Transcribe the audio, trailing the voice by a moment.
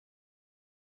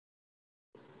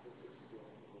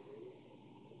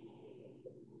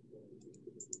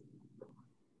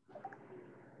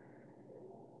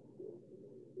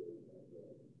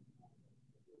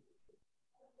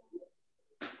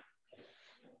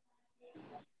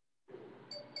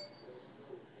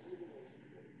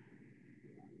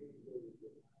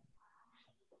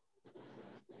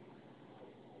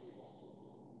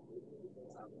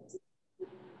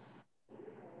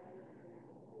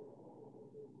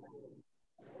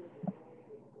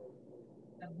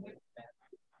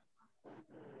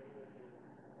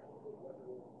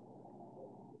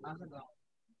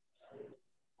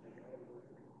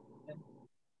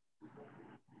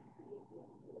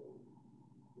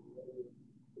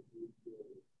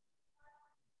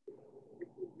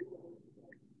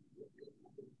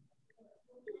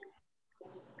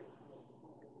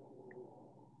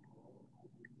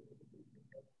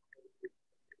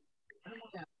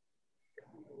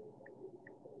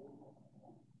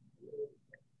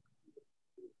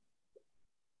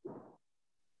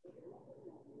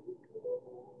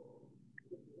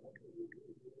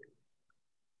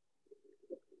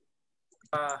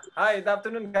Hi, good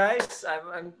afternoon, guys.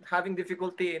 I'm having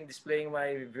difficulty in displaying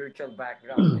my virtual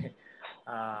background.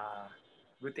 uh,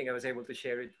 Good thing I was able to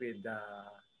share it with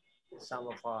some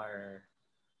of our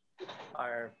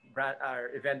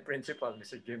event principal,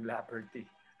 Mr. Jim Lapperty.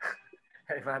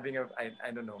 I'm having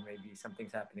I don't know, maybe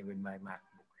something's happening with my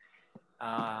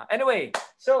MacBook. Anyway,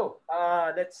 so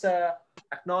let's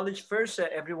acknowledge first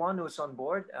everyone who's on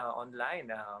board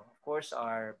online. Of course,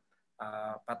 our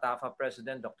Patafa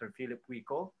President, Dr. Philip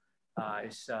Wico,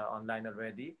 is online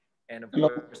already. And of Hello.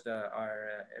 course,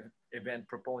 our event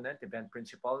proponent, event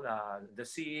principal, the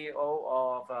CEO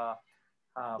of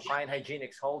Fine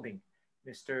Hygienics Holding,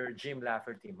 Mr. Jim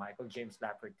Lafferty, Michael James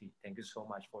Lafferty. Thank you so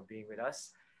much for being with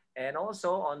us. And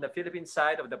also on the Philippine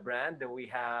side of the brand, we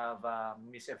have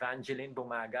Miss Evangeline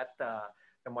Bumagat,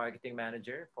 the marketing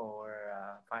manager for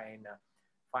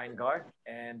FineGuard,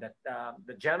 and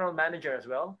the general manager as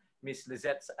well, Miss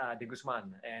Lizette de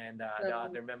Guzman, and the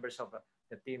other members of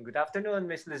the team. Good afternoon,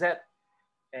 Miss Lizette,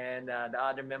 and the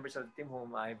other members of the team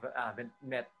whom I haven't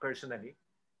met personally,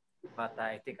 but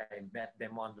I think I met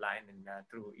them online and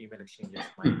through email exchanges.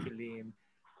 Mikey Lim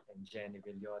and Jenny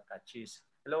Villota. Cheese.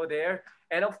 Hello there.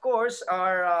 And of course,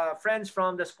 our friends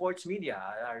from the sports media,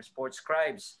 our sports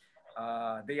scribes.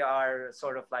 They are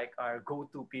sort of like our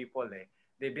go-to people.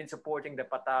 They've been supporting the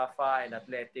Patafa and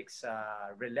athletics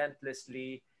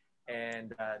relentlessly,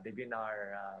 and they've been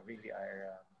our really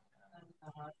our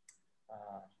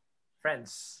uh,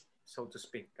 friends, so to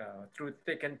speak, through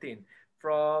thick and thin.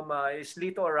 From is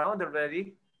Lito around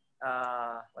already?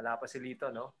 Wala pa si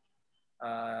Lito, no?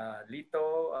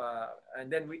 Lito,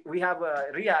 and then we have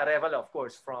Ria Arevalo, of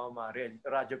course, from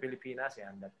Radio Pilipinas,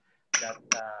 and that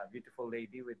beautiful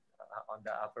lady with on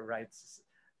the upper right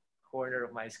corner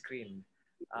of my screen.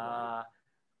 Uh,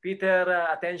 Peter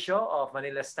Atencio of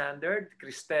Manila Standard,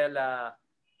 Cristel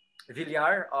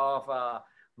Villar of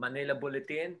Manila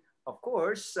Bulletin, of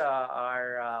course,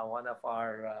 our one of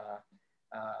our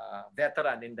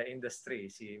veteran in the industry,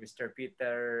 si Mr.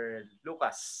 Peter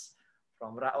Lucas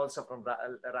from also from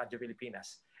Radyo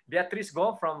Pilipinas. Beatrice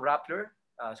Go from Rappler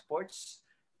Sports.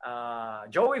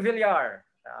 Joey Villar.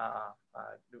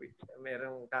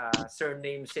 Merong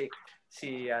surname si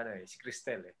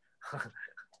Cristel eh.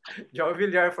 Joey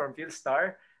Villar from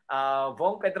Philstar.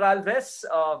 Von Pedralves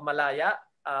of Malaya.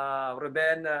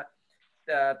 Ruben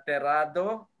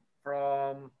Terrado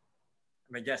from,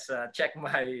 let me just check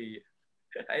my,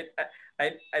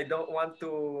 I don't want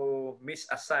to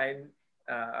misassign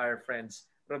our friends.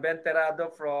 Ruben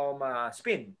Terrado from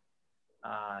Spin.ph,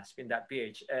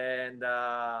 and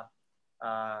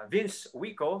Vince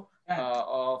Wico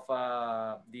of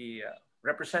the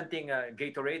representing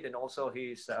Gatorade, and also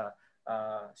his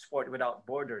Sport Without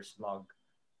Borders blog.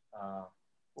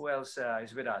 Who else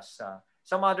is with us?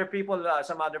 Some other people,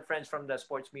 some other friends from the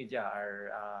sports media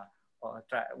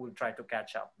will try to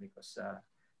catch up, because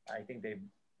I think they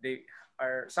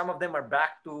are, some of them are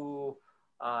back to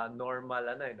normal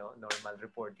normal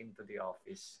reporting to the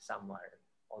office. Some are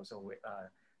also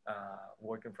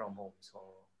working from home. So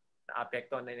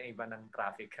naapekto na yung iba ng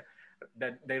traffic,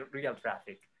 the real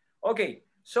traffic. Okay,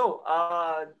 so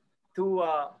to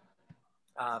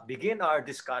begin our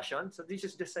discussion, so this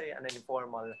is just an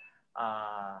informal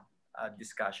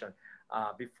discussion.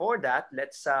 Before that,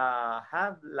 let's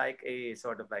have like a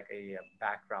sort of like a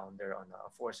backgrounder on.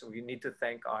 Of course, we need to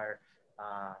thank our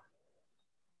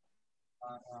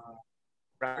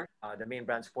the main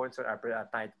brand sponsor, our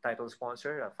title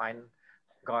sponsor, Fine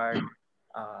Guard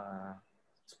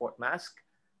Sport Mask,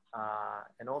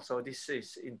 and also this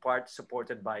is in part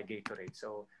supported by Gatorade.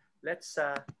 So let's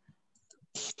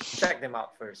check them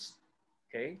out first.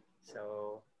 Okay,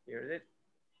 so here's it.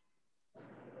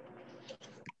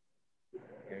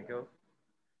 Here you go.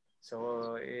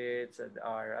 So it's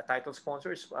our title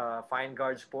sponsors,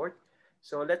 FineGuard Sport.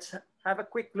 So let's have a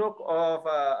quick look of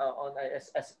on a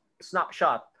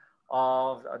snapshot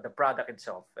of the product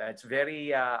itself. It's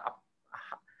very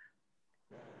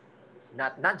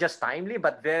not just timely,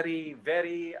 but very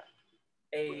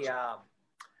a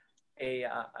a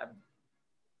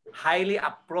highly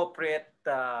appropriate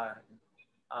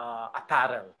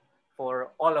apparel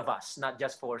for all of us, not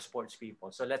just for sports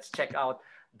people. So let's check out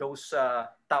those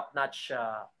top-notch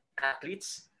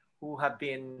athletes who have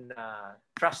been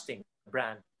trusting the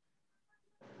brand.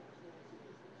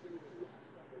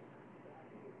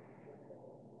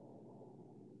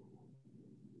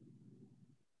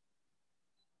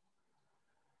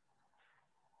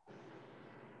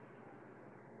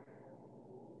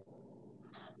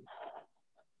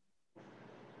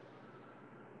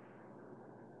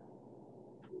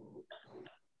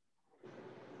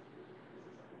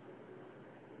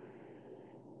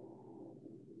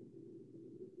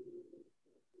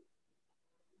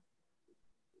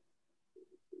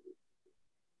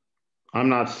 I'm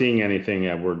not seeing anything,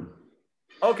 Edward.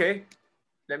 Okay,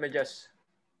 let me just.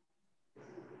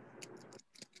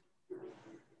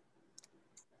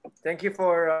 Thank you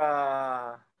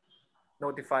for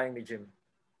notifying me, Jim.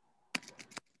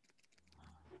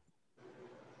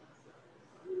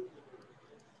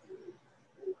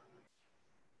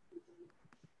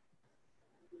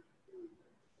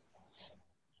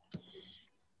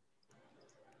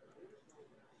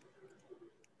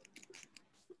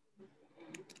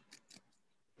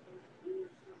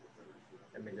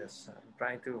 Let me just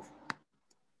trying to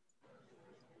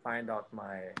find out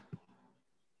my.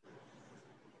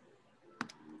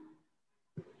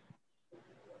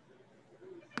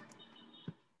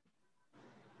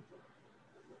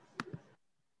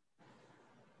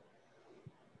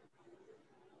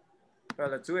 Well,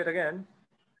 let's do it again.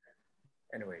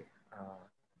 Anyway.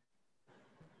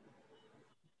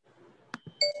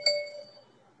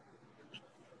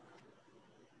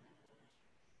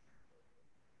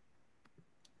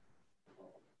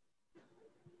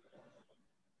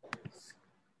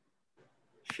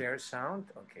 Share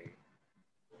sound. Okay.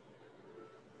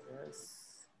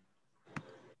 Yes.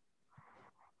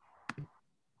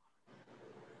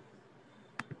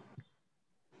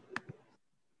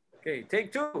 Okay,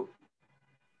 take two.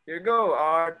 Here you go.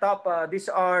 Our top, these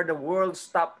are the world's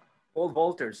top pole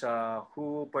vaulters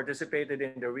who participated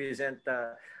in the recent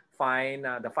the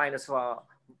finest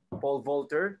pole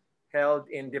vaulter held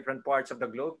in different parts of the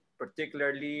globe,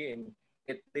 particularly in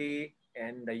Italy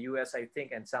and the US, I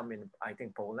think, and some in, I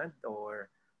think, Poland or,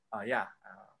 yeah.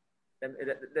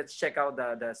 Let's check out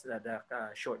the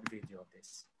short video of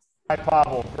this. Hi,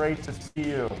 Pavel. Great to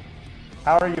see you.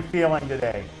 How are you feeling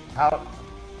today? How?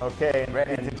 Okay.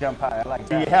 Ready to jump high. I like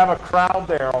Do that. you have a crowd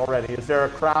there already? Is there a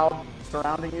crowd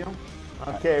surrounding you?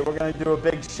 Okay, we're going to do a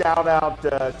big shout out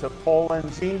to Poland.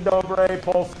 Dzień dobry,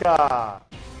 Polska.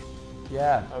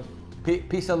 Yeah.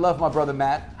 Peace and love, my brother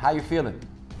Matt. How you feeling?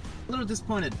 A little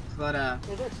disappointed, but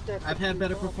I've had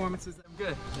better performances. I'm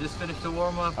good. Just finished the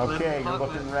warm up. Okay, you're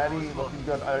looking ready, looking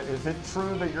good. Is it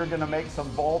true that you're going to make some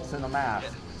vaults in the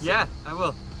mask? Yeah, I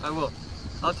will.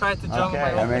 I'll try to jump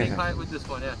my opening height with this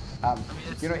one. Yeah. I mean,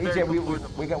 you know, EJ,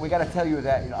 we got to tell you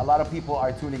that a lot of people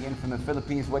are tuning in from the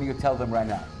Philippines. What do you tell them right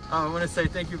now? I want to say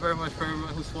thank you very much for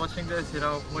everyone who's watching this. You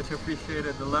know, much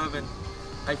appreciated the love, and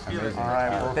I feel it. All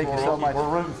right, thank you so much. We're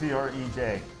rooting for your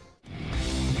EJ.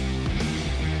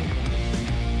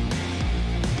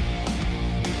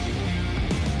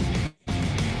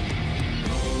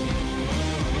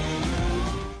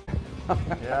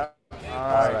 Yeah.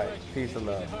 All right. Peace and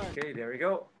love. Okay, there we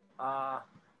go.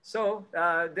 So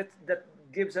that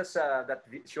gives us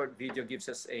short video gives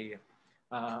us a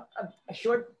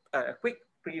short, quick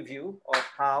preview of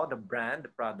how the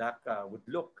product would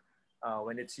look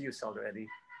when it's used already.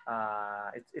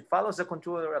 It follows the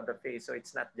contour of the face, so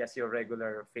it's not just your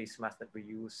regular face mask that we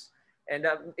use. And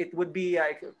it would be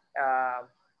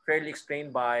fairly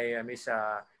explained by Miss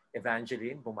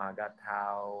Evangeline Bumagat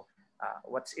how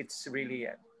what's its really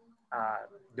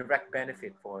direct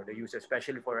benefit for the user,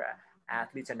 especially for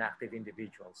athletes and active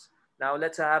individuals. Now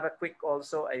let's have a quick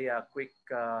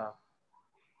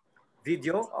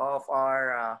video of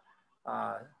our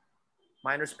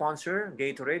minor sponsor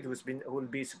Gatorade, who will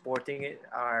be supporting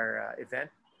our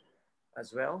event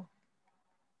as well.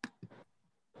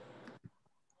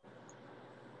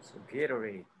 So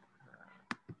Gatorade,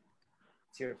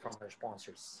 let's hear from our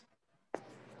sponsors.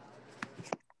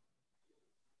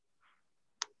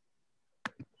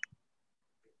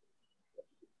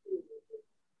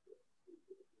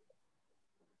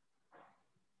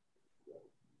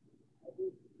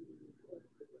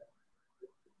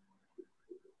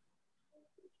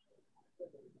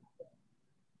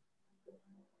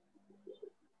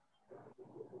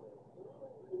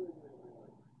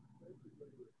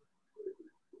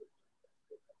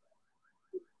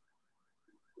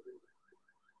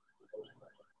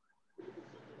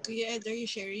 Kuya Ed, are you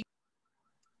sharing?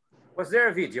 Was there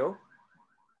a video?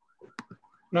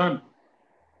 None.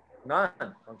 None.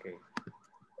 Okay.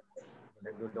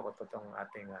 Nagluluto ko itong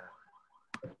ating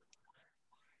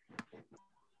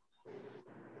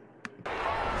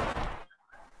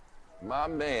My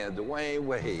man, Dwayne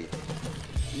Wade.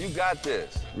 You got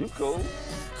this. You cool.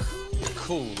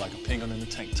 Cool like a penguin in a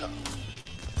tank top.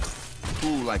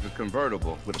 Cool like a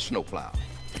convertible with a snowplow.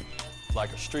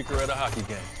 Like a streaker at a hockey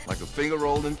game. Like a finger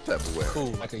rolled in February.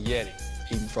 Cool like a Yeti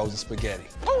eating frozen spaghetti.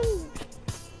 Ooh.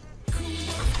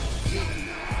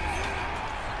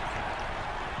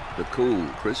 The cool,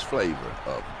 crisp flavor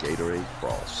of Gatorade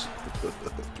Frost.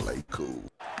 Play cool.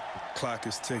 Clock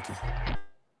is ticking.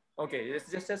 Okay,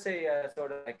 it's just a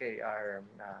sort of like our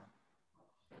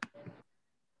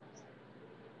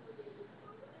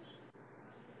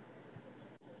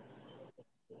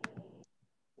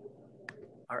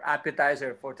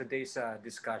appetizer for today's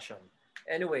discussion.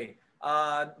 Anyway,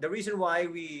 the reason why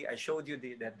I showed you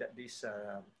these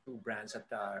two brands that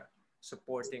are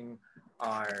supporting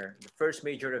the first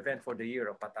major event for the year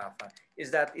of Patafa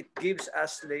is that it gives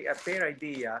us a fair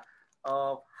idea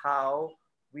of how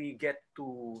we get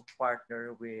to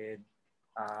partner with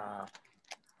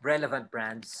relevant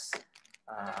brands,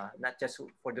 not just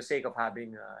for the sake of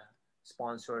having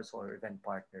sponsors or event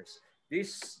partners.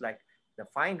 This, like the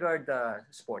FineGuard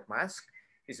sport mask,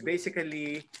 is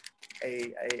basically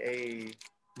a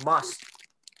must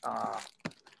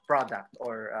product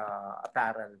or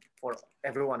apparel for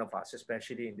every one of us,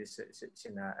 especially in this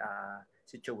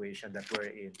situation that we're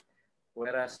in.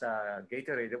 Whereas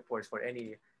Gatorade, of course, for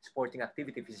any sporting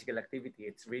activity, physical activity,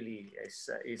 it's really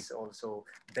is also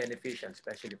beneficial,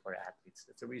 especially for athletes.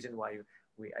 That's the reason why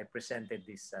I presented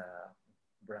this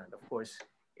brand. Of course,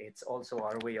 it's also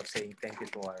our way of saying thank you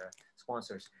to our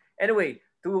sponsors. Anyway,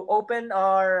 to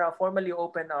formally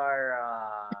open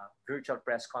our virtual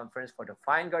press conference for the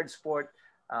FineGuard Sport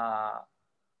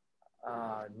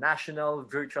National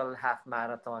Virtual Half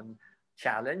Marathon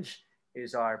Challenge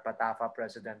is our Patafa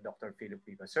President, Dr. Philip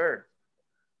Viva. Sir.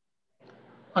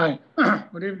 Hi,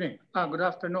 good evening. Good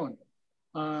afternoon.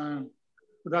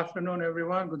 Good afternoon,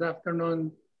 everyone. Good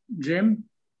afternoon, Jim,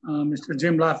 Mr.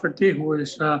 Jim Lafferty, who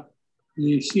is the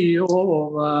CEO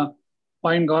of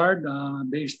FineGuard,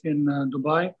 based in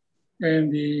Dubai,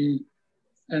 and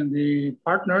the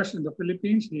partners in the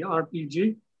Philippines, the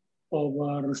RPG of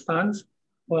Rustans.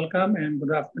 Welcome and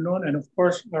good afternoon. And of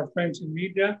course, our friends in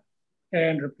media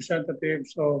and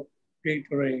representatives of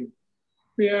Gatorade.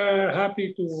 We are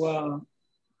happy to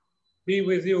be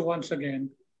with you once again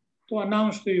to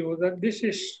announce to you that this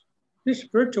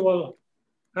virtual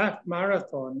half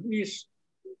marathon is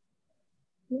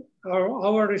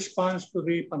our response to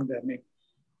the pandemic.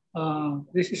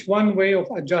 This is one way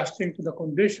of adjusting to the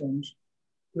conditions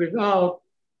without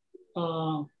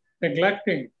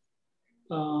neglecting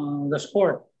the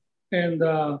sport. And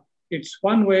it's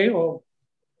one way of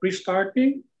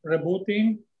restarting,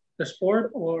 rebooting the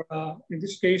sport, or in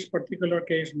this particular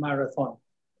case, marathon.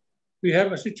 We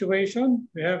have a situation,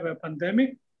 we have a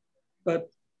pandemic, but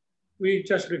we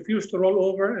just refuse to roll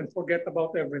over and forget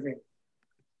about everything.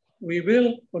 We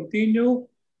will continue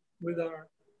with our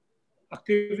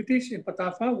activities in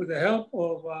Patafa with the help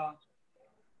of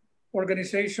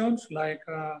organizations like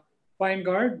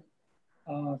FineGuard,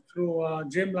 through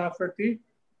Jim Lafferty,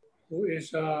 who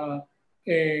is a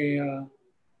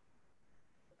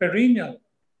perennial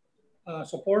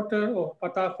supporter of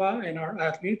Patafa and our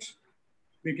athletes,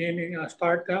 beginning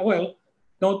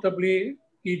notably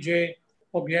EJ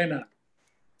Obiena.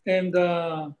 And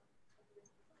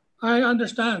I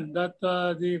understand that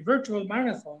the virtual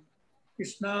marathon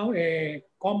is now a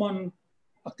common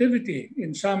activity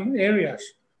in some areas.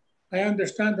 I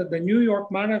understand that the New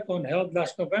York Marathon held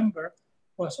last November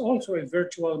was also a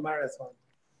virtual marathon.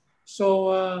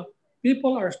 So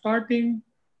people are starting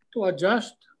to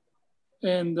adjust,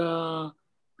 and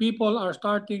people are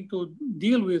starting to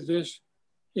deal with this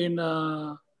in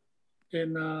a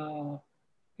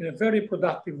very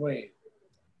productive way.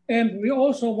 And we are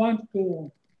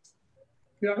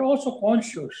also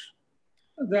conscious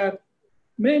that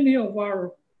many of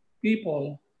our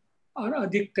people are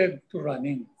addicted to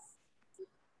running.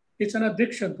 It's an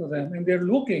addiction to them, and they're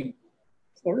looking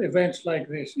for events like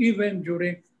this, even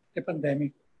during the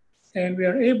pandemic. And we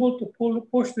are able to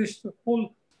push this to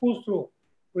pull through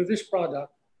with this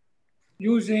product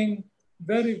using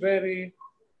very, very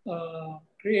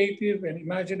creative and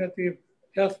imaginative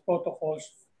health protocols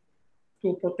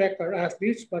to protect our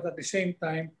athletes, but at the same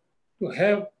time to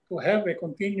have a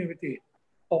continuity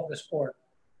of the sport.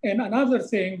 And another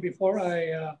thing, before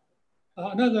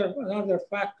another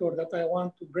factor that I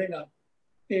want to bring up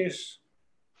is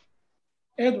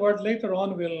Edward later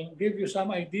on will give you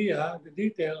some idea, the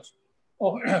details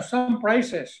of some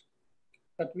prices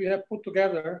that we have put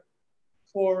together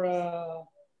for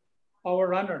our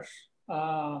runners.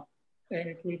 And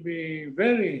it will be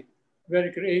very,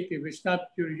 very creative. It's not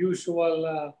your usual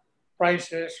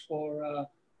prices for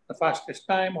the fastest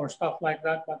time or stuff like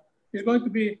that, but it's going to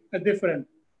be a different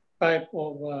type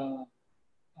of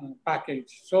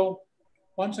package. So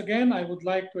once again, I would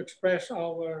like to express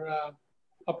our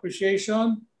appreciation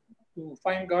to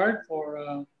FineGuard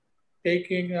for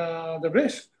taking the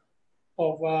risk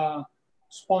of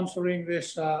sponsoring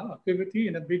this activity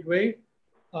in a big way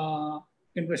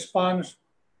in response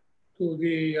to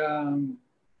the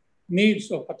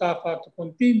needs of Patafa to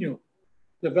continue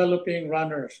developing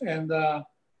runners. And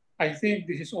I think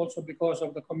this is also because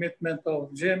of the commitment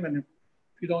of Jim, and if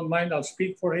you don't mind, I'll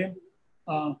speak for him,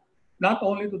 not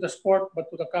only to the sport, but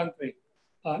to the country,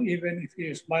 even if he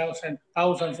is miles and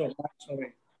thousands of miles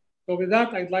away. So with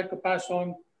that, I'd like to pass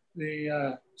on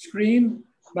the screen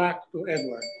back to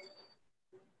Edward.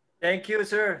 Thank you,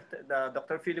 sir.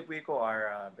 Dr. Philip Wico,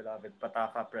 our beloved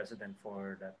Patafa president,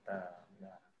 for that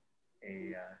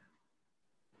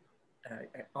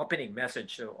opening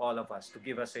message to all of us, to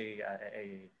give us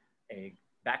a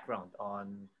background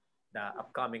on the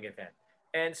upcoming event.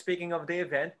 And speaking of the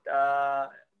event,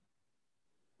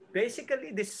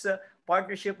 basically this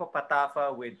partnership of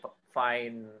Patafa with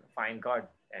FineGuard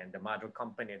and the mother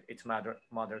company, its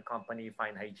mother company,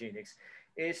 Fine Hygienics,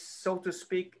 is, so to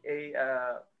speak,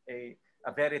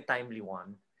 a very timely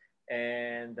one,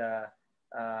 and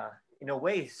in a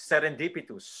way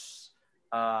serendipitous.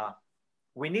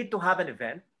 We need to have an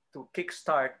event to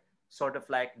kickstart sort of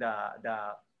like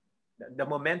the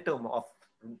momentum of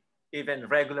even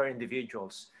regular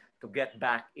individuals to get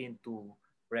back into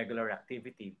regular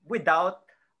activity without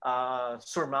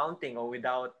surmounting or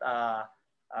without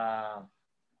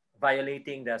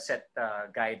violating the set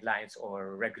guidelines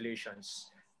or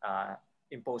regulations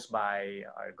imposed by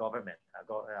our government,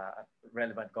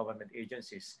 relevant government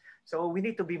agencies. So we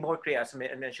need to be more creative, as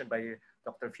mentioned by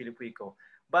Dr. Philip Wico.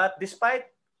 But despite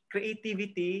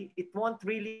creativity, it won't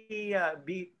really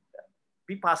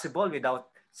be possible without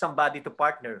somebody to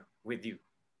partner with you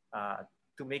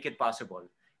to make it possible.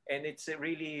 And it's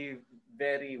really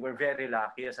we're very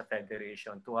lucky as a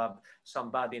federation to have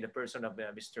somebody in the person of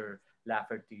Mr.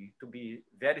 Lafferty to be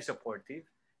very supportive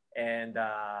and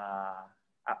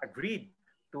agreed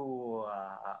to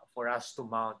for us to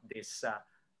mount this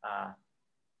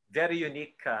very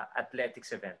unique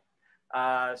athletics event.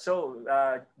 So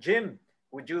Jim,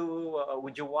 would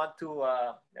you want to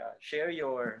share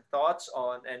your thoughts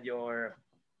on and your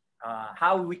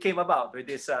how we came about with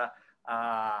this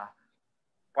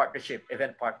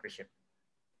event partnership?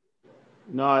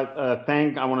 No,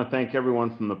 I want to thank everyone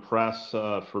from the press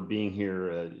for being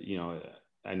here.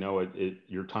 I know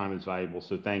your time is valuable,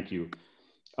 so thank you.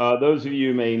 Those of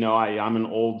you may know I'm an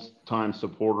old-time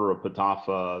supporter of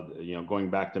Patafa, going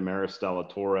back to Maristela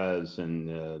Torres and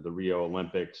the Rio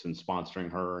Olympics and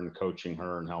sponsoring her and coaching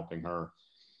her and helping her.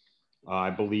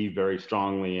 I believe very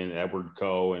strongly in Edward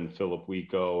Coe and Philip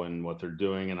Wico and what they're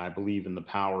doing, and I believe in the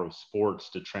power of sports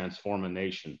to transform a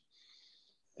nation.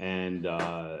 And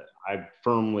I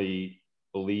firmly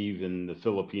believe in the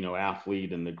Filipino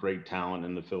athlete and the great talent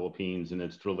in the Philippines, and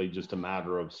it's really just a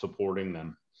matter of supporting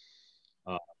them.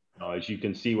 As you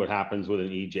can see what happens with an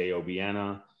EJ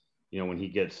Obiena, when he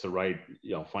gets the right,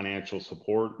 financial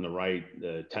support and the right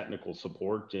technical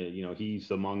support, he's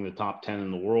among the top 10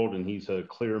 in the world, and he's a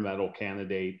clear medal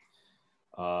candidate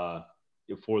for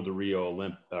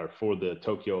the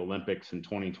Tokyo Olympics in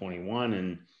 2021.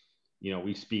 And,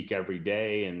 we speak every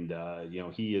day, and,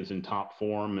 he is in top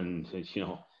form, and,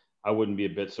 I wouldn't be a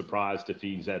bit surprised if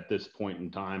he's at this point in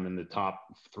time in the top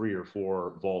 3 or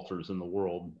 4 vaulters in the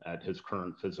world at his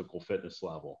current physical fitness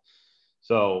level.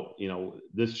 So,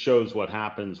 this shows what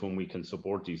happens when we can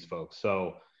support these folks.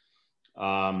 So,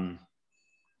 I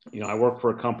work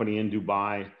for a company in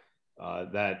Dubai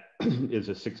that is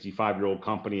a 65-year-old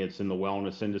company. It's in the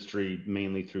wellness industry,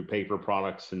 mainly through paper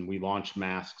products. And we launched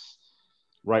masks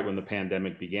right when the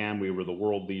pandemic began. We were the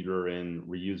world leader in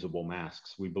reusable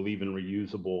masks. We believe in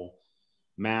reusable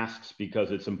masks because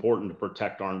it's important to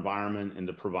protect our environment and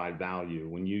to provide value.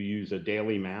 When you use a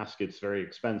daily mask, it's very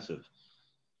expensive.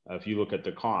 If you look at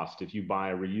the cost, if you buy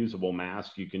a reusable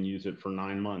mask, you can use it for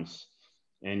 9 months,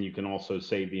 and you can also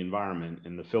save the environment.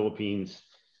 In the Philippines,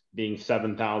 being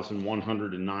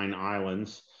 7,109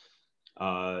 islands,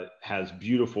 has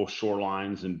beautiful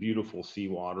shorelines and beautiful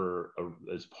seawater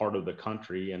as part of the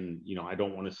country. And, I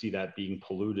don't want to see that being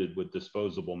polluted with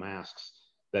disposable masks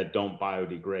that don't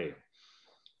biodegrade.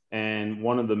 And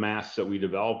one of the masks that we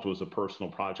developed was a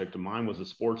personal project of mine, was a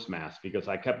sports mask, because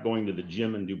I kept going to the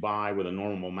gym in Dubai with a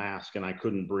normal mask and I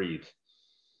couldn't breathe.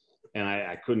 And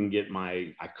I couldn't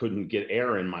get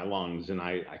air in my lungs, and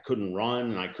I couldn't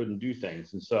run, and I couldn't do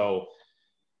things. And so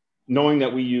knowing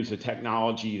that we use a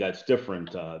technology that's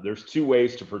different, there's two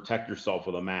ways to protect yourself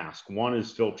with a mask. One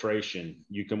is filtration.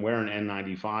 You can wear an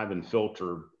N95 and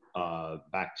filter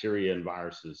bacteria and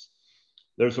viruses.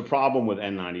 There's a problem with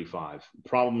N95.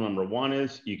 Problem number one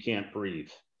is you can't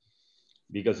breathe,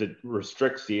 because it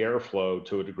restricts the airflow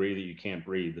to a degree that you can't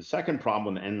breathe. The second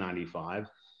problem with N95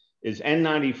 is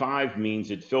N95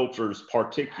 means it filters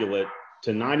particulate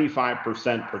to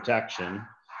 95% protection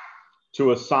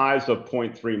to a size of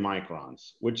 0.3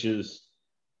 microns, which is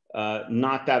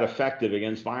not that effective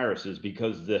against viruses,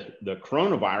 because the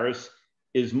coronavirus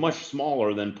is much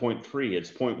smaller than 0.3. It's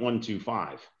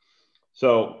 0.125.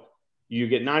 So you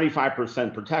get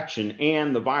 95% protection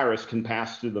and the virus can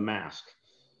pass through the mask.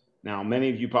 Now, many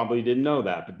of you probably didn't know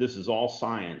that, but this is all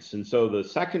science. And so the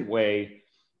second way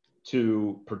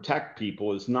to protect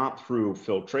people is not through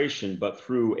filtration, but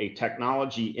through a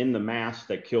technology in the mask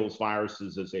that kills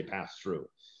viruses as they pass through.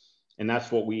 And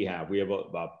that's what we have. We have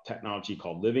a technology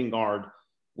called FineGuard,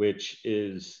 which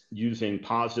is using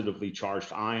positively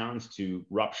charged ions to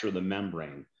rupture the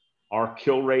membrane. Our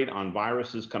kill rate on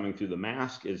viruses coming through the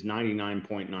mask is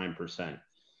 99.9%,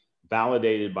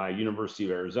 validated by University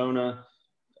of Arizona,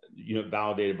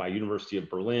 validated by University of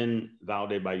Berlin,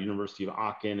 validated by University of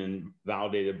Aachen, and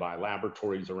validated by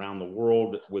laboratories around the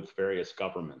world with various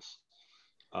governments.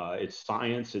 It's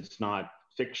science, it's not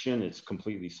fiction, it's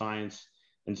completely science.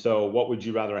 And so what would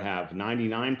you rather have,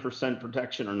 99%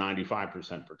 protection or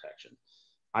 95% protection?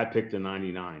 I picked a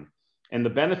 99. And the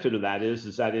benefit of that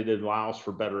is that it allows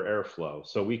for better airflow.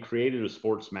 So we created a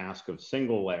sports mask of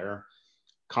single layer,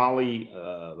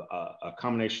 a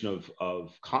combination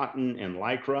of cotton and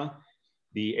lycra.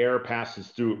 The air passes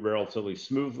through it relatively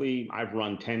smoothly. I've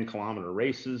run 10-kilometer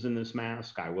races in this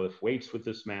mask. I lift weights with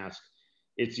this mask.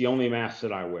 It's the only mask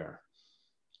that I wear.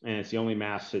 And it's the only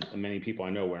mask that many people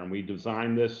I know wear. And we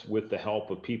designed this with the help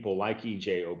of people like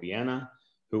E.J. Obiena,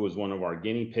 who was one of our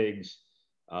guinea pigs,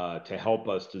 to help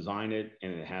us design it.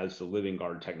 And it has the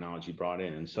FineGuard technology brought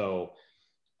in. And so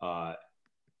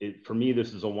for me,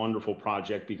 this is a wonderful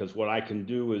project, because what I can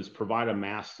do is provide a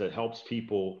mask that helps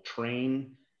people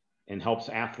train and helps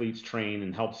athletes train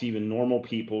and helps even normal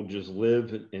people just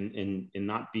live and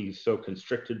not be so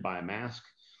constricted by a mask.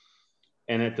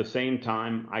 And at the same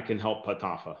time, I can help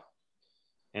Patafa,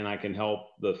 and I can help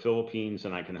the Philippines,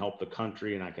 and I can help the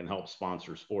country, and I can help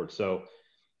sponsor sports. So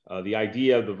the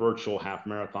idea of the virtual half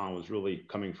marathon was really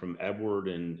coming from Edward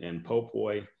and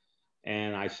Popoy.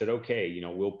 And I said, okay,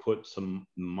 we'll put some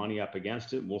money up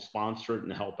against it. We'll sponsor it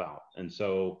and help out. And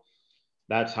so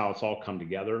that's how it's all come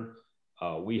together.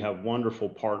 We have wonderful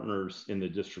partners in the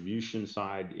distribution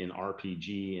side in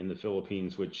RPG in the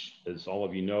Philippines, which, as all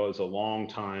of you know, is a long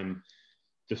time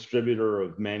distributor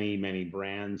of many, many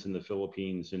brands in the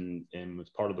Philippines, and was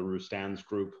part of the Rustans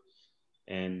group.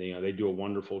 And they do a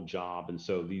wonderful job. And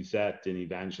so Lizette and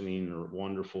Evangeline are a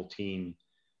wonderful team.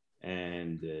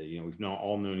 And we've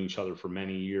all known each other for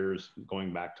many years,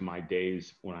 going back to my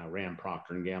days when I ran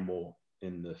Procter & Gamble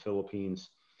in the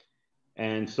Philippines.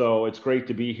 And so it's great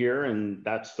to be here, and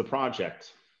that's the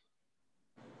project.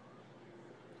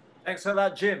 Thanks a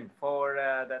lot, Jim, for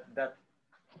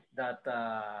that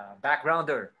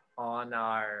backgrounder on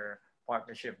our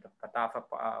partnership, the Patafa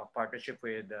partnership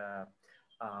with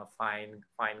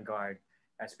FineGuard,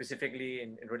 specifically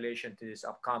in relation to this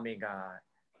upcoming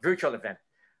virtual event.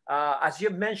 As you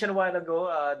mentioned a while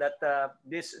ago, that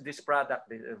this product,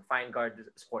 the FineGuard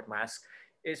Sport Mask,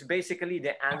 is basically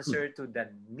the answer to the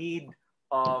need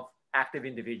of active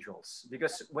individuals.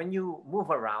 Because when you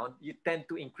move around, you tend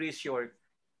to increase your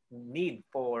need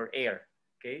for air,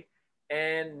 okay?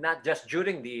 And not just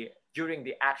during the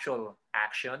actual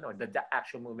action or the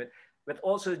actual movement, but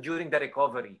also during the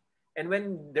recovery. And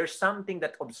when there's something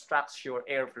that obstructs your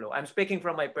airflow, I'm speaking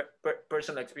from my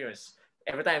personal experience.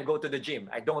 Every time I go to the gym,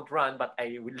 I don't run, but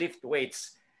I lift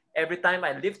weights. Every time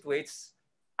I lift weights,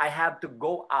 I have to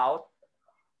go out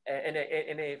in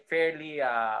a fairly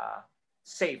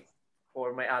safe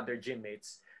for my other gym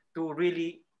mates to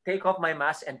really take off my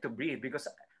mask and to breathe, because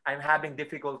I'm having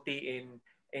difficulty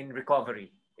in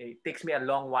recovery. It takes me a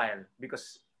long while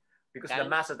because the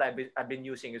mask that I've been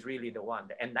using is really the one,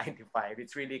 the N95.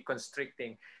 It's really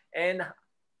constricting. And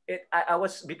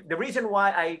the reason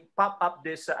why I pop up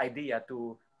this idea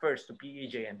first to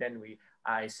PEJ, and then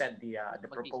I sent the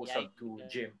proposal to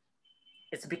Jim.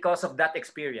 It's because of that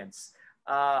experience.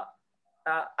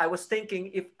 I was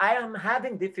thinking, if I am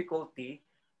having difficulty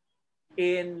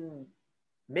in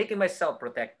making myself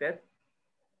protected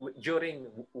during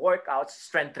workouts,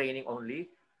 strength training only,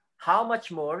 how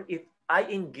much more if I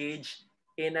engage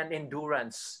in an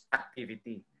endurance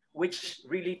activity, which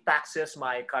really taxes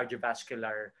my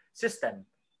cardiovascular system,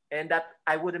 and that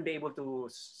I wouldn't be able to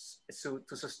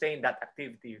sustain that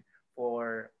activity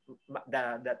for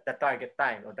the target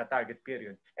time or the target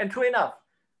period. And true enough,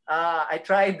 I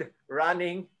tried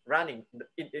running in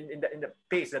the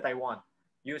pace that I want,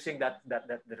 using that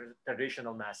the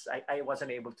traditional mass. I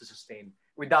wasn't able to sustain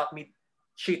without me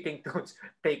cheating to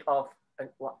take off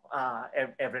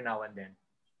every now and then.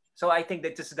 So I think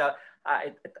that this is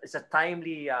it's a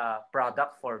timely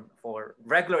product for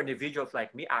regular individuals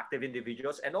like me, active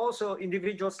individuals, and also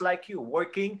individuals like you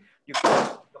working. You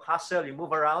hustle, you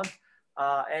move around,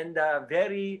 and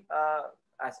very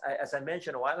as I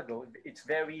mentioned a while ago, it's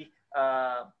very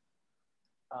uh,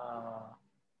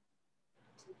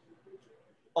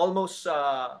 almost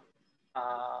a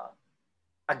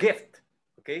gift.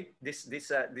 Okay, this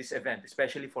event,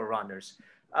 especially for runners.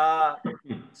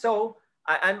 So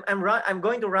I'm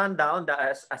going to run down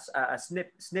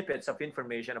snippets of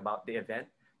information about the event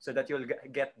so that you'll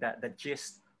get the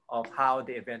gist of how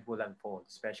the event will unfold,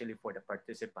 especially for the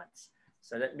participants.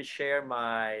 So let me share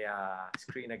my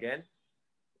screen again.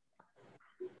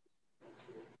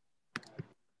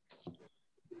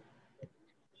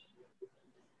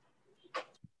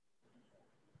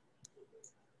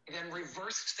 Then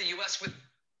reversed the U.S. with.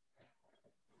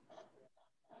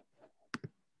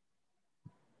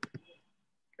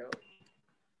 Go.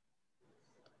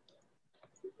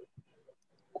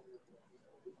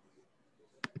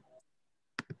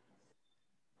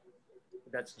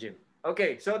 That's Jim.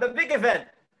 Okay, so the big event.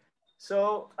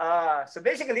 So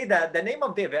basically, the name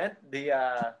of the event, the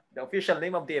official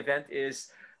name of the event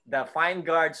is the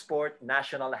FineGuard Sport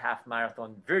National Half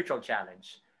Marathon Virtual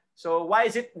Challenge. So why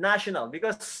is it national?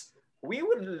 Because we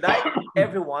would like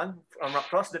everyone from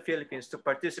across the Philippines to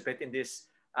participate in this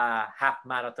half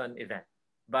marathon event,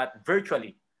 but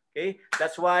virtually. Okay,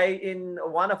 that's why in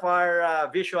one of our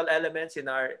visual elements in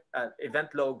our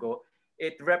event logo,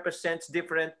 it represents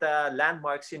different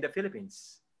landmarks in the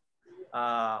Philippines,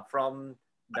 from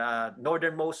the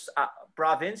northernmost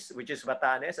province, which is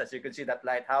Batanes, as you can see that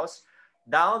lighthouse,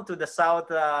 down to the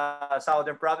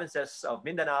southern provinces of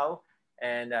Mindanao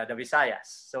and the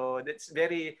Visayas. So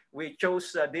we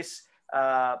chose these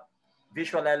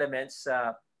visual elements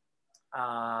to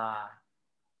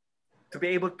be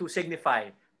able to signify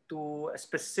to a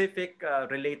specific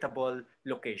relatable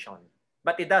location.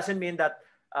 But it doesn't mean that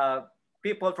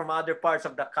people from other parts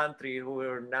of the country who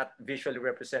are not visually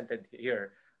represented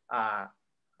here are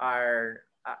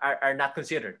not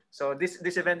considered. So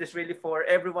this event is really for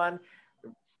everyone,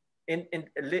 in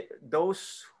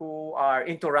those who are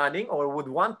into running or would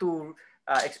want to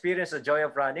experience the joy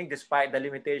of running despite the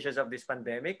limitations of this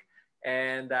pandemic,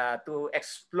 and to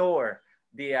explore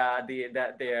their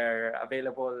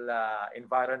available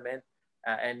environment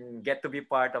and get to be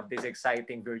part of this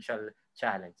exciting virtual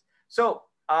challenge. So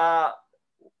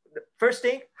the first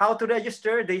thing, how to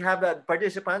register. They have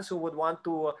participants who would want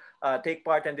to take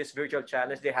part in this virtual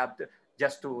challenge. They have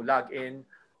just to log in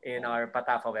our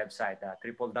Patafa website,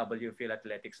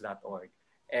 www.philathletics.org.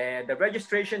 And the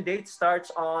registration date starts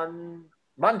on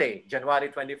Monday, January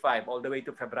 25, all the way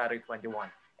to February 21.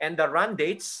 And the run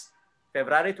dates,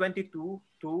 February 22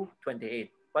 to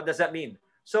 28. What does that mean?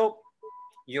 So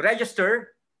you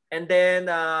register, and then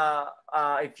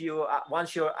if you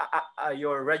once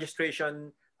your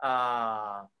registration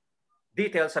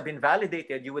details have been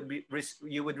validated, you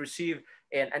would receive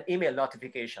an email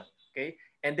notification. Okay,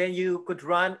 and then you could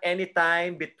run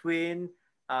anytime between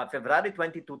February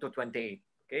 22 to 28.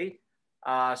 Okay,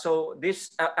 so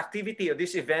this activity or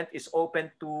this event is open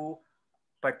to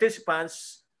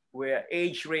participants with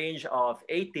age range of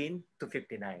 18 to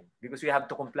 59, because we have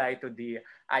to comply to the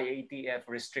IATF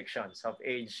restrictions of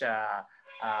age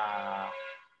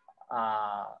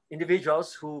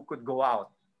individuals who could go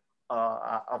out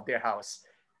of their house.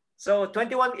 So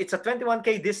it's a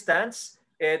 21K distance.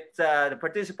 The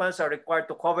participants are required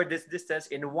to cover this distance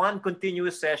in one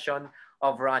continuous session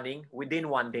of running within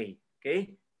 1 day.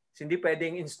 Okay, so hindi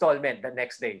pwedeng installment the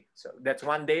next day. So that's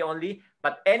 1 day only,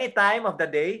 but any time of the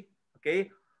day,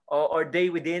 okay, or day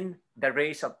within the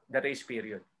race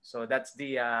period. So that's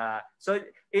the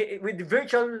with the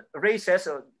virtual races,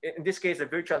 or in this case, the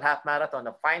virtual half marathon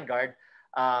of FineGuard,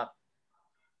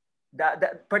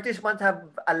 the participants have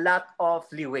a lot of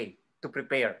leeway to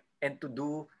prepare and to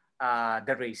do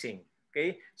the racing.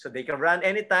 Okay, so they can run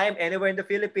anytime, anywhere in the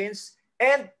Philippines,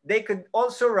 and they could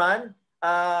also run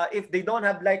if they don't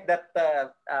have like that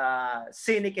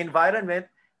scenic environment,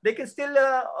 they can still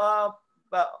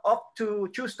opt to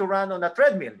choose to run on a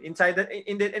treadmill inside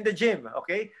in the gym,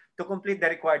 okay, to complete the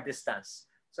required distance.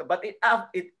 So, but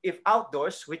if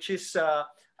outdoors, which is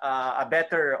a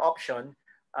better option,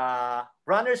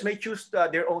 runners may choose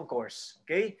their own course,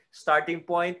 okay, starting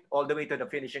point all the way to the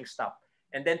finishing stop,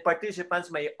 and then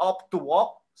participants may opt to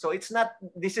walk. So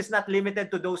this is not limited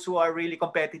to those who are really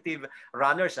competitive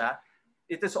runners.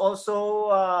 It is also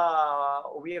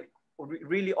we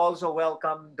really also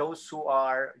welcome those who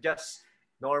are just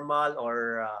normal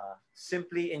or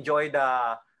simply enjoy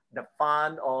the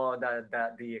fun or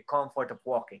the comfort of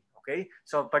walking. Okay,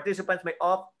 so participants may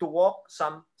opt to walk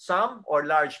some or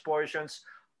large portions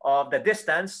of the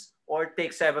distance or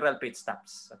take several pit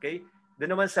stops. Okay,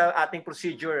 doon naman sa ating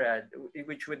procedure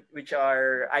which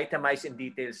are itemized in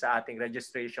detail sa ating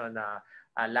registration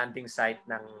landing site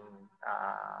ng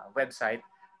website,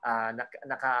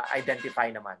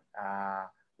 naka-identify naman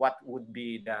what would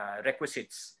be the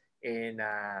requisites in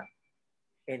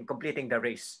completing the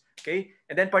race. Okay,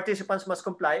 and then participants must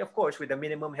comply, of course, with the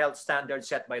minimum health standards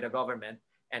set by the government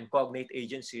and cognate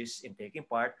agencies in taking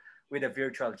part with a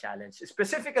virtual challenge.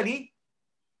 Specifically,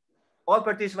 all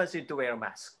participants need to wear a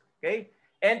mask. Okay,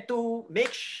 and to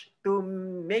make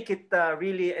it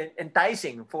really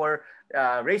enticing for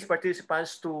race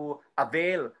participants to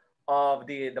avail of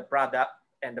the product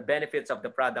and the benefits of the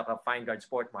product of FineGuard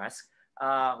Sport Mask,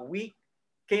 we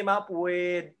came up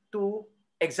with 2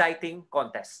 exciting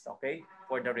contests, okay,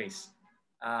 for the race.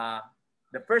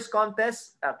 The first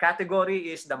contest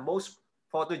category is the most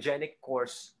photogenic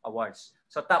course awards.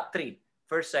 So top 3,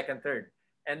 first, second, third.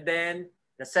 And then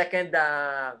the second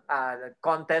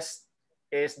contest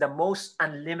is the most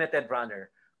unlimited runner.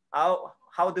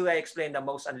 How do I explain the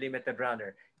most unlimited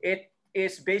runner? It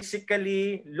is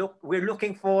basically, we're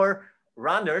looking for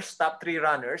runners, top 3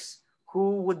 runners,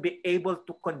 who would be able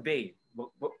to convey,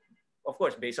 of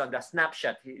course, based on the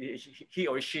snapshot he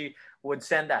or she would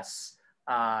send us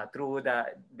through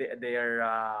their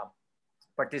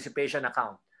participation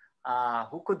account,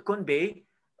 who could convey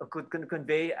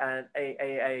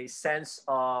a sense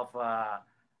of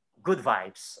good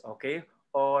vibes, okay,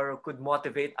 or could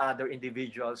motivate other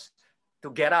individuals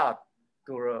to get out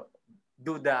to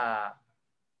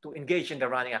engage in the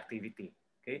running activity.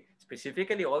 Okay,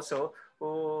 specifically also,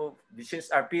 since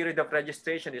our period of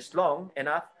registration is long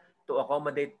enough to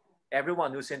accommodate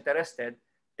everyone who's interested,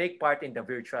 take part in the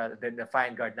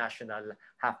FineGuard National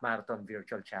Half Marathon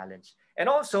Virtual Challenge. And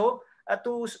also,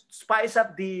 to spice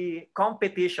up the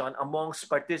competition amongst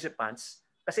participants,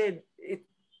 kasi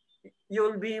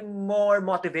you'll be more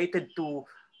motivated to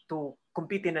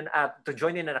compete to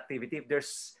join in an activity if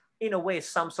there's, in a way,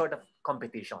 some sort of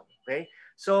competition. Okay,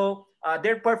 so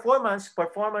their performance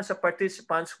of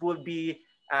participants will be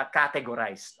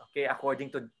categorized, okay, according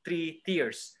to 3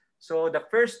 tiers. So the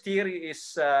first tier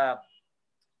is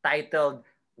titled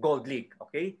Gold League.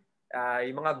 Okay,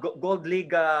 yung mga Gold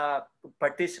League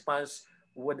participants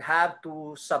would have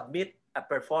to submit a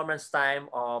performance time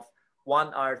of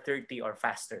 1 hour 30 or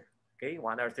faster. Okay,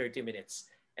 1 hour 30 minutes.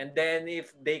 And then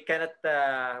if they cannot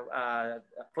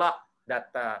clock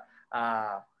that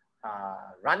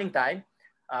running time,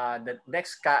 the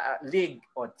next league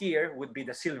or tier would be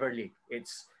the Silver League.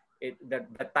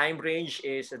 The time range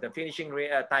is the finishing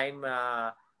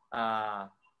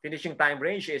time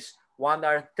range is 1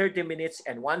 hour 30 minutes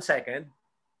and 1 second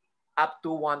up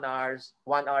to 1 hour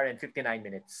and 59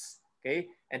 minutes. Okay,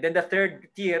 and then the third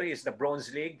tier is the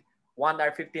Bronze League, 1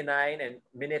 hour 59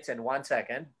 minutes and 1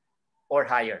 second or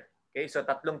higher. Okay, so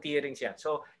tatlong tierings yan.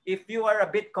 So if you are a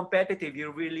bit competitive, you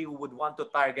really would want to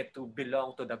target to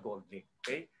belong to the Gold League.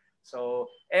 Okay, so,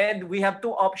 and we have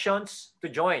 2 options to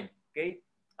join. Okay,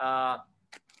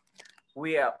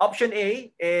 option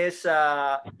A is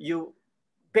you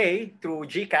pay through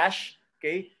GCash,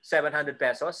 okay, 700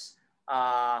 pesos.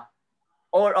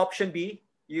 Or option B,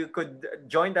 you could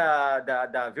join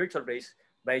the virtual race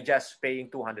by just paying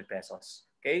 200 pesos.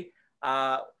 Okay,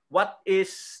 what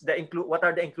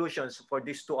are the inclusions for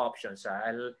these 2 options?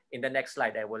 In the next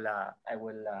slide I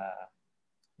will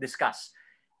discuss.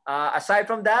 Aside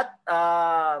from that,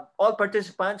 all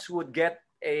participants would get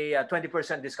a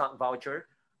 20% discount voucher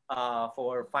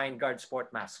for FineGuard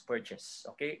Sport Mask purchase,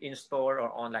 okay, in store or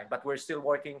online. But we're still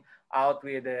working out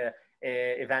with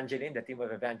Evangeline, the team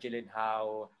of Evangeline,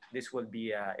 how this will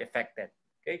be effected.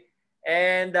 Okay,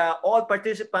 and all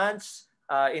participants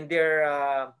in their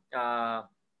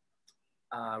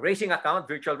racing account,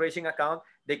 virtual racing account,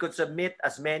 they could submit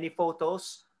as many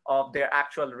photos of their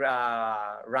actual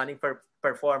running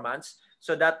performance,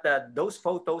 so that those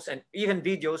photos and even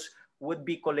videos would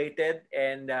be collated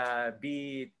and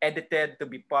be edited to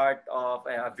be part of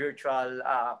a virtual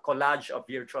collage of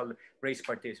virtual race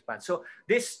participants. So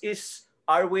this is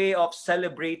our way of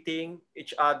celebrating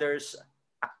each other's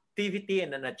activity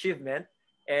and an achievement,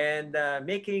 and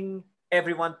making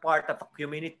everyone part of a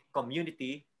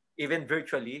community, even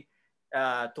virtually,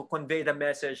 to convey the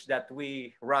message that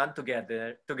we run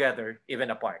together,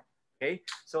 even apart. Okay?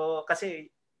 So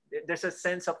kasi there's a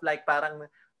sense of like parang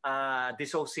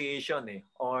dissociation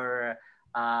or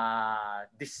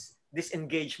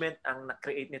disengagement ang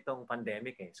na-create nitong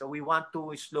pandemic eh. So we want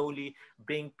to slowly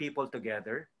bring people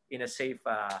together in a safe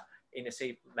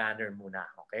manner muna,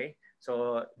 okay?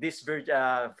 So this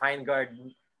FineGuard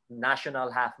National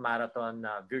Half Marathon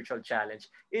Virtual Challenge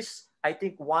is, I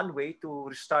think, one way to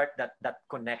restart that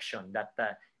connection that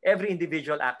every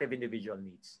active individual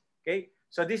needs. Okay,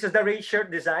 so this is the race shirt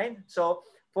design. So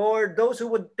for those who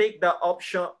would take the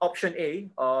option A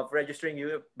of registering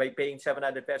you by paying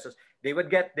 700 pesos, they would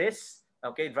get this,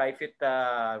 okay, dry fit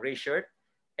race shirt,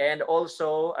 and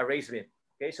also a race bib.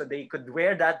 Okay, so they could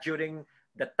wear that during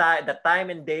the time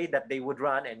and day that they would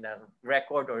run and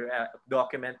record or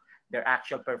document their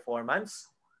actual performance.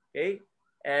 Okay,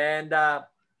 and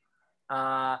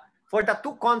for the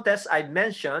two contests I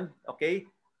mentioned, okay,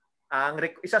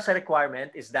 isa sa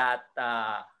requirement is that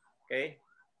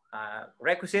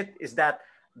requisite is that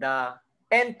the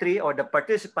entry or the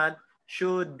participant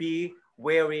should be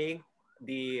wearing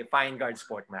the FineGuard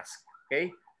sport mask.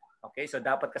 Okay, okay, so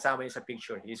dapat kasama yun sa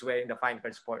picture. He's wearing the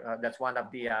FineGuard sport. That's one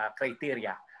of the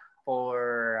criteria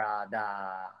for the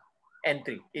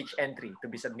each entry to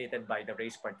be submitted by the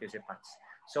race participants.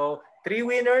 So 3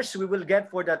 winners we will get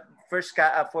for the first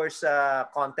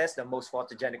contest, the most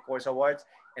photogenic course awards,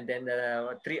 and then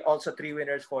 3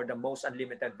 winners for the most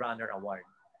unlimited runner award.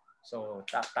 So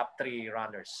top 3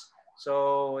 runners.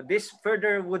 So this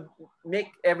further would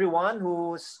make everyone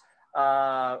who's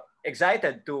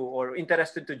excited to or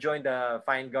interested to join the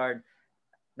FineGuard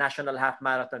National Half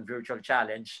Marathon Virtual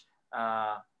Challenge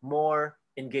more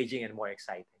engaging and more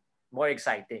exciting.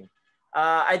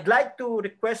 I'd like to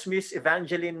request Miss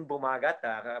Evangeline Bumagat,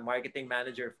 marketing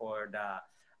manager for the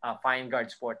FineGuard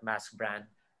Sport Mask brand,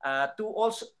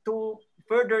 to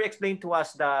further explain to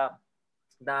us the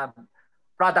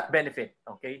product benefit.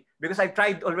 Okay, because I've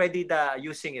tried already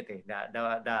using it,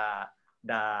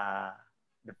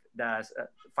 the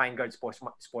FineGuard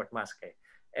sport mask,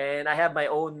 and I have my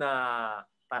own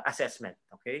assessment.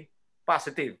 Okay,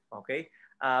 positive. Okay.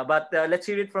 But let's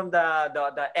hear it from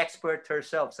the expert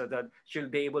herself, so that she'll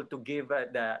be able to give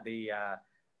the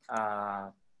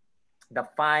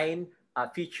fine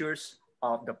features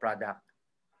of the product.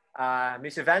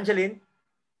 Miss Evangeline.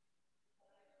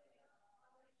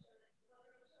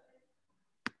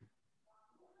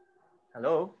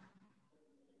 Hello.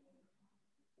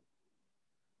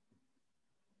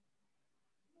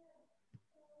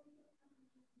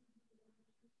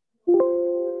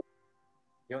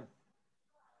 Yun.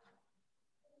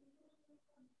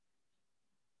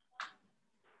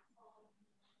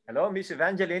 Hello, Miss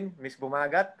Evangeline, Miss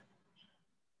Bumagat.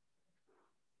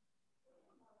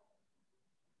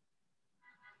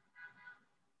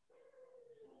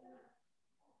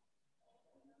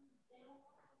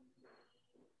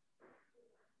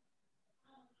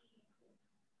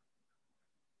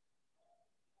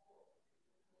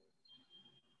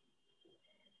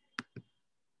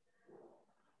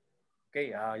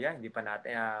 Okay, hindi pa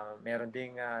natin, meron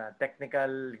ding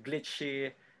technical glitch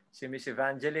si Miss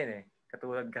Evangeline eh.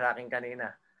 Katulad sa akin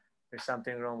kanina. There's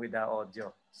something wrong with the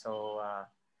audio. So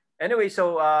anyway,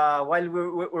 so while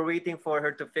we're waiting for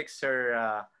her to fix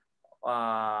her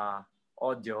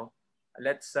audio,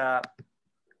 let's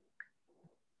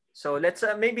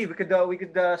maybe we could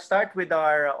start with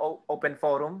our open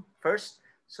forum first,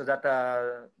 so that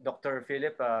Dr.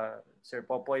 Philip, Sir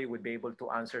Popoy would be able to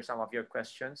answer some of your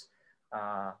questions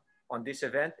on this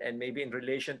event, and maybe in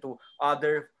relation to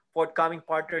other forthcoming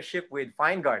partnership with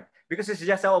FineGuard, because it's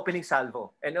just an opening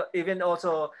salvo, and even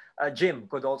also Jim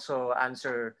could also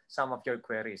answer some of your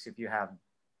queries if you have.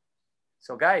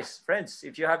 So guys, friends,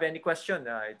 if you have any question,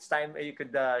 it's time. You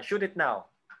could shoot it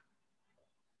now,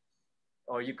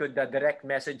 or you could direct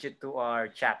message it to our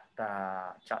chat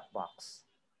box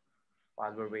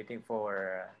while we're waiting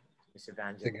for Ms.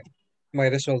 Evangeline.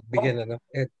 Might as well begin.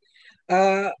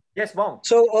 Yes, Bong.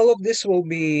 So all of this will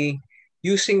be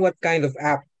using what kind of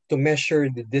app to measure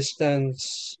the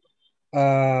distance?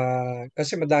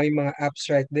 Kasi madami mga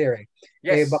apps right there.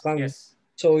 Yes, yes.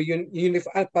 So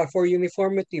for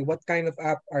uniformity, what kind of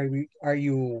app are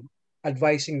you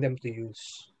advising them to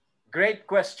use? Great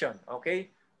question.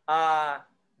 Okay.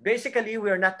 basically, we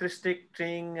are not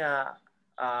restricting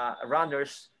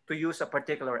runners to use a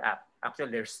particular app.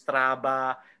 Actually, there's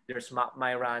Strava, there's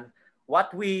MyRun.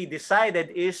 What we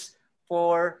decided is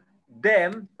for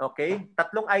them, okay,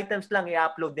 tatlong items lang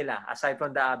i-upload nila aside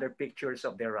from the other pictures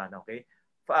of their run, okay?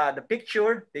 The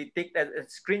picture, they take a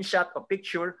screenshot of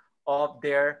picture of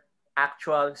their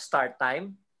actual start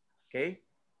time, okay?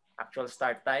 Actual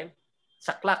start time.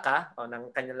 Sa clock o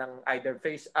ng kanilang either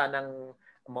ng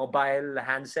mobile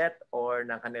handset or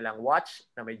ng kanilang watch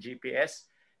na may GPS.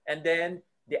 And then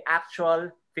the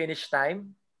actual finish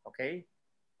time, okay,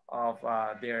 of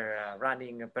their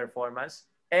running performance,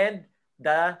 and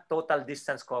the total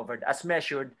distance covered as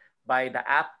measured by the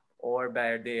app or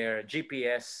by their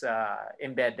GPS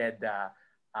embedded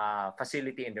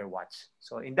facility in their watch.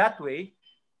 So in that way,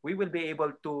 we will be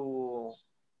able to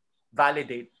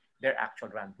validate their actual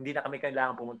run. Hindi na kami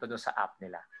kailangan pumunta doon sa app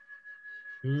nila.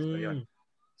 So yun.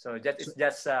 So it's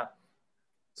just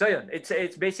so yun. It's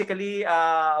basically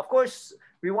of course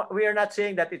we are not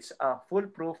saying that it's a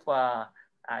foolproof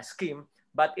scheme,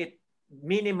 but it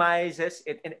minimizes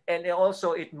it, and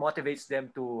also it motivates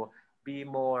them to be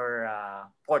more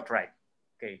forthright.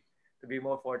 Okay, to be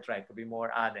more forthright, to be more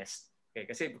honest. Okay,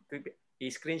 kasi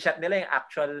i-screenshot nila yung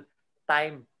actual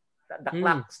time, the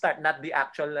clock start, not the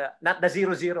actual, not the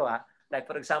 00 Like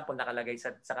for example, nakalagay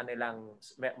sa kanilang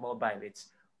mobile,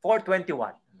 it's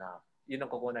 4:21. Now, yun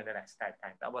ang kukunan nila start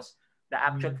time. Tapos the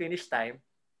actual finish time,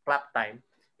 clock time,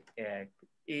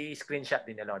 i-screenshot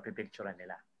din nila or pipicturean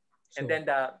nila. And then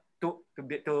to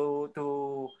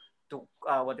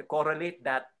correlate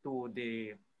that to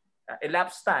the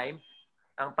elapsed time,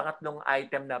 ang pangatlong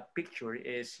item na picture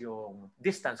is yung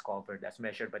distance covered as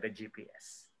measured by the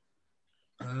GPS.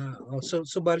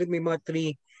 So balik may mga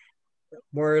three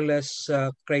more or less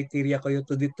criteria kayo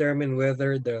to determine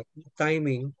whether the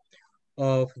timing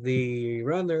of the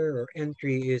runner or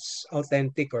entry is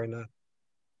authentic or not.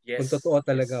 Yes. Kung totoo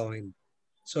talaga o hindi.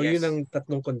 So yun ang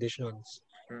tatlong conditions.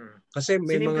 Kasi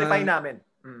may sinimplify mga namin.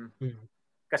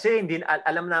 Kasi hindi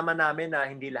alam naman namin na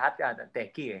hindi lahat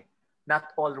techie eh.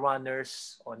 Not all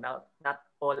runners or not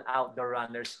all outdoor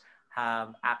runners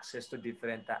have access to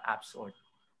different apps, or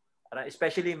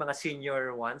especially mga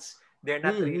senior ones. They're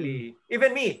not really,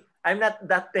 even me, I'm not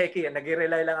that techie.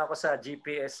 Nag-rely lang ako sa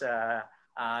GPS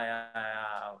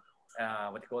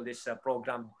what you call this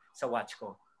program sa watch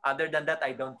ko. Other than that,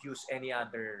 I don't use any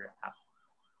other app.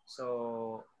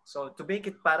 So to make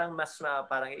it parang mas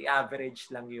parang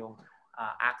i-average lang yung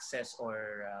access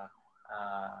or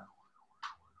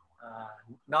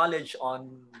knowledge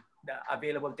on the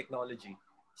available technology,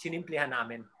 sinimplihan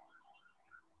namin.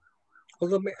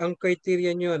 Although ang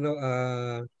criteria nyo,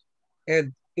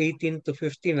 Ed, 18 to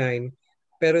 59,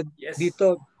 pero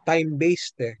dito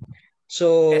time-based eh.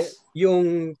 So,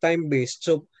 yung time-based,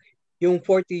 so yung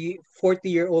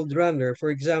 40-year-old runner,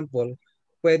 for example,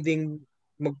 pwedeng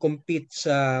mag-compete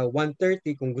sa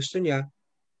 130 kung gusto niya,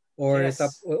 or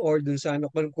or dun sa ano,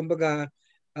 kumbaga,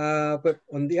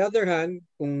 on the other hand,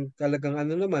 kung talagang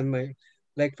ano naman, may,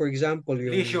 like for example,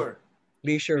 yung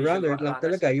leisure runner lang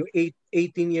talaga, yung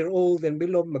 18-year-old and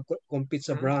below mag-compete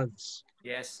sa bronze.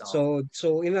 Yes.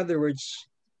 So in other words,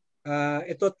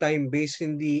 ito time-based,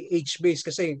 hindi age-based,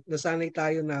 kasi nasanay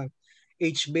tayo na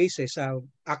age-based sa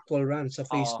actual run, sa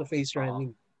face-to-face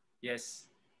running. Yes.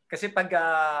 Kasi pag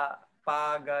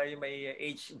yung may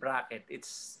age bracket,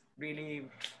 it's really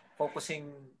focusing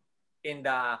in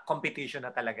the competition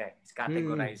na talaga. It's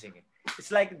categorizing it.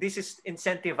 It's like this is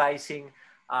incentivizing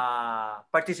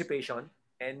participation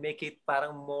and make it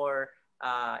parang more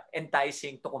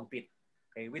enticing to compete.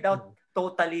 Okay, without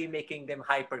totally making them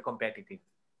hyper competitive.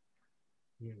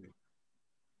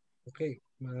 Okay.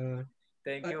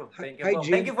 Thank you. Hi,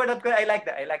 Jim. Thank you for that. I like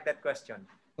that question.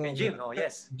 Hey, Jim.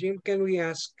 Yes. Jim, can we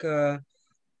ask?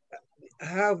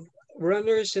 Have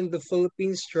runners in the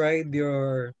Philippines tried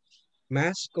your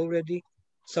mask already?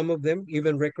 Some of them,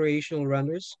 even recreational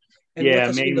runners. And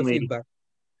what has been the feedback?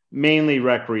 Mainly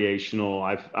recreational.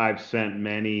 I've sent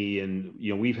many, and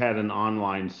we've had an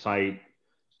online site.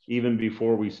 Even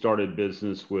before we started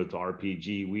business with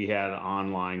RPG, we had an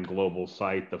online global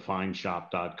site, the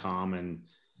FineShop.com, and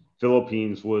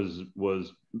Philippines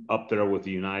was up there with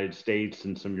the United States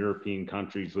and some European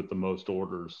countries with the most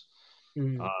orders.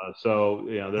 So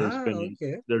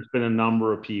there's been a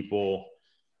number of people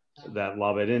that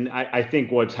love it, and I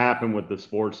think what's happened with the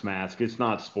sports mask, it's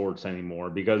not sports anymore,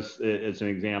 because as an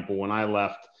example, when I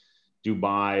left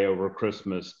Dubai over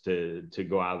Christmas to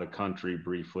go out of the country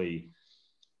briefly,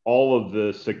 all of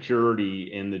the security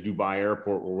in the Dubai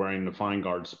airport were wearing the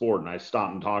FineGuard Sport. And I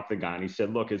stopped and talked to the guy, and he said,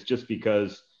 look, it's just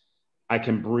because I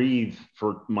can breathe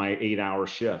for my 8-hour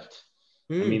shift.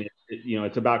 I mean,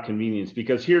 it's about convenience,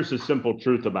 because here's the simple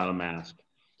truth about a mask.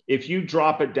 If you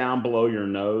drop it down below your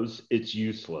nose, it's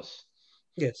useless.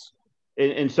 Yes.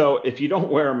 And so if you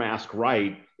don't wear a mask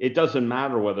right, it doesn't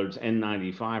matter whether it's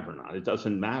N95 or not. It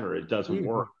doesn't matter. It doesn't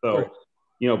work. So,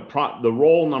 the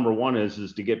role number one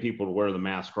is to get people to wear the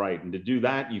mask right. And to do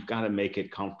that, you've got to make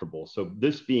it comfortable. So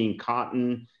this being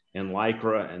cotton and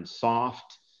lycra and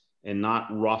soft and not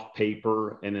rough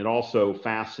paper. And it also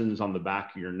fastens on the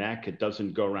back of your neck. It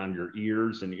doesn't go around your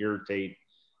ears and irritate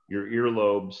your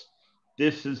earlobes.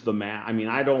 This is the mask. I mean,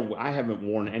 I haven't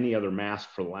worn any other mask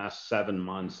for the last 7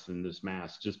 months than this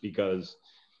mask, just because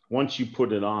once you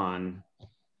put it on,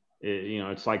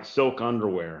 it's like silk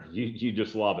underwear. You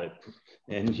just love it,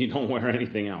 and you don't wear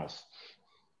anything else.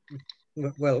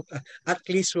 Well, at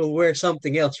least we'll wear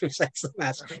something else besides the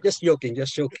mask. Just joking,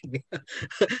 just joking.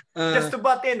 Just to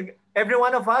butt in, every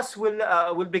one of us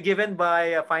will be given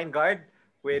by FineGuard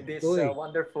with this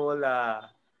wonderful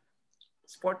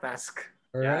sport mask.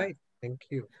 All right, thank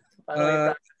you.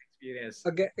 Experience.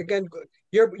 Again,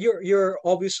 you're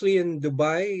obviously in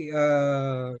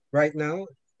Dubai right now.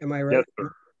 Am I right?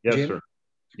 Yes, Jim? sir.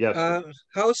 Yes, sir.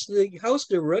 How's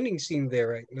the running scene there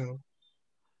right now?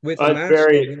 With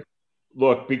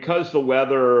Look, because the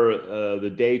weather, the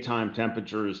daytime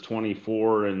temperature is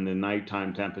 24 and the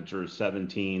nighttime temperature is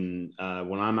 17.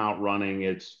 When I'm out running,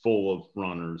 it's full of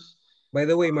runners. By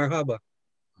the way, marhaba.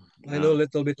 I know a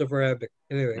little bit of Arabic.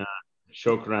 Anyway.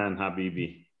 Shukran,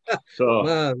 habibi. So,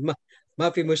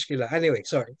 mafi mushkila. Anyway,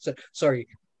 sorry.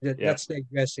 That's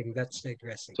digressing.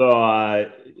 So,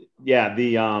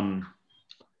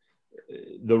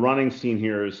 the running scene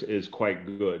here is quite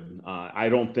good. I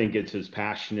don't think it's as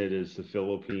passionate as the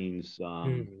Philippines,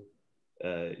 per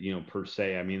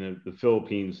se. I mean, the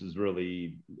Philippines is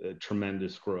really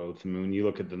tremendous growth. I mean, when you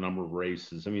look at the number of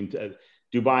races, I mean,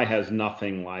 Dubai has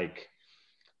nothing like,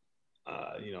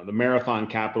 the marathon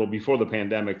capital. Before the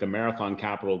pandemic, the marathon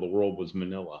capital of the world was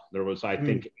Manila. There was, I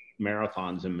think, 8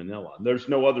 marathons in Manila. There's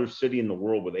no other city in the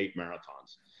world with 8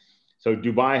 marathons. So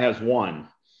Dubai has one.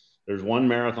 There's one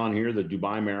marathon here, the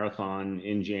Dubai Marathon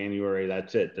in January.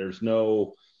 That's it. There's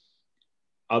no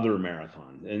other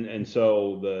marathon. And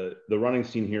so the running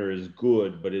scene here is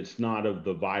good, but it's not of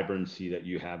the vibrancy that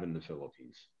you have in the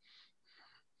Philippines.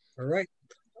 All right.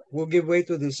 We'll give way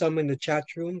to some in the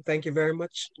chat room. Thank you very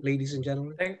much, ladies and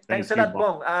gentlemen. Thanks a lot,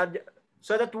 Bong.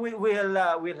 So that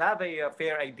we'll have a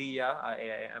fair idea,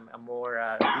 a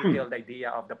more detailed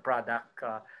idea of the product.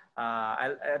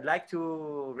 I'd like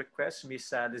to request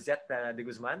Ms. Lizette de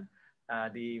Guzman,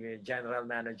 the General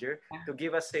Manager, to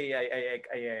give us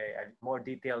a more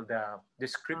detailed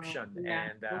description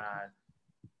and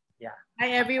Hi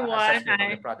everyone. Assessment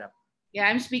of the product. Yeah,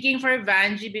 I'm speaking for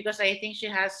Vanji because I think she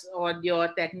has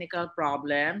audio technical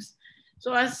problems.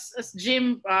 So as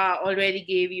Jim already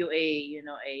gave you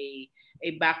a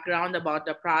background about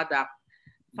the product,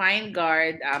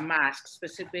 FineGuard mask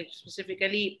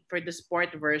specifically for the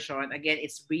sport version. Again,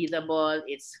 it's breathable,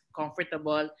 it's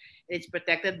comfortable, it's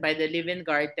protected by the Living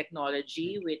Guard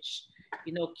technology, which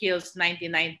kills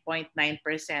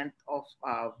 99.9% of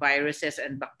viruses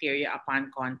and bacteria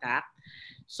upon contact.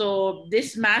 So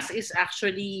this mask is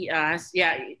actually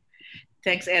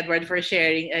thanks Edward for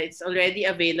sharing. It's already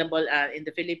available in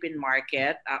the Philippine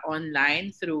market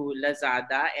online through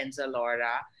Lazada and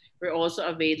Zalora. We're also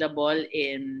available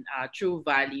in True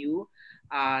Value,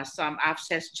 some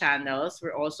access channels.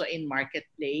 We're also in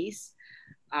Marketplace,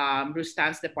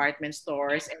 Rustan's department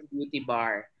stores, and Beauty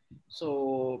Bar.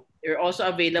 So we're also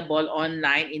available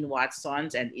online in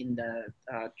Watson's and in the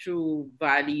True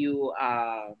Value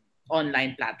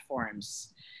online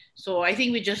platforms. So I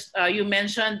think we just, you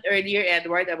mentioned earlier,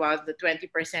 Edward, about the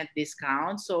 20%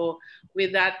 discount. So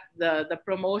with that, the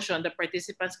promotion, the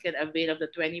participants can avail of the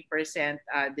 20%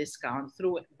 discount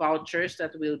through vouchers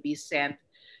that will be sent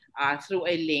through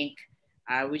a link,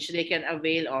 which they can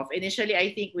avail of. Initially,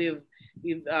 I think we've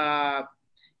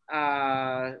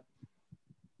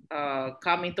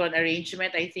come into an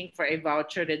arrangement, I think, for a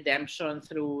voucher redemption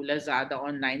through Lazada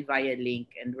online via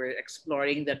link. And we're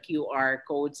exploring the QR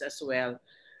codes as well.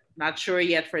 Not sure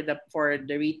yet for the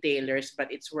retailers, but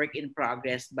it's work in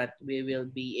progress. But we will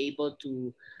be able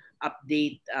to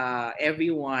update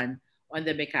everyone on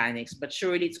the mechanics. But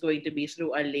surely it's going to be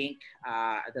through a link,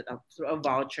 through a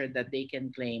voucher that they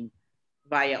can claim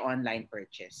via online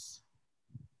purchase.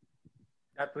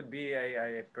 That would be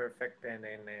a perfect and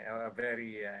a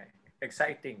very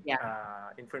exciting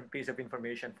piece of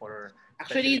information for.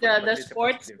 Actually, the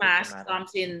sports mask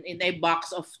comes in a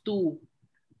box of two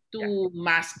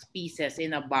mask pieces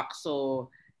in a box. So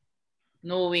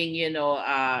knowing,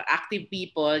 active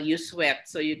people, you sweat,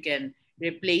 so you can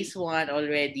replace one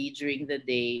already during the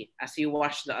day as you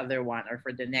wash the other one or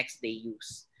for the next day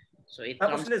use. So it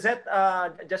Tapos comes. Lizette,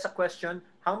 just a question.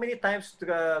 How many times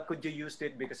could you use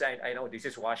it? Because I know this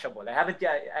is washable. I haven't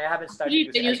started You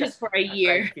using can it. I use it just for a tried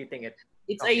year. fitting it.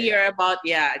 It's a Okay. year about,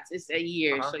 it's a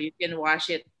year. Uh-huh. So you can wash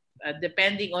it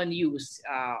depending on use.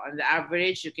 On the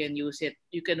average, you can use it.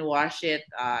 You can wash it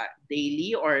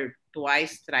daily or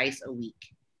twice, thrice a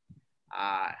week.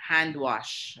 Hand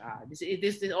wash.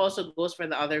 This also goes for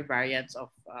the other variants of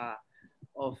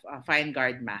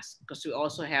FineGuard mask, because we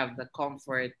also have the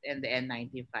Comfort and the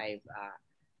N95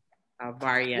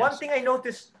 variants. One thing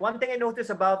I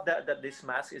noticed about this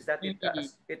mask is that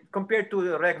it compared to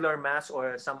the regular mask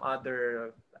or some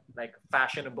other like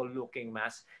fashionable looking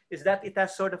mask, is that it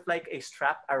has sort of like a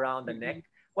strap around the neck.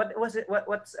 What was it?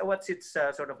 What's its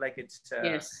sort of like its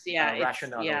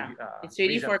rationale? It's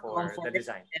really reason for for comfort the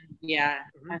design.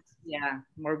 And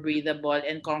more breathable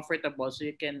and comfortable, so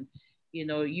you can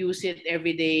use it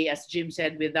every day, as Jim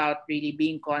said, without really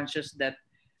being conscious that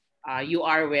you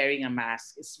are wearing a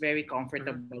mask. It's very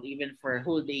comfortable even for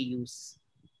whole day use.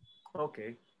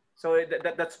 Okay. So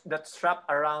that strap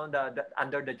around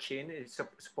under the chin is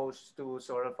supposed to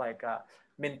sort of like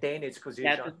maintain its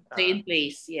position. Yeah, to stay in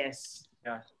place. Yes.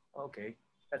 Yeah. Okay.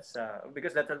 That's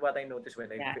because that's what I noticed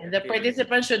when I. And the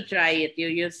participants should try it.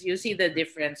 You see the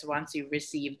difference once you've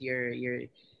received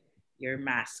your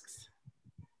masks.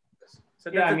 So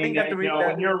yeah, I mean,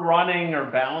 when you're running or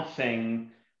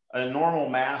bouncing, a normal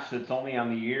mask that's only on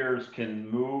the ears can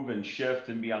move and shift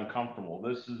and be uncomfortable.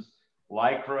 This is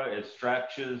Lycra, it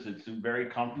stretches, it's very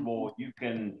comfortable. You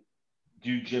can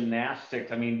do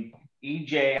gymnastics. I mean,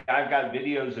 EJ, I've got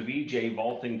videos of EJ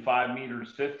vaulting 5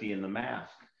 meters 50 in the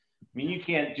mask. I mean, you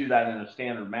can't do that in a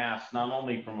standard mask, not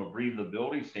only from a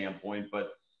breathability standpoint,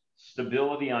 but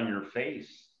stability on your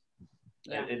face.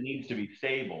 Yeah. It needs to be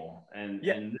stable, and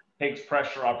it takes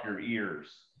pressure off your ears.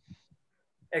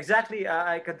 Exactly.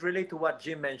 I could relate to what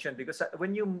Jim mentioned, because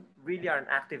when you really are an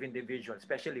active individual,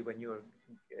 especially when you're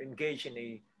engaged in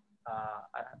a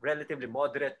relatively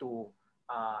moderate to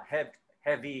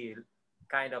heavy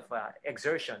kind of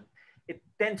exertion, it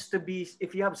tends to be,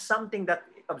 if you have something that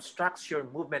obstructs your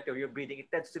movement or your breathing,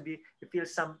 it tends to be, you feel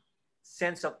some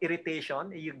sense of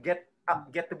irritation. You get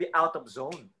to be out of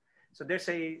zone. So there's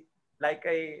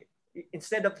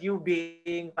instead of you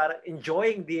being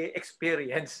enjoying the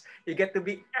experience, you get to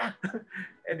be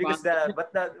and because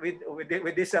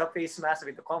with this face mask,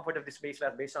 with the comfort of this face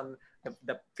mask, based on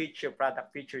the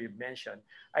product feature you mentioned,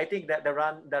 I think that the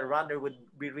runner would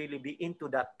really be into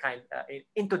that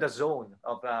into the zone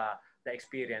of the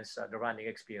experience, the running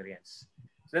experience.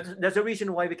 So that's the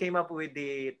reason why we came up with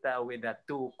the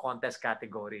two contest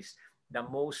categories: the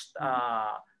most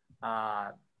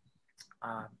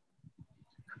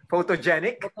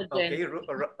photogenic, okay,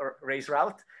 race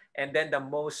route, and then the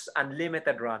most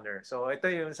unlimited runner. So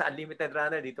ito yung sa unlimited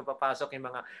runner, dito papasok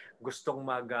yung mga gustong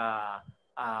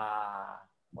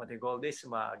what do you call this,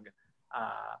 mag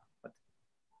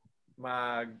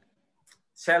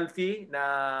selfie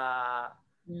na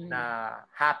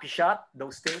happy shot,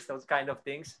 those kind of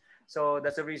things. So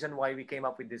that's the reason why we came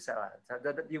up with this,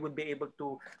 that you would be able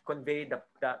to convey the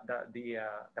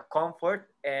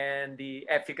comfort and the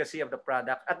efficacy of the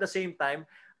product at the same time,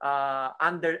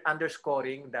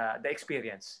 underscoring the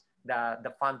experience,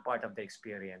 the fun part of the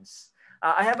experience.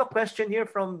 I have a question here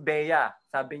from Bea.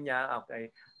 Sabi niya,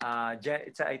 okay,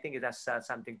 I think it has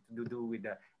something to do with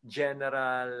the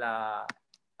general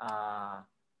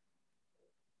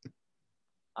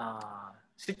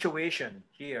situation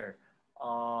here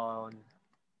on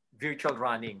virtual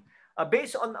running.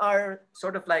 Based on our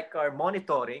sort of like our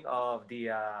monitoring of the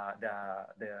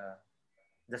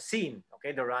scene,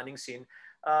 okay, the running scene,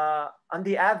 on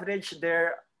the average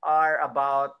there are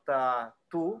about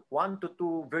 1 to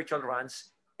 2 virtual runs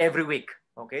every week.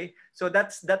 Okay, so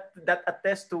that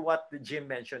attests to what Jim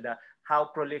mentioned, how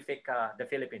prolific the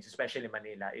Philippines, especially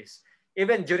Manila, is.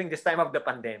 Even during this time of the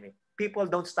pandemic, people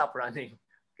don't stop running.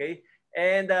 Okay,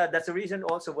 and that's the reason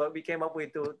also what we came up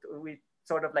with we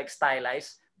sort of like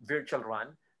stylize virtual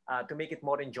run to make it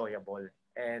more enjoyable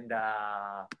and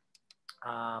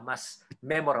mas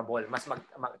memorable, mas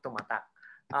tumatak.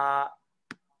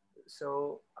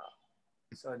 So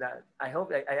that I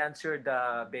hope I answered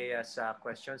Bea's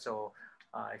question. So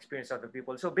experience of the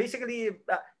people. So basically,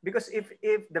 because if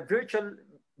the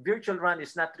virtual run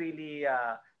is not really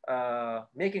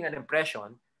making an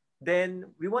impression, then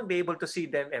we won't be able to see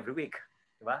them every week.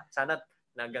 Diba? Sana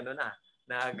na gano'n na,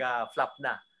 nag-flop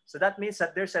na. So that means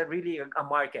that there's really a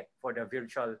market for the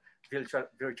virtual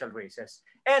races.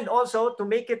 And also to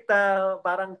make it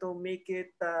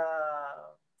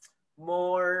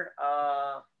more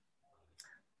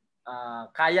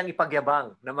kayang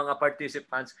ipagyabang ng mga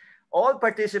participants, all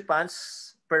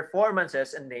participants'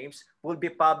 performances and names will be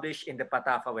published in the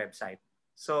Patafa website.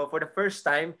 So for the first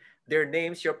time, their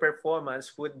names, your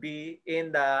performance would be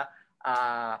in the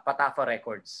Patafa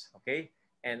records, okay?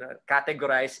 And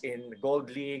categorized in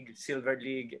Gold League, Silver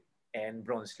League, and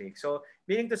Bronze League. So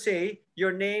meaning to say,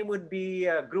 your name would be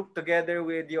grouped together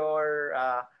with your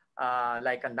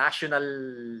like a national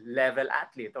level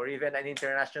athlete or even an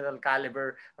international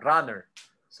caliber runner.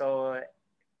 So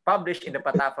published in the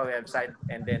Patafa website,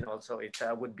 and then also it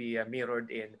would be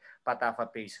mirrored in Patafa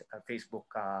Facebook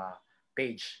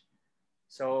page.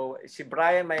 So si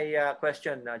Brian, my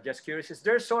question, just curious, is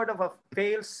there sort of a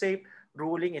fail-safe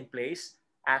ruling in place?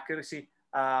 Accuracy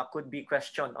could be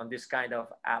questioned on this kind of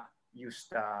app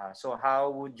used. So how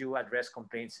would you address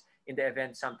complaints in the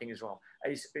event something is wrong,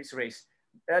 is raised?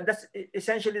 That's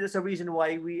essentially the reason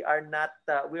why we are not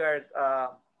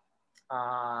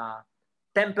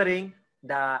tempering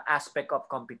the aspect of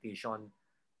competition.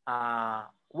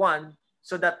 One,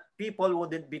 so that people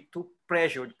wouldn't be too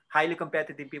pressured, highly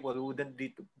competitive people wouldn't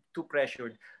be too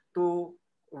pressured to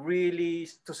really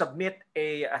to submit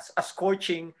a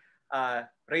scorching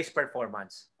race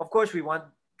performance. Of course, we want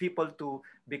people to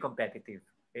be competitive.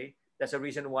 Okay, that's the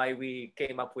reason why we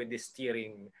came up with these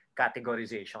tiering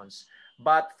categorizations.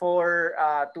 But for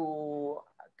to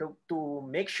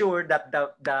make sure that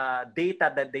the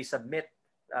data that they submit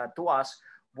to us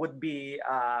would be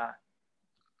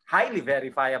highly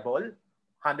verifiable,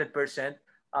 100%.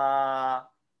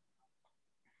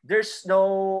 There's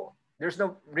no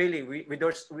really we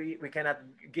cannot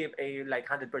give a like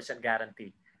 100%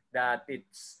 guarantee that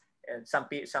it's some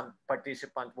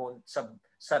participant won't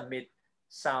submit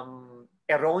some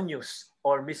erroneous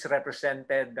or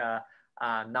misrepresented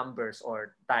numbers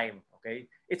or time. Okay,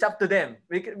 it's up to them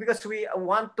because we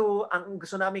want to. Ang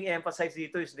gusto naming emphasize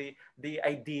dito is the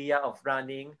idea of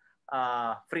running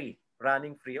free.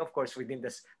 Running free, of course, within the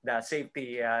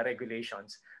safety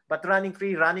regulations, but running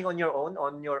free, running on your own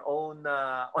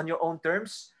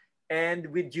terms, and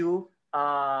with you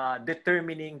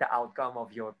determining the outcome of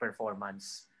your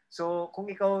performance. So, kung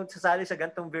ikaw sasali sa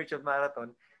gantong virtual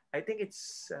marathon, I think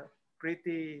it's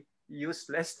pretty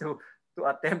useless to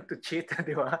attempt to cheat,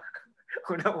 di ba?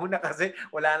 Una kasi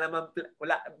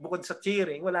bukod sa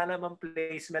cheering, wala namang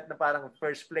placement na parang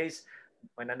first place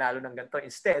mananalo ng ganito.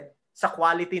 Instead, sa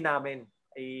quality namin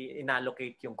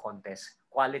inallocate yung contest,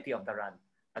 quality of the run.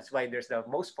 That's why there's the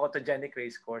most photogenic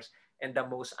race course and the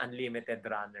most unlimited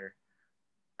runner,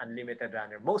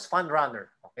 most fun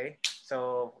runner. Okay,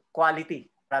 so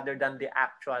quality rather than the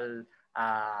actual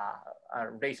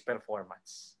race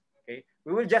performance. Okay,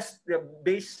 we will just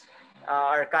base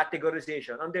our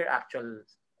categorization on their actual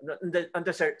on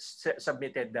the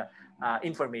submitted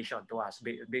information to us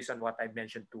based on what I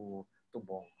mentioned to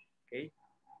Bong. Okay.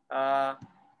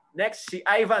 Next, si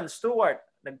Ivan Stewart,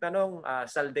 nagtanong,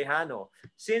 Saldejano,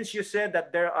 since you said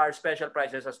that there are special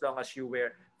prices as long as you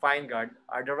wear FineGuard,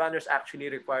 are the runners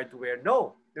actually required to wear?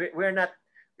 No, we're not.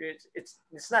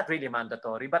 It's not really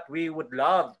mandatory, but we would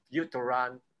love you to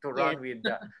run with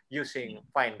using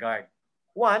FineGuard.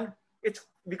 One, it's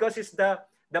because it's the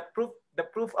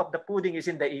proof of the pudding is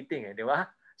in the eating, di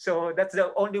ba? So that's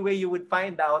the only way you would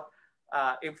find out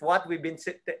if what we've been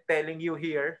telling you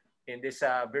here in this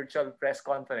virtual press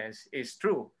conference is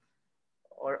true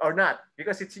or not,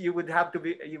 because you would have to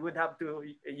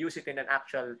use it in an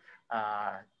actual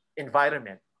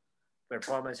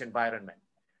performance environment.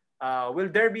 Will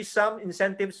there be some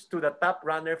incentives to the top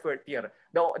runner for tier?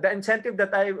 The incentive that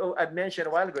I mentioned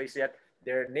a while ago is that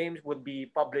their names would be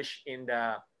published in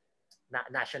the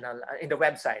in the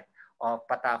website of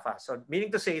Patafa. So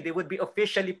meaning to say they would be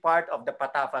officially part of the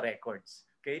Patafa records.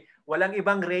 Okay? Walang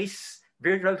ibang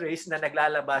virtual race na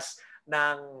naglalabas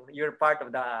ng you're part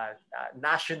of the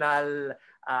National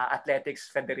Athletics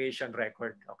Federation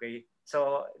record. Okay?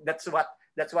 So that's what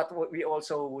we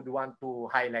also would want to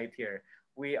highlight here.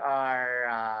 We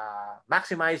are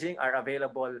maximizing our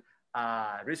available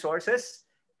resources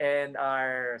and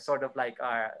our sort of like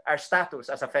our status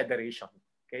as a federation.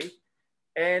 Okay?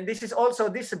 And this is also,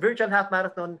 this virtual half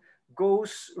marathon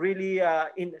goes really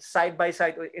in side by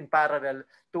side in parallel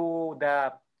to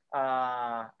the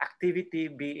activity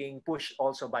being pushed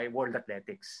also by World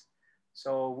Athletics.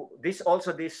 So this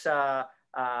half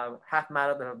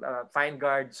marathon,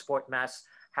 FineGuard Sport Mass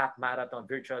half marathon,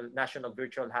 national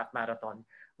virtual half marathon,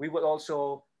 we will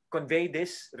also convey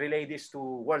this, relay this to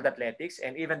World Athletics,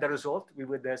 and even the result, we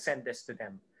would send this to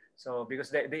them. So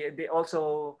because they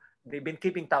also, they've been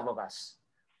keeping tab of us,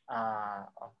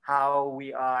 how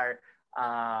we are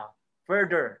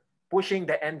further pushing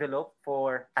the envelope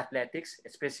for athletics,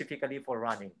 specifically for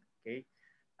running. Okay,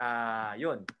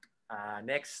 yun.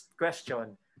 Next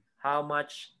question, how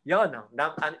much? Yun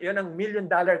ang $1 million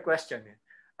question.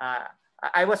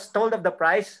 I was told of the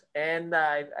price, and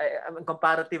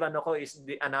comparative ano ko is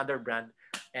another brand,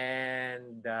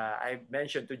 and I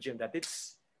mentioned to Jim that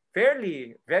it's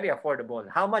very affordable.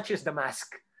 How much is the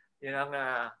mask? Yun ang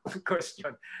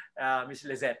question, Ms.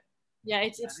 Lizette. Yeah,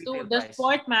 it's the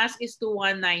sport mask is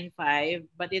 $2,195,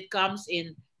 but it comes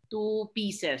in 2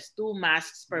 pieces, 2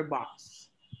 masks per box,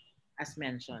 as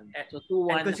mentioned. So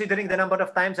and considering the number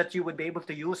of times that you would be able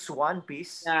to use one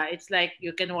piece, yeah, it's like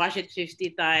you can wash it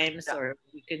 50 times, or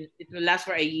it will last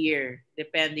for a year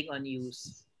depending on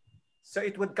use. So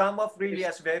it would come off really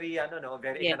as very,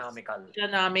 very economical.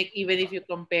 Economic, even if you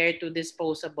compare to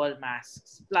disposable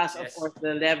masks. Plus, of course,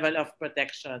 the level of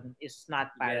protection is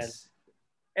not parallel. Yes.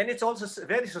 And it's also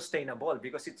very sustainable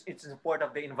because it's in support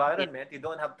of the environment. You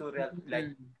don't have to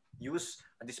use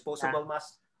a disposable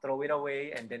mask, throw it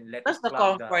away, and then let Plus it the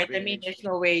cloud comfort. I mean, there's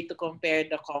no way to compare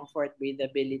the comfort,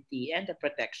 breathability, and the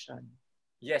protection.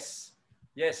 Yes.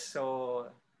 So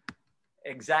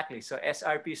exactly. So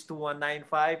SRP is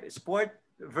 $2,195. Sport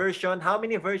version. How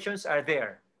many versions are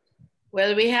there?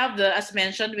 Well, we have as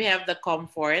mentioned, we have the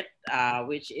comfort,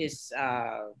 which is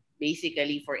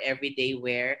basically for everyday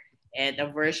wear, and a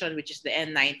version which is the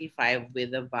N95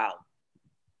 with a valve.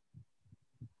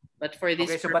 But for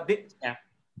this,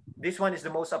 this one is the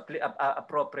most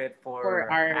appropriate for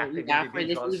our for this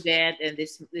individuals. event and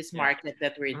this market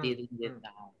that we're dealing with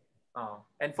now.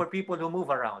 And for people who move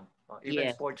around,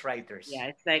 even sports writers. Yeah,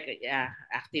 it's like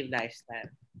active lifestyle.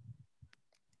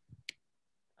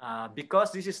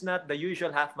 Because this is not the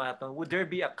usual half marathon, would there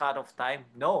be a cut-off time?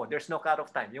 No, there's no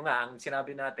cut-off time. Yung nga, ang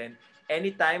sinabi natin,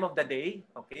 any time of the day,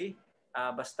 okay?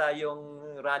 Basta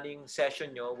yung running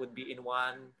session nyo would be in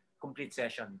one complete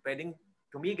session. Pwedeng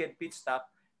tumigil, pit stop,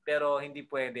 pero hindi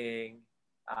pwedeng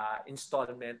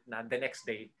installment na the next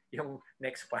day, yung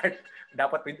next part.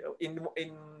 Dapat in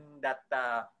that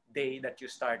day that you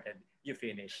started, you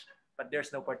finish. But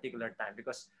there's no particular time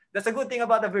because that's a good thing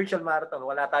about the virtual marathon.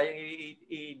 Wala tayong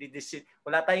i-egress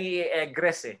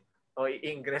o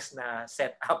i-ingress na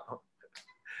setup.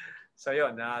 So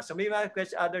yun. So may mga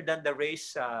question other than the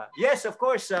race? Yes, of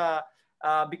course.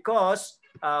 Because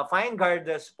FineGuard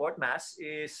sport mask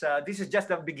is this is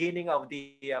just the beginning of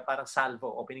the parang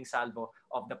opening salvo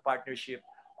of the partnership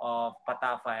of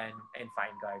Patafa and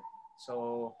FineGuard.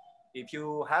 So if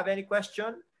you have any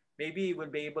question, maybe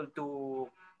we'll be able to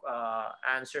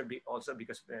answer also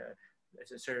because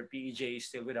Sir PJ is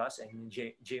still with us and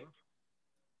Jim.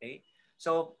 Okay.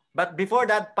 So, but before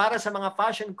that, para sa mga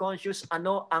fashion conscious,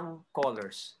 ano ang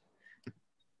colors?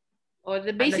 Oh,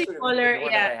 the basic color,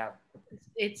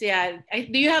 it's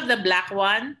do you have the black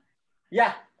one?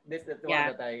 Yeah, this is the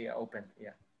one that I opened.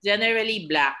 Yeah. Generally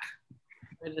black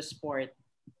for the sport.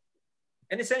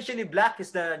 And essentially, black is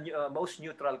the most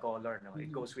neutral color. No,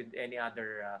 it goes with any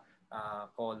other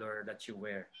color that you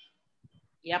wear.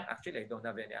 Yep. Actually, I don't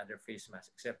have any other face mask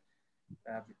except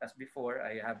as before.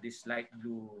 I have this light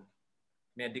blue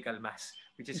medical mask,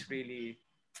 which is really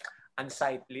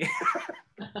unsightly.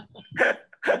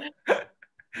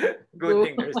 Good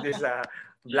thing there's this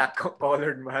black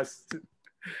colored mask.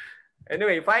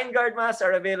 Anyway, FineGuard masks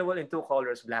are available in 2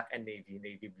 colors, black and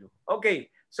navy blue. Okay,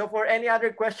 so for any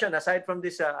other question aside from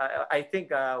this, I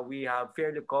think we have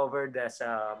fairly covered as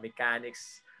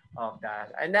mechanics of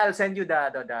that. And I'll send you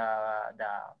the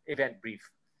event brief.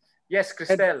 Yes,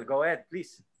 Cristel, go ahead,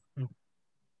 please.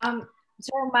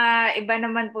 So, iba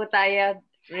naman po tayo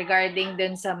regarding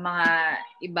dun sa mga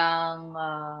ibang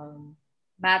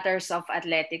matters of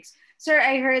athletics. Sir,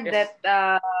 I heard that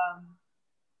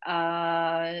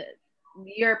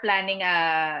you're planning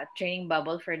a training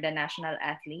bubble for the national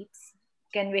athletes.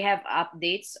 Can we have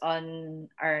updates on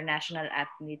our national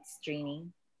athletes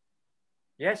training?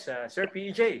 Yes, Sir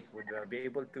PJ would be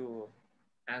able to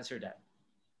answer that.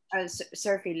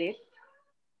 Sir Philip?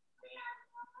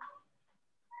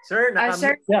 Sir,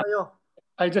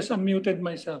 I just unmuted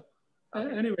myself.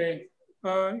 Anyway,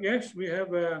 yes, we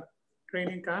have a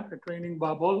training camp, a training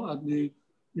bubble at the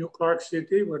New Clark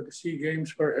City where the SEA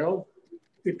Games were held.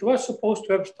 It was supposed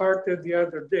to have started the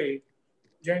other day,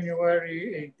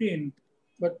 January 18,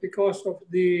 but because of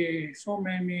so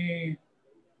many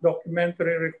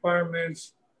documentary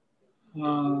requirements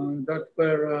that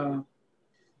were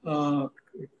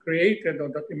created or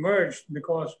that emerged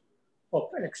because of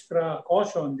extra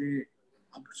caution, the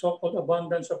so-called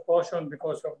abundance of caution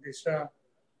because of this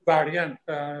variant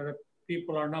that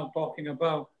people are now talking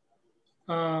about.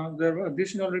 There are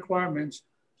additional requirements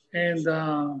and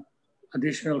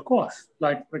additional costs.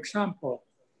 Like, for example,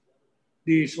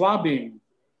 the swabbing.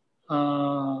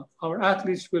 Our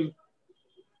athletes will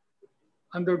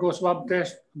undergo swab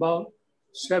test about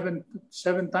seven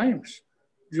times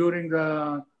during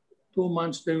the 2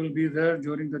 months they will be there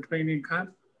during the training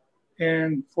camp,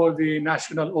 and for the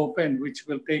National Open, which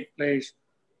will take place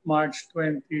March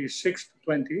 26th to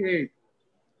 28th.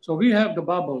 So we have the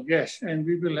bubble, yes, and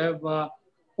we will have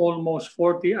almost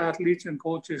 40 athletes and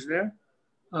coaches there.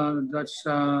 That's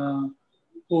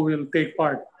who will take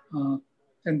part.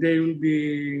 And they will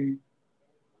be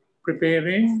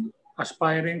preparing,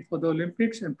 aspiring for the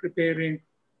Olympics and preparing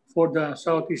for the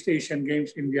Southeast Asian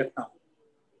Games in Vietnam.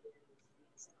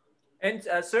 And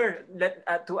sir,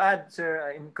 to add,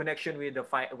 sir, in connection with the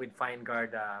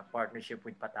FineGuard partnership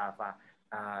with Patafa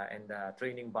and the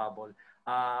training bubble,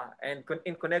 and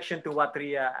in connection to what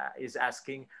Ria is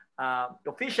asking,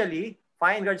 officially,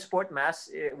 FineGuard Sport Mask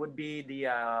would be the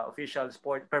official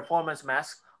sport performance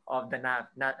mask of the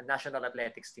National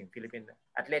Athletics Team,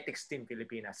 Athletics Team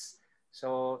Pilipinas.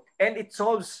 So, and it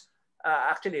solves,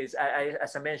 actually,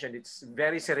 as I mentioned, it's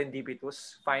very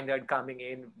serendipitous, FineGuard coming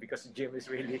in because Jim is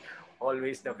really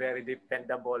always the very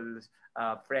dependable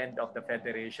friend of the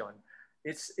Federation.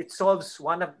 It solves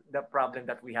one of the problem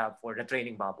that we have for the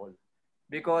training bubble.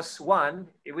 Because one,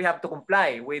 we have to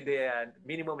comply with the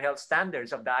minimum health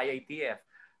standards of the IATF.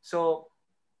 So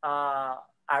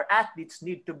our athletes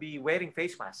need to be wearing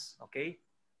face masks, okay?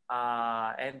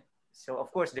 And so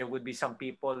of course there would be some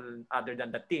people other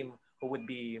than the team who would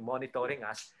be monitoring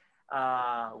us.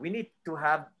 We need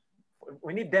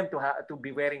them to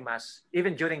be wearing masks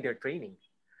even during their training.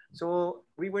 So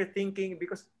we were thinking,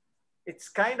 because it's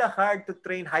kind of hard to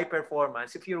train high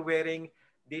performance if you're wearing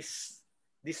this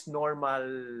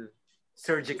normal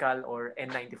surgical or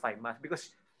N95 mask,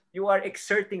 because you are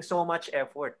exerting so much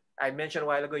effort. I mentioned a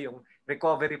while ago, yung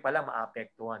recovery pala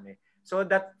maapektuhan eh. So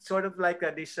that sort of like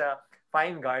this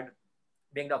FineGuard,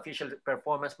 being the official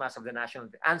performance mask of the national,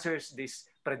 answers this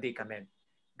predicament,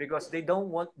 because they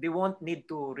won't need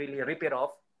to really rip it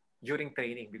off during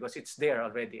training because it's there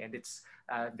already and it's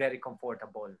very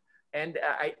comfortable. And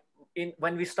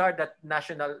when we start that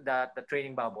the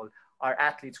training bubble, our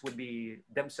athletes would be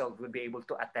able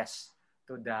to attest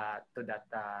to that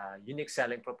unique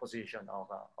selling proposition of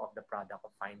the product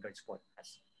of FineGuard Sport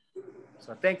Mask.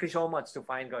 So thank you so much to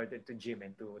FineGuard and to Jim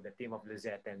and to the team of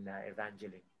Lizette and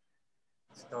Evangeline.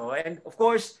 So, and of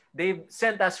course, they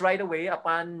sent us right away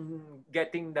upon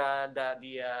getting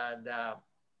the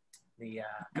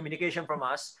communication from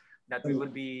us that we will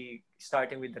be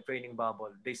starting with the training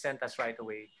bubble. They sent us right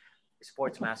away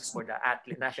sports mask for the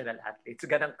national athletes.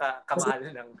 Ganang kamahal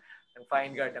ng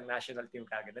FineGuard ng national team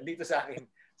kagad. Nandito sa akin.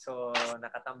 So,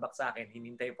 nakatambak sa akin.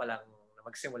 Hinintay pa lang na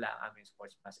magsimula ang aming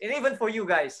sports mask. And even for you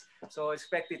guys. So,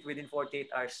 expect it within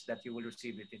 48 hours that you will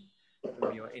receive it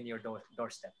in your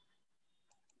doorstep.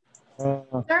 Sir,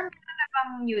 meron na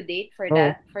bang new date for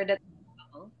that? For that?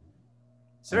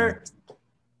 Sir,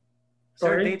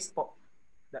 date po.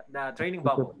 The training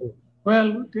bubble.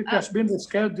 Well, it has been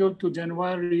scheduled to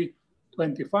January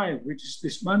 25, which is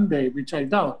this Monday, which I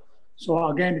doubt. So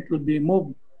again, it will be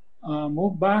moved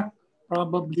back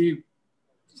probably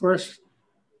first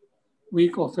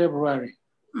week of February.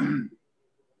 Thank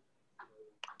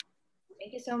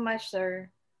you so much,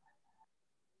 sir.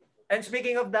 And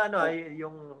speaking of the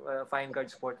yung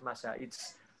FineGuard Sport Mask,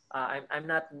 it's I'm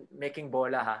not making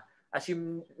bola ha. As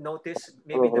you notice,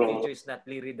 maybe the video is not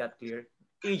really that clear.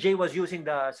 EJ was using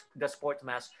the sports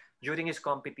mask during his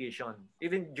competition,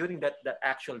 even during the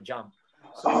actual jump.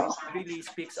 So it really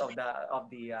speaks of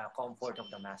the comfort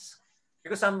of the mask.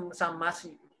 Because some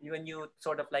masks, when you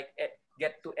sort of like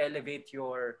get to elevate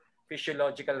your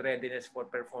physiological readiness for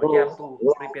performance, you have to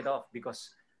rip it off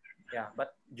because,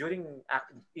 but during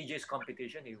EJ's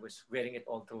competition, he was wearing it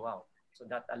all throughout. So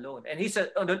that alone. And he's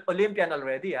an Olympian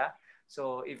already,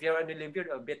 So if you're an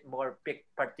Olympian, a bit more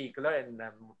particular and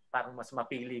parang mas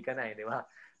mapili ka na di ba?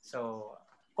 So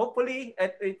hopefully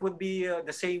it would be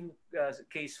the same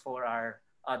case for our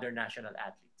other national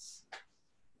athletes.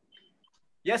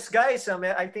 Yes, guys,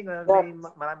 I think may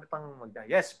marami pang magda.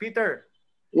 Yes, Peter.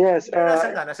 Yes.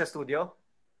 Nasaan ka? Nasa studio?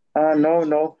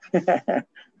 No.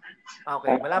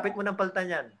 Okay, malapit mo ng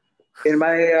paltan yan. In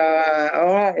my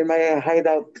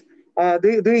hideout.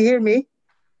 Do you hear me?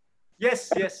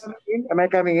 Yes. Am I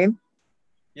coming in?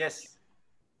 Yes.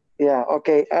 Yeah,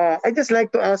 okay. I just like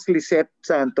to ask Lisette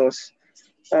Santos,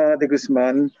 De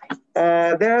Guzman.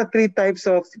 There are three types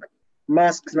of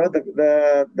masks, no?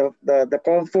 The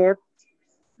comfort,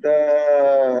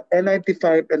 the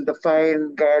N95, and the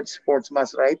FineGuard sports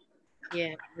mask, right?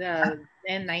 Yeah, the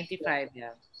N95,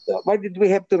 yeah. So why did we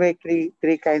have to make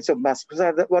three kinds of masks?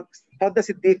 How does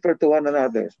it differ to one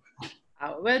another?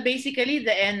 Well, basically,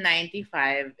 the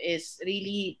N95 is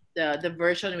really the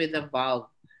version with the valve.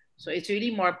 So it's really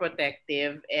more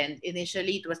protective. And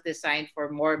initially, it was designed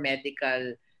for more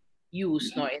medical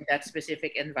use, no, in that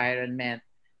specific environment.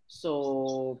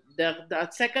 So the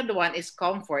second one is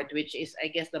comfort, which is, I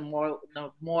guess, the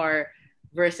more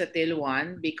versatile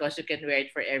one because you can wear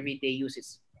it for everyday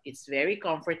use. It's very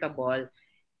comfortable,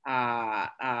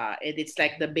 and it's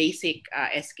like the basic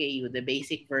SKU, the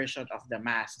basic version of the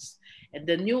masks. And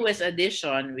the newest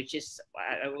addition, which is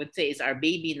I would say is our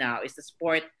baby now, is the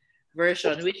sport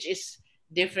version, which is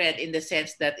different in the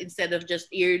sense that instead of just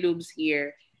earlobes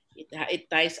here, it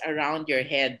ties around your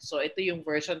head. So ito yung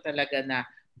version talaga na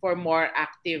for more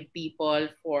active people,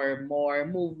 for more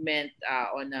movement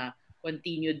on a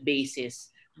continued basis.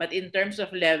 But in terms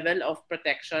of level of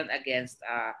protection against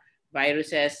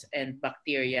viruses and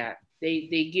bacteria,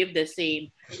 they give the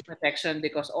same protection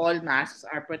because all masks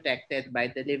are protected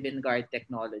by the FineGuard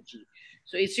technology.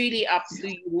 So it's really up to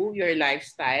you, your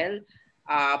lifestyle.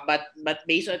 But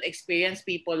based on experience,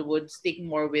 people would stick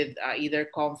more with either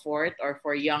comfort, or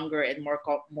for younger and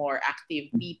more active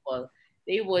people,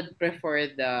 they would prefer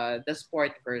the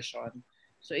sport version.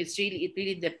 So it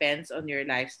really depends on your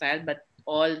lifestyle. But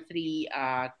all three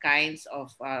kinds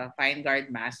of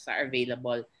FineGuard masks are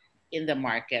available in the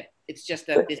market. It's just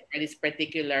that this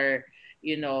particular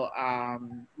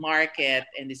market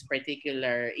and this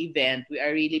particular event, we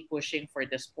are really pushing for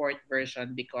the sport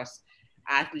version because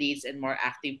athletes and more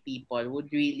active people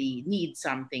would really need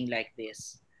something like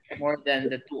this more than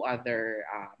the two other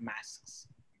masks.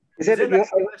 I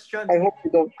hope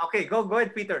you don't. Okay, go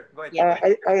ahead, Peter. Go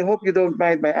ahead. I hope you don't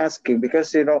mind my asking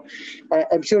because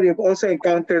I'm sure you've also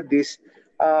encountered this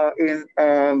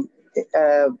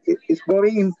it's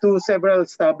going into several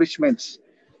establishments.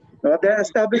 There are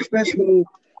establishments who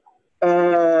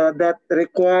that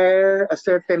require a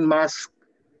certain mask,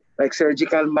 like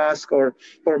surgical mask or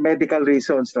for medical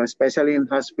reasons, especially in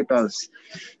hospitals.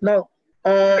 Now,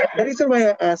 the reason why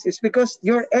I ask is because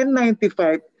your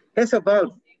N95 has a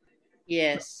valve.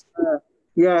 Yes.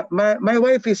 Yeah, my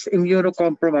wife is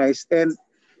immunocompromised, and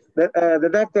the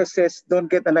doctor says don't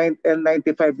get an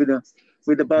N95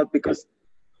 with a valve because,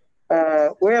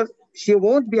 well, she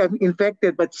won't be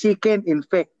infected, but she can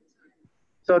infect.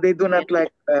 So they do not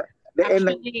like the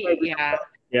N95. Yeah.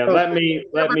 Yeah, let me.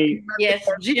 Yes,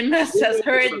 Jim has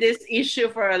heard this issue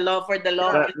for the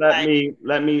longest time.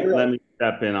 Let me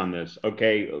step in on this.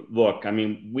 Okay, look, I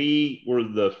mean, we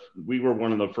were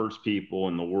one of the first people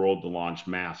in the world to launch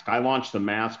masks. I launched the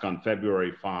mask on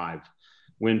February 5,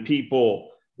 when people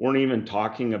weren't even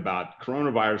talking about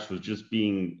coronavirus, was just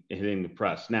hitting the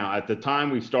press. Now, at the time,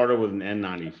 we started with an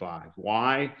N95.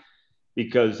 Why?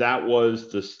 Because that was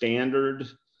the standard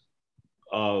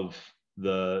of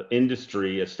the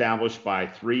industry established by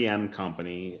 3M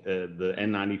company, the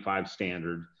N95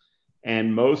 standard,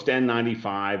 and most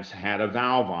N95s had a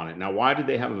valve on it. Now, why did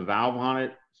they have a valve on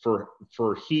it?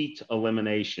 For heat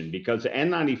elimination, because the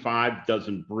N95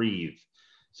 doesn't breathe.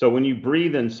 So when you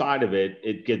breathe inside of it,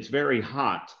 it gets very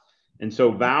hot. And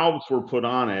so valves were put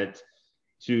on it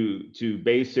to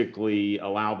basically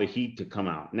allow the heat to come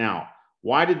out. Now,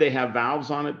 why did they have valves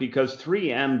on it? Because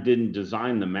 3M didn't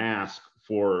design the mask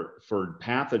for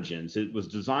pathogens. It was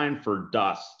designed for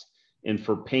dust and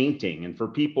for painting and for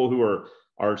people who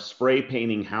are spray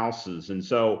painting houses. And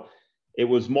so it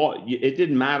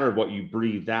didn't matter what you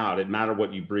breathed out, it mattered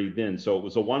what you breathed in. So it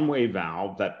was a one-way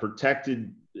valve that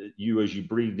protected you as you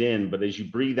breathed in, but as you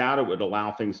breathe out, it would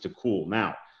allow things to cool.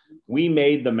 Now, we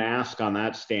made the mask on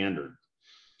that standard,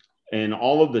 and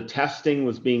all of the testing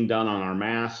was being done on our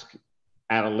mask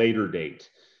at a later date.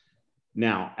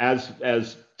 Now,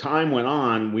 as time went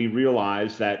on, we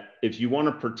realized that if you want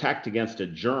to protect against a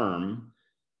germ,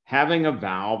 having a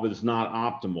valve is not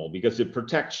optimal because it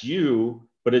protects you,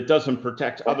 but it doesn't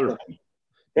protect other people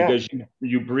because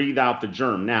you breathe out the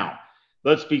germ. Now,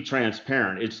 let's be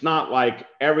transparent. It's not like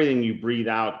everything you breathe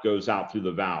out goes out through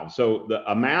the valve. So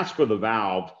a mask with a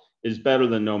valve is better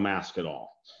than no mask at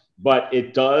all, but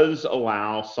it does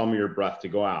allow some of your breath to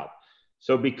go out.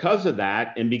 So because of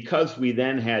that, and because we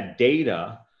then had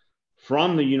data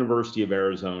from the University of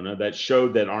Arizona that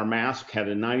showed that our mask had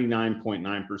a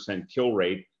 99.9% kill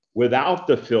rate without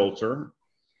the filter,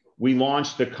 we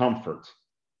launched the Comfort.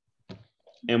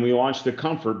 And we launched the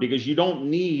Comfort because you don't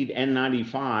need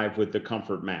N95 with the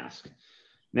Comfort mask.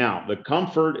 Now, the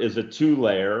Comfort is a two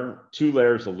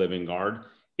layers of Living Guard.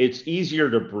 It's easier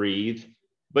to breathe,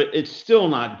 but it's still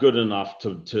not good enough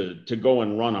to go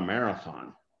and run a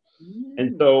marathon.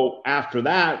 And so after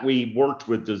that, we worked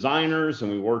with designers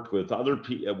and we worked with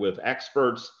with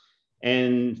experts.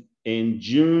 And in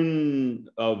June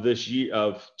of this year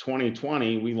of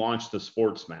 2020, we launched the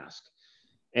sports mask.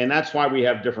 And that's why we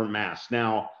have different masks.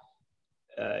 Now,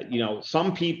 you know,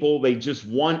 some people, they just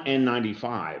want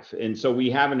N95. And so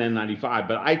we have an N95,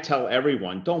 but I tell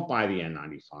everyone, don't buy the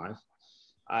N95.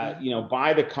 You know,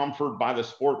 buy the Comfort, buy the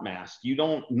sport mask.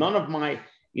 None of my,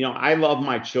 you know, I love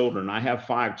my children. I have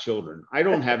 5 children. I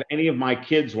don't have any of my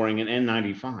kids wearing an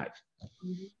N95.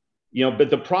 You know, but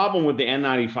the problem with the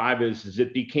N95 is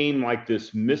it became like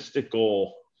this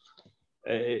mystical,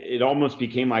 it almost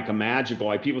became like a magical,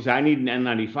 like people say, I need an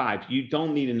N95. You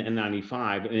don't need an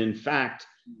N95. And in fact,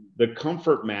 the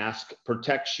Comfort mask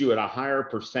protects you at a higher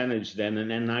percentage than an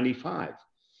N95.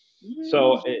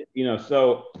 So, you know,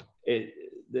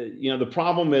 the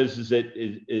problem is that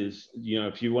you know,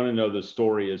 if you want to know the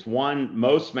story, is one,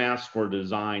 most masks were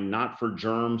designed not for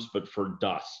germs, but for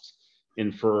dust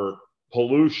and for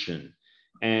pollution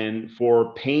and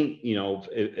for paint, you know,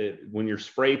 when you're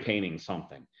spray painting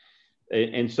something.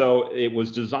 And so it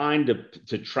was designed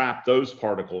to trap those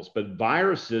particles, but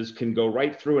viruses can go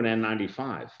right through an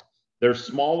N95. They're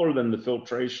smaller than the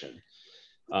filtration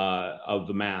of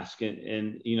the mask.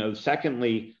 And you know,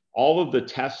 secondly, all of the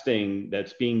testing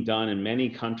that's being done in many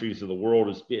countries of the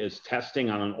world is testing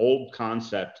on an old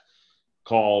concept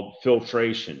called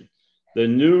filtration. The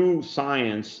new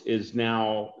science is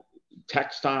now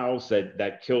textiles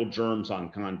that kill germs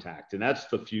on contact, and that's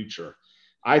the future.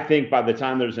 I think by the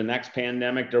time there's a next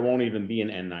pandemic, there won't even be an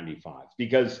N95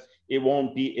 because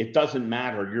it doesn't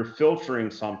matter. You're filtering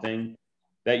something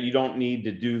that you don't need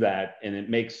to do that, and it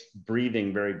makes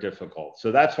breathing very difficult.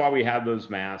 So that's why we have those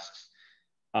masks.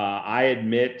 I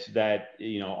admit that,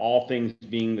 you know, all things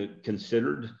being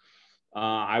considered,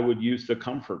 I would use the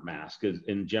Comfort mask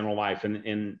in general life.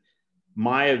 And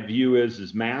my view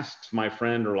is masks, my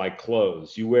friend, are like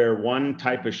clothes. You wear one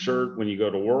type of shirt when you go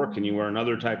to work and you wear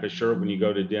another type of shirt when you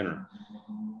go to dinner.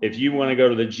 If you want to go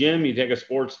to the gym, you take a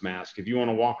sports mask. If you want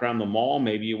to walk around the mall,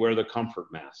 maybe you wear the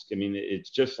Comfort mask. I mean, it's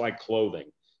just like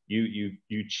clothing. You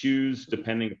choose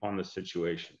depending upon the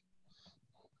situation.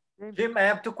 Jim, I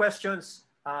have 2 questions.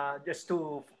 Just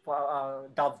to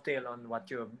dovetail on what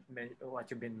you've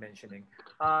been mentioning.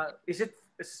 Is it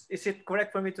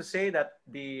correct for me to say that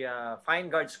the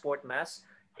FineGuard Sport Mask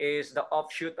is the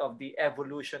offshoot of the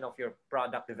evolution of your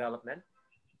product development?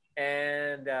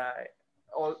 And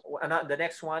the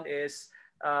next one is,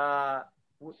 am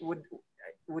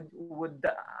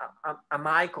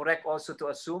I correct also to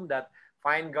assume that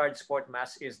FineGuard Sport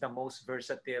Mask is the most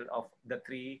versatile of the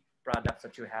 3 products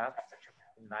that you have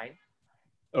in line?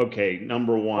 Okay,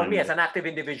 number one. For me as an active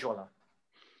individual.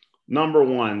 Number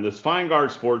one, this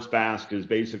FineGuard Sports Mask is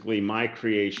basically my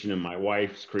creation and my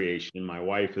wife's creation. My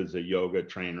wife is a yoga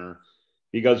trainer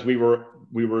because we were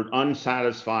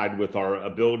unsatisfied with our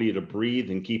ability to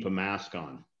breathe and keep a mask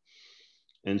on.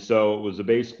 And so it was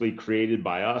basically created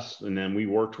by us. And then we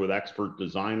worked with expert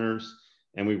designers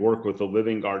and we worked with the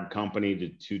Living Guard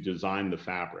company to design the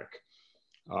fabric.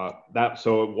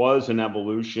 So it was an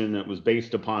evolution. It was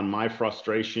based upon my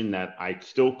frustration that I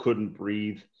still couldn't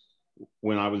breathe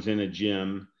when I was in a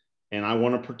gym, and I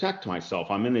want to protect myself.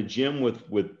 I'm in a gym with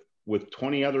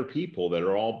 20 other people that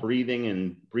are all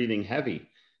breathing heavy.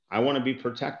 I want to be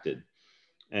protected,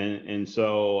 and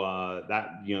so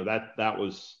that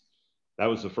was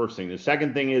the first thing. The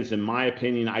second thing is, in my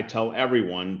opinion, I tell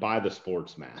everyone buy the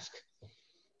sports mask,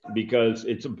 because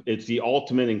it's the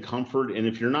ultimate in comfort. And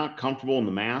if you're not comfortable in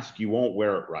the mask, you won't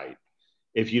wear it right.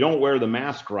 If you don't wear the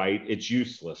mask right, it's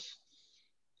useless.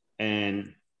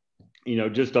 And, you know,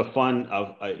 just a fun,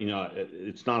 you know,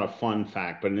 it's not a fun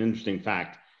fact, but an interesting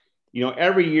fact. You know,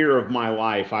 every year of my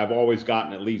life, I've always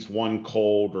gotten at least one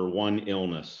cold or one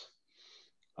illness.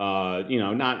 You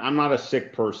know, I'm not a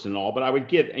sick person at all, but I would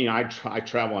get, you know, I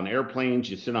travel on airplanes,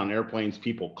 you sit on airplanes,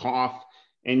 people cough,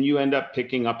 and you end up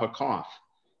picking up a cough.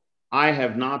 I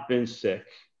have not been sick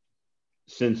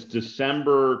since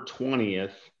December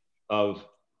 20th of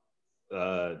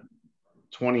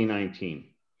 2019.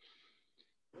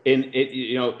 And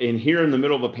here in the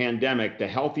middle of a pandemic, the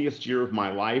healthiest year of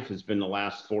my life has been the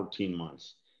last 14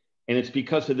 months. And it's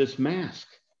because of this mask.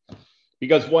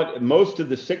 Because what most of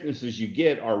the sicknesses you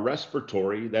get are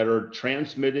respiratory, that are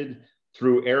transmitted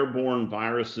through airborne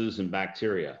viruses and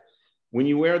bacteria. When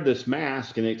you wear this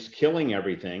mask and it's killing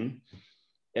everything,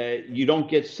 you don't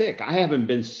get sick. I haven't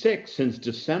been sick since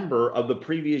December of the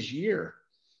previous year.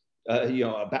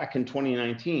 back in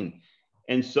 2019.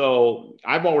 And so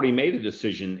I've already made a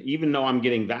decision, even though I'm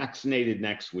getting vaccinated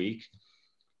next week.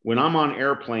 When I'm on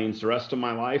airplanes the rest of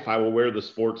my life, I will wear the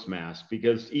sports mask,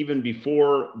 because even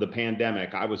before the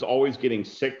pandemic, I was always getting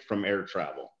sick from air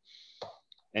travel.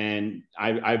 And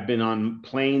I've been on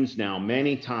planes now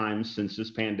many times since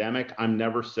this pandemic. I'm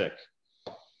never sick.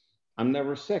 I'm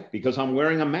never sick because I'm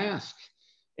wearing a mask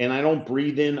and I don't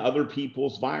breathe in other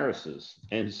people's viruses.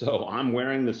 And so I'm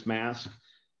wearing this mask.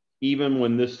 Even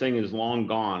when this thing is long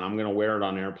gone, I'm going to wear it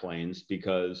on airplanes,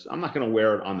 because I'm not going to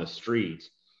wear it on the street.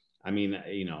 I mean,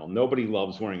 nobody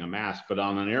loves wearing a mask, but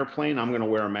on an airplane, I'm going to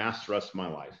wear a mask the rest of my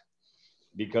life,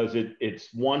 because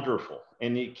it's wonderful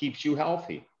and it keeps you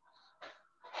healthy.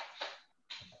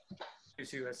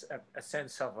 Gives you a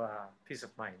sense of peace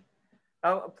of mind.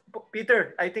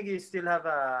 Peter, I think you still have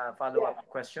a follow-up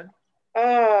question.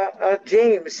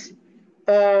 James,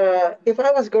 if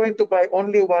I was going to buy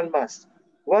only one mask,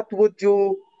 what would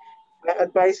you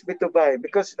advise me to buy?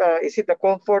 Because is it the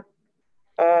comfort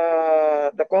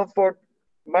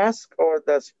mask or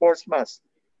the sports mask?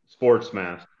 Sports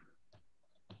mask.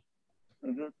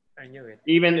 Mm-hmm. I knew it.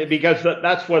 Even because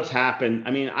that's what's happened.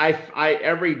 I mean, I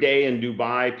every day in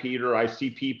Dubai, Peter, I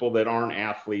see people that aren't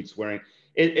athletes wearing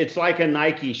it. It's like a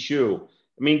Nike shoe.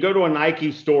 I mean, go to a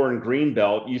Nike store in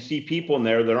Greenbelt, you see people in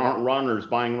there that aren't runners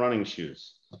buying running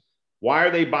shoes. Why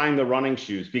are they buying the running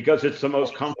shoes? Because it's the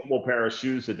most comfortable pair of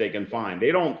shoes that they can find.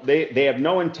 They have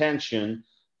no intention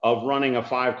of running a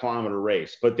 5-kilometer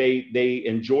race, but they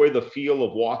enjoy the feel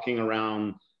of walking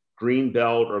around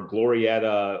Greenbelt or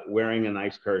Glorietta wearing a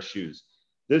nice pair of shoes.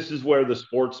 This is where the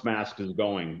sports mask is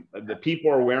going. The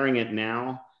people are wearing it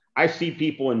now. I see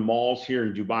people in malls here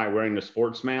in Dubai wearing the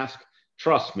sports mask.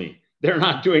 Trust me, they're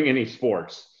not doing any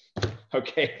sports.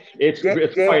 Okay, it's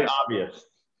quite obvious.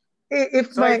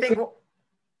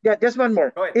 Just one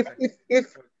more.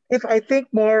 If I think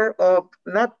more of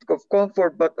not of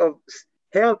comfort but of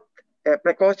health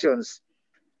precautions,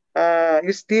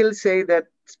 you still say that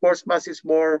sports mask is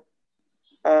more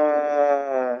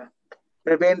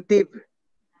preventive.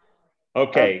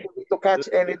 Okay. To catch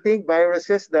anything,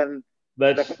 viruses, than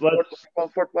the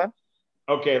comfort one.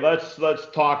 Okay, let's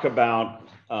talk about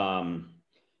a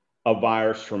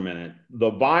virus for a minute.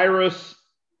 The virus,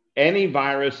 any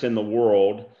virus in the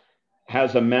world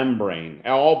has a membrane.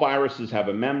 All viruses have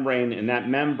a membrane, and that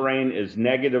membrane is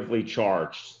negatively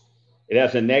charged. It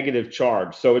has a negative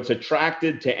charge. So it's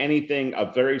attracted to anything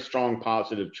of very strong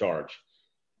positive charge.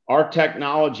 Our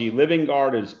technology,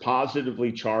 FineGuard, is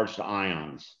positively charged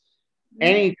ions.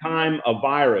 Anytime a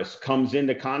virus comes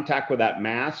into contact with that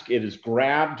mask, it is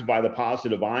grabbed by the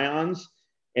positive ions,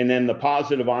 and then the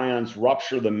positive ions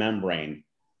rupture the membrane.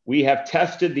 We have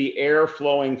tested the air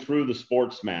flowing through the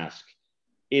sports mask.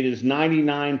 It is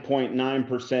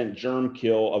 99.9% germ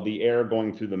kill of the air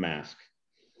going through the mask.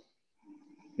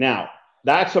 Now,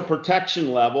 that's a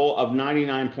protection level of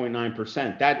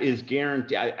 99.9%. That is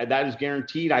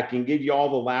guaranteed. I can give you all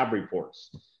the lab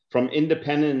reports from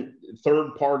independent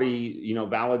third-party,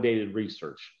 validated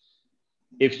research.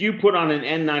 If you put on an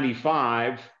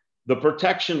N95, the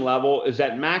protection level is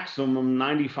at maximum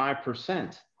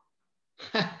 95%.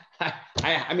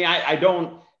 I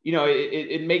don't,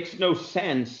 it makes no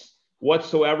sense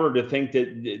whatsoever to think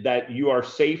that you are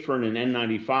safer in an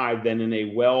N95 than in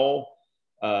a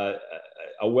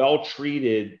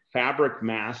well-treated fabric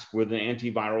mask with an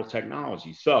antiviral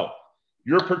technology. So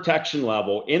your protection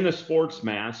level in the sports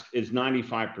mask is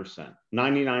 95%,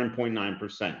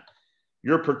 99.9%.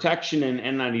 Your protection in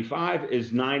N95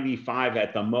 is 95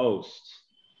 at the most,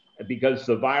 because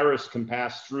the virus can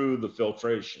pass through the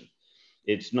filtration.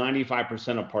 It's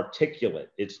 95% of particulate.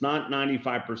 It's not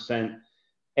 95%.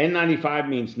 N95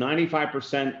 means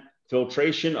 95%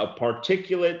 filtration of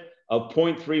particulate of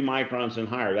 0.3 microns and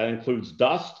higher. That includes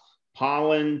dust,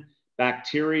 pollen,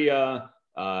 bacteria,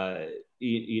 other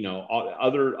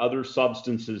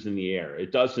substances in the air.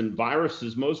 It doesn't,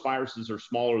 most viruses are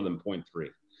smaller than 0.3.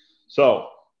 So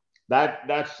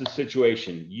that's the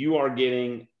situation. You are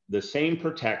getting the same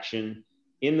protection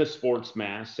in the sports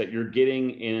mask that you're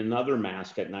getting in another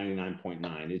mask at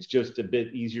 99.9. It's just a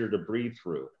bit easier to breathe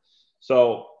through.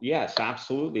 So yes,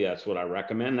 absolutely. That's what I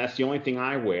recommend. That's the only thing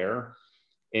I wear.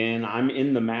 And I'm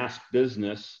in the mask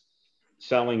business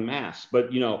selling masks. But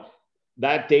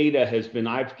that data has been,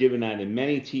 I've given that in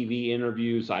many TV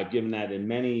interviews. I've given that in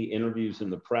many interviews in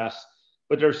the press,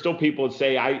 but there's still people that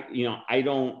say,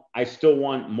 I still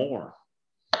want more.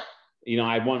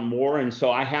 I want more. And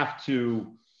so I have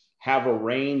to have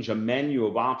a menu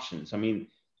of options. I mean,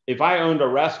 if I owned a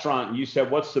restaurant and you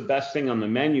said, what's the best thing on the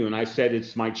menu? And I said,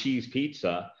 it's my cheese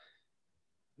pizza.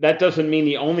 that doesn't mean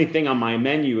the only thing on my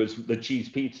menu is the cheese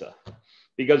pizza,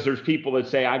 because there's people that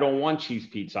say, I don't want cheese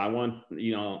pizza. I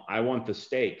want the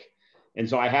steak. And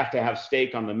so I have to have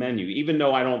steak on the menu, even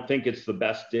though I don't think it's the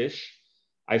best dish,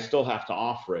 I still have to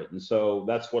offer it. And so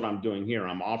that's what I'm doing here.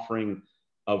 I'm offering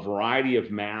a variety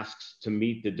of masks to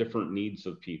meet the different needs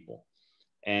of people.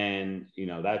 And,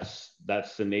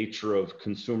 that's the nature of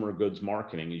consumer goods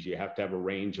marketing, is you have to have a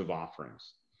range of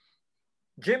offerings.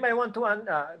 Jim, I want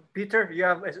to, Peter, you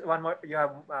have one more, you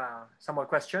have some more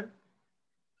question?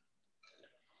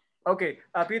 Okay,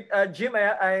 Jim,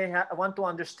 I want to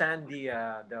understand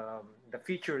the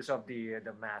features of the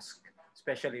mask,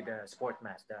 especially the sport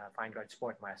mask, the FineGuard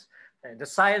sport mask, and the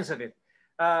science of it.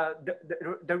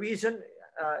 The reason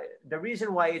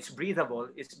why it's breathable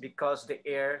is because the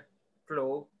air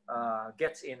flow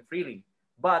gets in freely,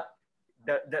 but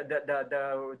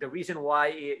the reason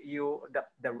why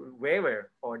the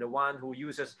wearer or the one who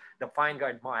uses the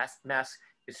FineGuard mask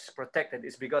is protected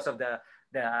is because of the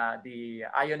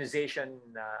ionization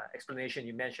explanation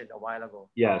you mentioned a while ago.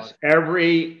 Yes,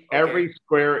 every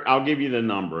square, I'll give you the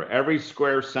number. Every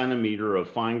square centimeter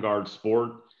of FineGuard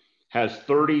Sport has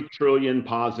 30 trillion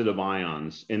positive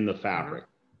ions in the fabric.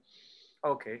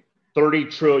 Okay. 30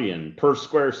 trillion per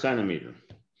square centimeter.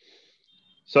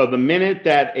 So the minute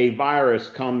that a virus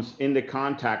comes into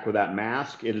contact with that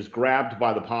mask, it is grabbed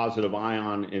by the positive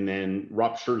ion and then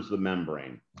ruptures the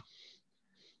membrane.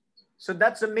 So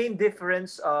that's the main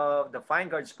difference of the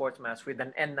FineGuard sports mask with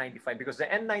an N95, because the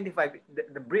N95,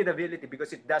 the breathability,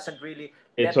 because it doesn't really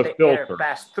let the air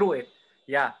pass through it.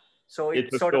 Yeah. So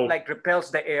it sort of like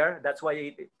repels the air. That's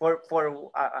why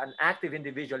for an active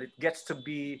individual, it gets to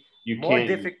be more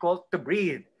difficult to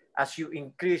breathe as you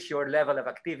increase your level of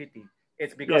activity.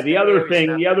 It's because the other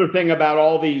thing about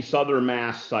all these other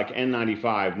masks like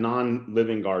N95,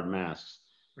 non-living guard masks,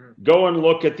 go and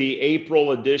look at the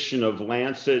April edition of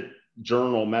Lancet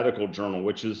medical journal,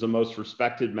 which is the most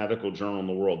respected medical journal in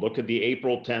the world. Look at the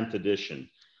April 10th edition.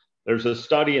 There's a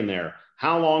study in there.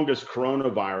 How long does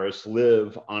coronavirus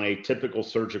live on a typical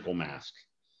surgical mask?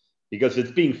 Because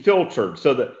it's being filtered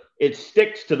so that it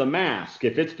sticks to the mask.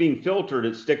 If it's being filtered,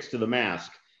 it sticks to the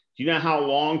mask. Do you know how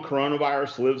long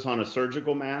coronavirus lives on a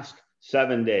surgical mask?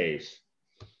 7 days.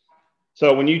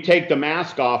 So when you take the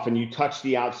mask off and you touch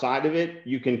the outside of it,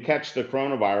 you can catch the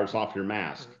coronavirus off your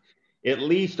mask. At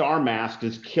least our mask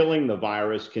is killing the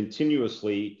virus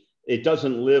continuously. It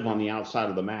doesn't live on the outside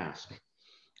of the mask.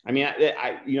 I mean,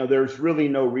 there's really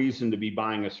no reason to be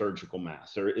buying a surgical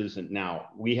mask. There isn't now.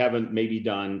 We haven't maybe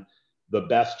done the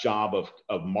best job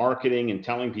of marketing and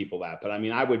telling people that. But I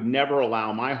mean, I would never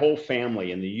allow, my whole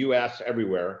family in the US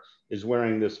everywhere is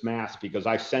wearing this mask because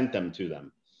I sent them to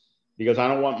them. Because I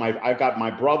don't want I've got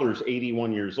my brother's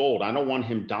 81 years old. I don't want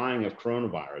him dying of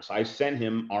coronavirus. I sent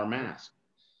him our mask.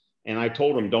 And I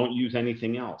told him, don't use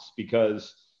anything else,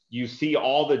 because you see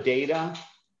all the data.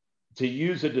 To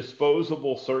use a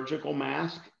disposable surgical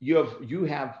mask, you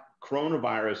have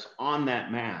coronavirus on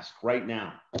that mask right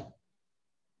now,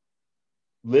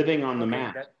 living on the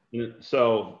mask.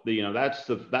 So that's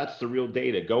the real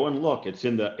data. Go and look. It's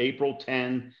in the April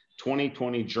 10,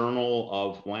 2020 Journal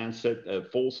of Lancet, a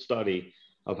full study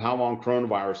of how long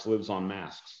coronavirus lives on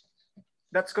masks.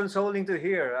 That's consoling to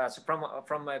hear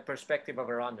from my perspective of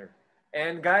a runner.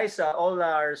 And guys, all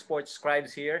our sports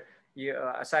scribes here,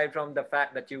 aside from the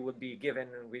fact that you would be given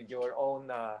with your own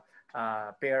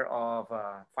pair of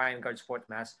FineGuard sport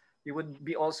masks, you would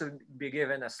also be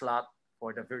given a slot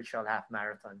for the virtual half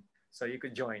marathon, so you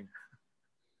could join.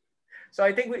 So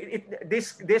I think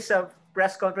this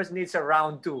press conference needs a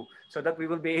round 2, so that we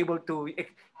will be able to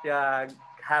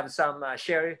have some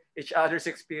share each other's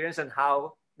experience and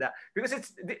how that, because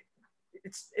it's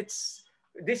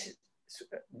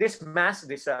this mask,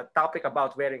 this topic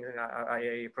about wearing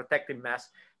a protective mask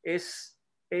is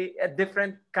a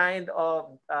different kind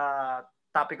of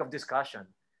topic of discussion,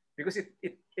 because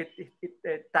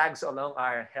it tags along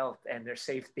our health and their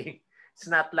safety. It's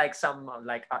not like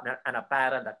an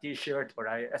apparel, a t-shirt, or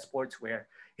a sportswear.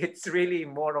 It's really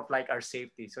more of like our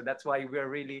safety. So that's why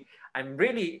I'm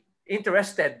really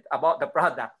interested about the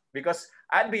product, because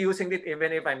I'll be using it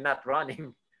even if I'm not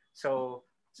running. So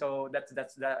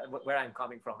that's where I'm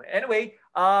coming from. Anyway,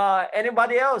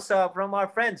 anybody else from our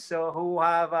friends who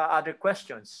have other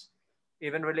questions,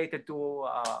 even related to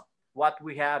what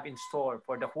we have in store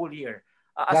for the whole year?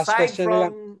 Aside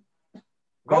from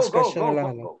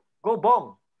go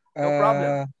Bong. No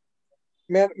problem.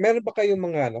 Meron ba kayong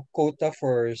mga quota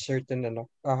for certain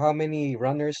how many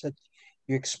runners that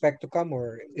you expect to come,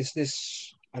 or is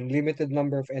this unlimited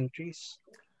number of entries?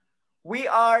 We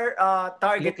are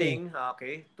targeting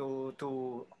for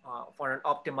an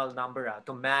optimal number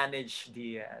to manage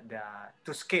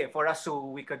to scale for us, so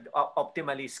we could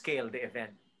optimally scale the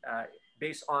event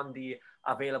based on the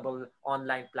available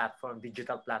online platform,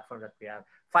 digital platform that we have.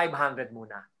 500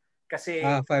 muna. Kasi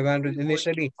 500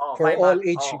 initially for 500, all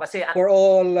age, kasi for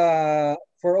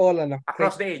all ano,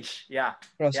 across the age. Yeah.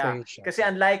 Across yeah. the age. Kasi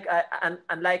unlike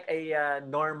a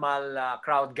normal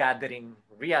crowd gathering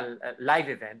real live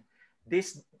event,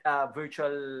 this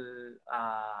virtual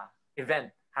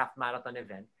event, half marathon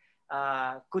event,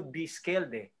 could be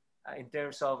scaled in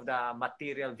terms of the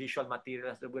visual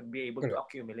materials that would be able to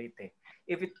accumulate.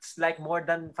 If it's like more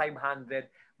than 500,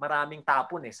 maraming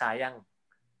tapon sayang.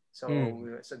 So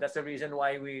that's the reason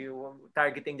why we were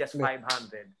targeting just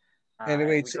 500.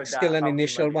 Anyway, it's still an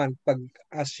initial one.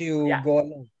 As you go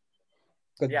along,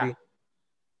 could be.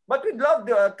 But we'd love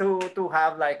to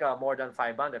have like more than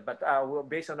 500. But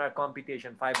based on our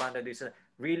computation, 500 is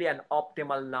really an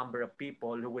optimal number of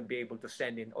people who would be able to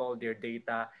send in all their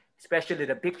data, especially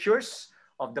the pictures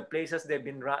of the places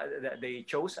they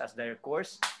chose as their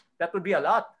course. That would be a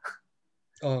lot.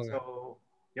 So,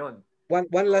 yun.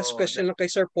 One last question lang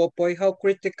kay Sir Popoy. How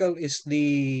critical is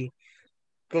the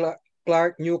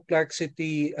new Clark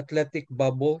City athletic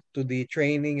bubble to the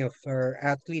training of our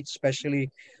athletes, especially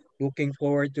looking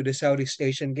forward to the Southeast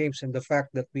Asian Games and the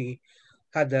fact that we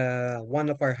had one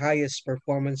of our highest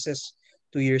performances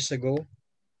 2 years ago?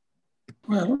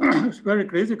 Well, it's very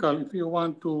critical if you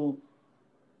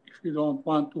don't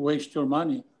want to waste your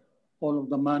money, all of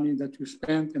the money that you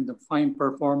spent and the fine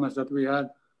performance that we had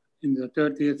in the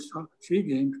 30th SEA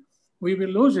Games, we will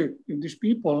lose it if these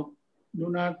people do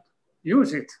not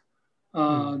use it.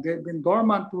 They've been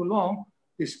dormant too long,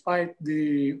 despite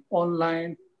the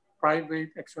online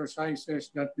private exercises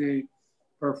that they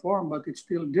perform, but it's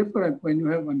still different when you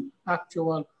have an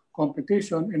actual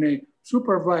competition in a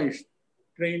supervised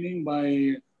training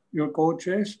by your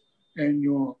coaches and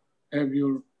you have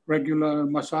your regular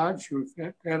massage, your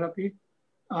therapy.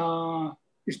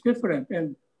 It's different.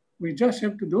 And we just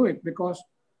have to do it because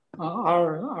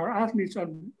our athletes are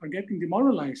getting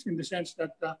demoralized in the sense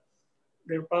that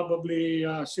they're probably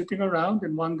sitting around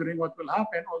and wondering what will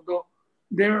happen, although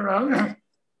they're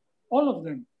all of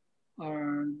them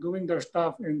are doing their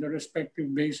stuff in their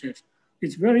respective bases.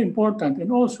 It's very important.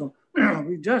 And also,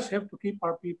 we just have to keep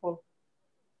our people,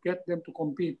 get them to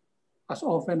compete as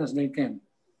often as they can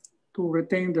to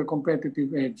retain their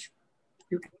competitive edge.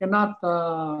 You cannot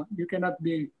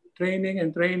be training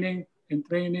and training and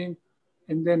training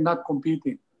and then not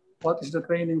competing. What is the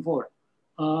training for?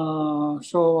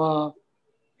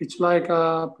 It's like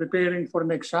preparing for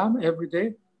an exam every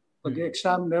day, but the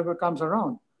exam never comes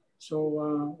around. So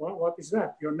what is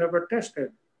that? You're never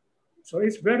tested. So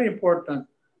it's very important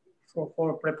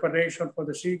for preparation for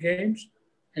the SEA Games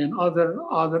and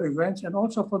other events, and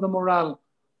also for the morale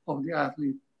of the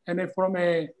athlete. And from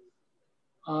a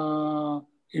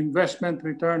investment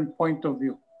return point of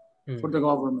view for the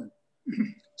government.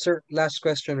 Sir, last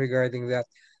question regarding that.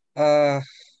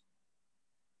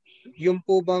 Yung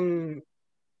po bang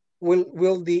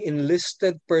will the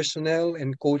enlisted personnel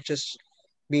and coaches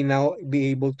be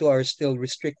able to, are still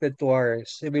restricted to our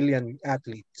civilian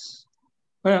athletes?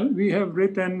 Well, we have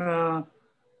written the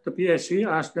PSC,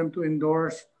 asked them to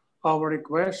endorse our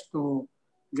request to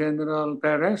General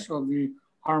Perez of the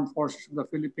Armed Forces of the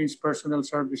Philippines Personnel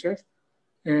Services.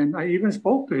 And I even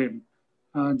spoke to him,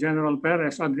 General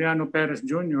Perez, Adriano Perez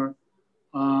Jr.,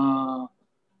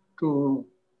 to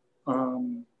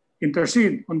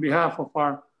intercede on behalf of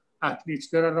our athletes.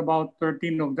 There are about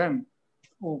 13 of them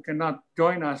who cannot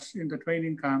join us in the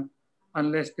training camp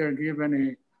unless they're given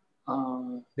a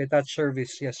detached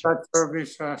service, yes, sir.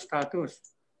 Service status.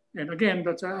 And again,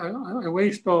 that's a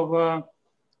waste of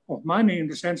money in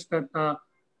the sense that,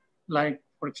 like,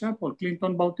 for example,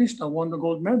 Clinton Bautista won the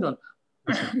gold medal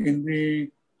in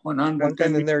the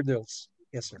 110 hurdles.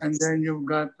 Yes, sir. And then you've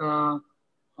got the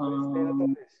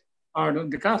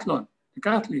decathlon,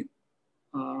 decathlete.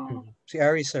 Si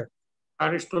Aris, sir.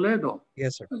 Aris Toledo.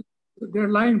 Yes, sir. They're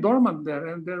lying dormant there,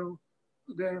 and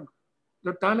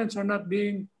their talents are not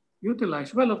being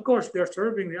utilized. Well, of course, they're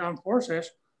serving the armed forces.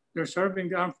 They're serving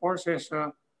the armed forces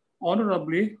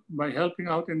honorably by helping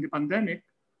out in the pandemic.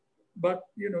 But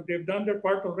they've done their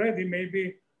part already.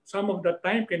 Maybe some of that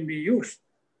time can be used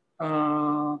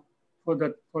for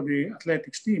the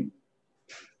athletics team.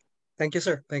 Thank you,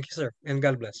 sir. Thank you, sir. And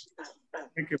God bless.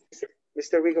 Thank you.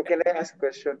 Mr. Rico, can I ask a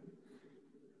question?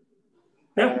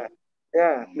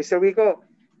 Yeah. Mr. Rico,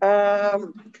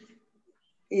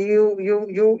 you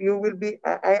will be.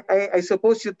 I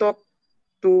suppose you talk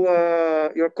to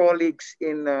your colleagues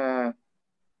in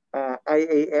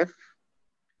IAF?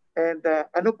 And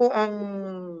ano po ang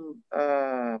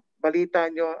balita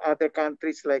nyo other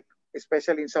countries like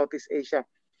especially in Southeast Asia?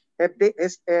 Have they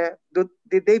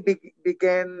did they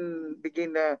begin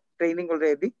training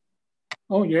already?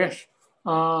 Oh yes.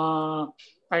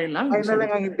 Thailand. Ay na lang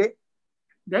ang hindi.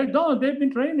 They've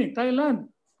been training. Thailand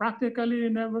practically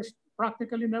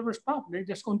never stopped. They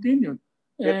just continued.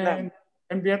 Vietnam.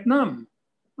 And Vietnam.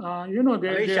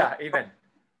 Malaysia even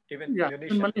yeah, Indonesia.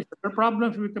 in Malaysia. The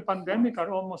problems with the pandemic are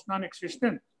almost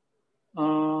non-existent.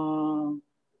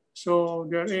 So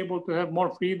they're able to have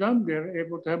more freedom. They're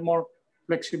able to have more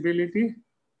flexibility.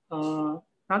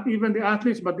 Not even the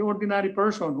athletes, but the ordinary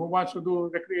person who wants to do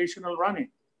recreational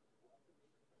running.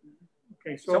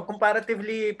 Okay, so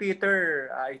comparatively, Peter,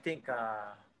 I think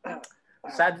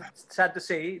sad to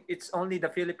say, it's only the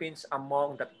Philippines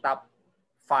among the top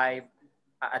 5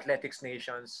 athletics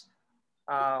nations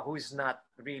who has not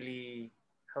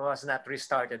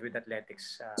restarted with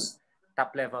athletics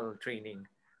top level training.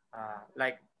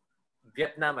 Like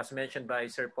Vietnam, as mentioned by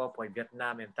Sir Popoy,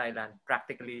 Vietnam and Thailand,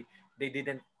 practically they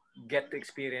didn't get to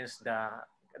experience the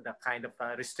kind of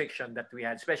restriction that we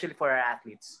had, especially for our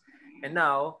athletes. And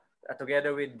now,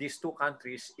 together with these 2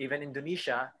 countries, even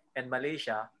Indonesia and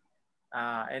Malaysia,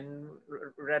 and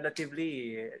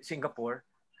relatively Singapore,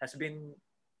 has been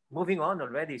moving on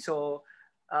already. So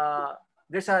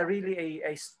there's really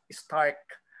a stark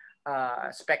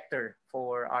specter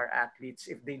for our athletes.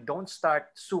 If they don't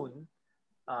start soon,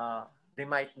 they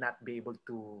might not be able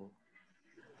to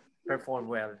perform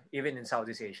well, even in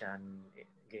Southeast Asian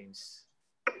Games.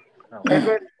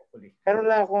 Meron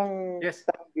lang akong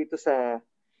tanong dito sa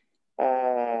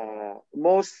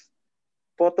most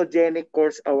photogenic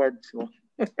course awards mo.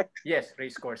 Yes,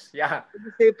 race course. Yeah.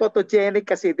 Hindi say photogenic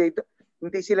kasi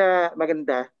hindi sila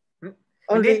maganda.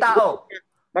 Hindi tao.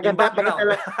 Maganda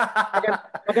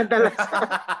lang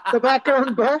sa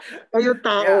background ba? O yung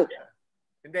tao? Yeah.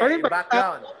 Hindi, yung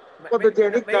background.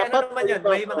 Photogenic may ano naman yun.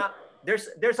 May mga,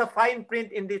 there's a fine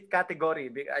print in this category.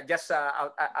 Just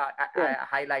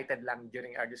highlighted lang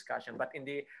during our discussion. But in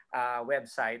the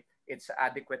website, it's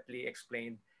adequately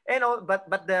explained. And but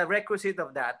the requisite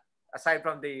of that, aside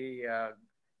from the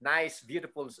nice,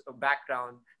 beautiful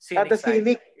background, scenic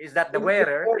side, is that the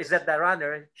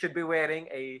runner should be wearing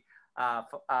a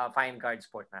FineGuard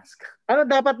sport mask. Ano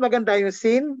dapat maganda, yung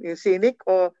scenic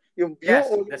o yung view? Yes,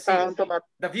 o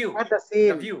the view.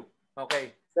 The view.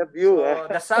 Okay. The view. So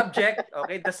the subject,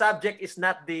 the subject is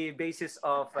not the basis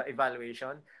of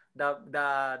evaluation. The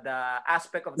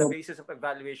aspect of the basis of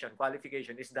evaluation,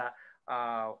 qualification, is the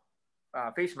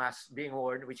face mask being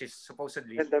worn, which is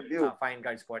supposedly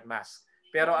FineGuard sport mask.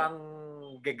 Pero ang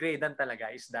gegradean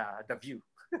talaga is the view.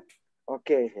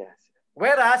 Okay, yes.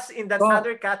 Whereas in that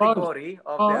other category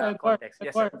of the context.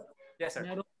 Yes, sir. Yes, sir.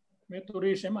 May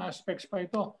tourism aspects pa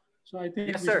ito. So I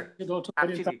think yes, sir. Also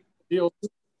actually.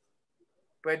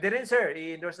 Pwede rin, sir.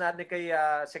 I-endorse natin kay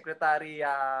Secretary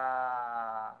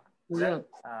Puyat.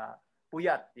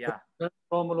 Puyat, yeah.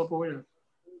 Romulo Puyat.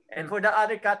 And for the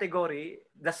other category,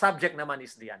 the subject naman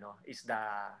is the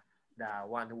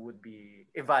one who would be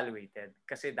evaluated.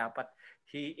 Kasi dapat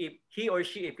he or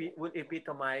she will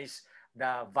epitomize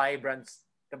the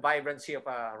vibrancy of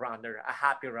a runner, a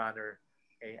happy runner.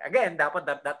 Okay. Again, dapat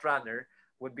that runner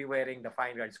would be wearing the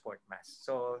FineGuard sport mask.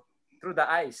 So through the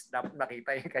eyes, dapat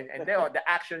makita yung kanya. And then, the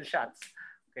action shots.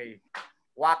 Okay.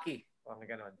 Wacky.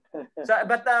 Ganon. So,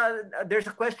 but there's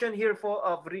a question here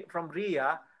from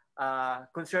Ria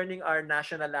concerning our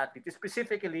national athletes,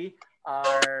 specifically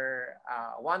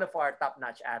one of our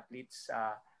top-notch athletes,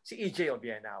 si EJ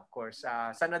Obiena, of course.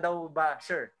 Sana daw ba,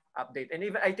 sir, update? And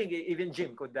even I think even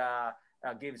Jim could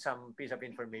give some piece of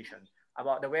information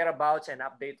about the whereabouts and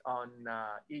update on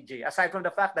EJ. Aside from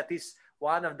the fact that he's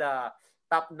one of the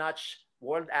top-notch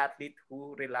world athlete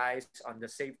who relies on the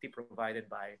safety provided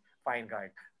by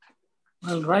FineGuard.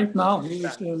 Well, right now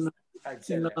he's in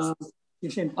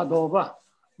Padova.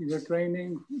 He's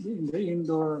training in the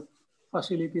indoor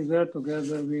facility there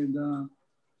together with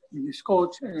his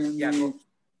coach and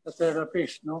the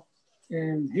therapist. No,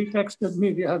 and he texted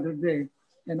me the other day,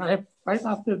 and right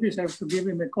after this I have to give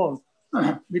him a call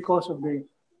because of the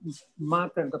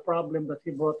matter, the problem that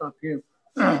he brought up here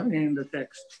in the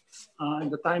text. And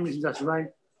the time is just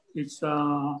right. It's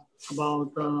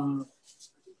about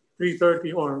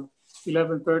 3:30 or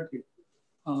 11:30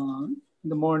 in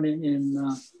the morning in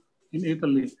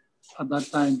Italy at that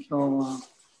time. So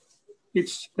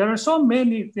there are so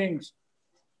many things,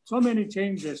 so many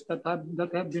changes that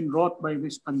have been wrought by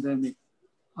this pandemic,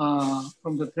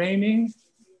 from the training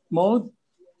mode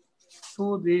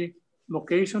to the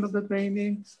location of the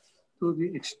training, to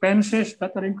the expenses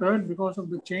that are incurred because of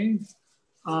the change.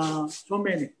 So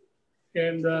many.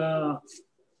 And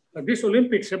these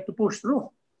Olympics have to push through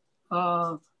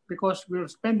because we're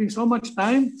spending so much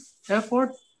time,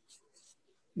 effort,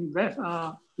 invest,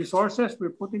 resources, we're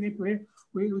putting into it.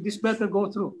 This better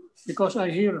go through because I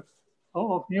hear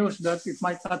of news that it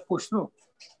might not push through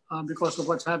because of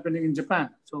what's happening in Japan.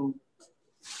 So,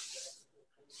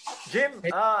 Jim,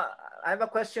 I have a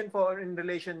question for in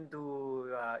relation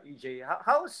to EJ.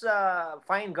 How's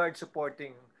FineGuard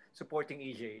supporting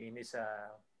EJ in his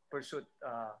pursuit,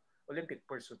 Olympic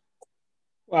pursuit?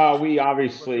 Well, we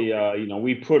obviously,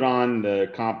 we put on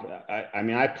the comp.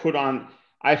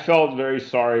 I felt very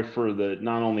sorry for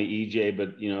not only EJ,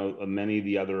 but, many of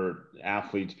the other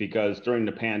athletes, because during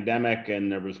the pandemic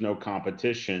and there was no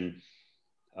competition,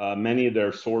 many of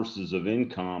their sources of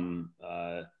income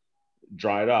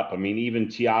dried up. I mean, even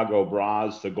Thiago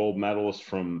Braz, the gold medalist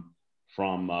from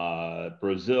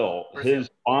Brazil, his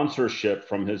sponsorship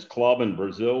from his club in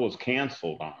Brazil was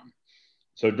canceled on him.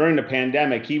 So during the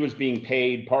pandemic, he was being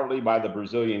paid partly by the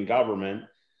Brazilian government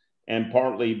and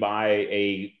partly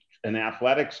by an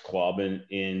athletics club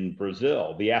in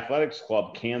Brazil. The athletics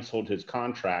club canceled his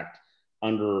contract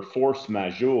under force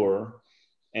majeure,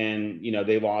 and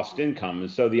they lost income.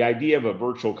 And so the idea of a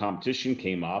virtual competition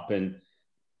came up, and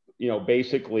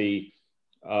basically,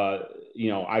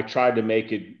 I tried to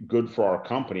make it good for our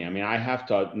company. I mean, I have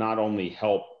to not only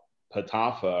help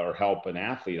Patafa or help an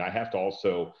athlete, I have to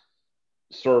also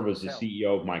serve as the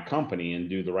CEO of my company and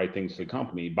do the right things to the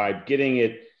company. By getting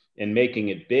it and making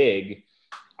it big,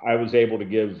 I was able to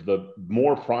give the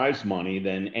more prize money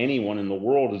than anyone in the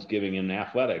world is giving in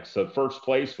athletics. So first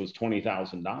place was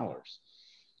 $20,000.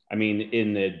 I mean,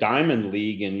 in the Diamond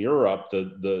League in Europe,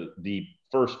 the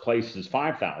first place is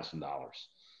 $5,000.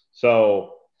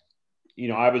 So,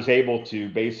 I was able to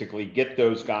basically get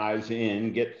those guys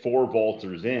in, get 4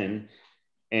 vaulters in,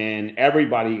 and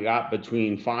everybody got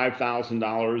between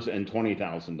 $5,000 and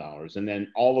 $20,000. And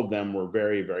then all of them were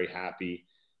very, very happy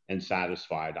and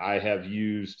satisfied. I have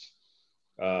used,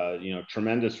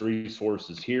 tremendous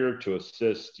resources here to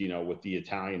assist, with the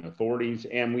Italian authorities,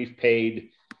 and we've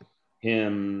paid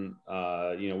him,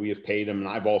 we have paid him, and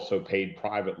I've also paid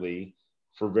privately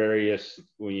for various,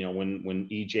 when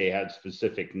EJ had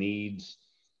specific needs,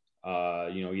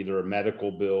 either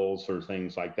medical bills or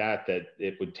things like that, that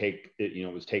it would take,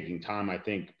 it was taking time. I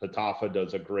think Patafa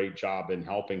does a great job in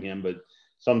helping him, but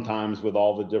sometimes with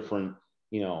all the different,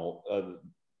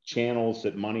 channels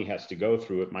that money has to go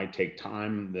through, it might take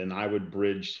time. Then I would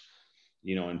bridge,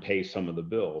 and pay some of the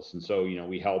bills. And so,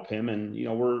 we help him, and,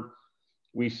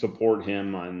 we support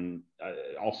him on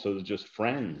also just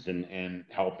friends and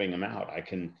helping him out. I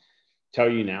can tell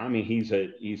you now, I mean, he's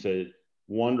a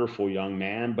wonderful young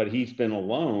man, but he's been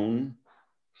alone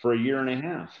for 1.5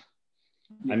 years.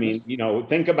 I mean,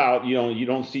 think about, you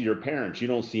don't see your parents, you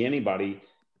don't see anybody.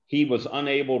 He was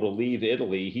unable to leave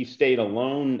Italy. He stayed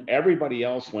alone. Everybody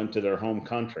else went to their home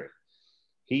country.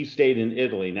 He stayed in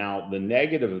Italy. Now, the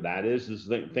negative of that is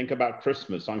think about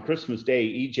Christmas. On Christmas Day,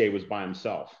 EJ was by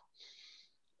himself.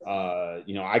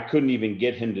 I couldn't even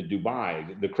get him to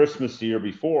Dubai. The Christmas the year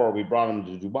before, we brought him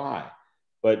to Dubai,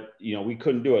 but we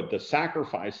couldn't do it. The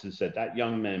sacrifices that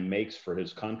young man makes for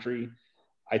his country,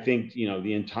 I think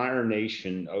the entire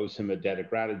nation owes him a debt of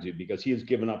gratitude, because he has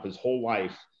given up his whole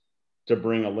life to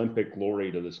bring Olympic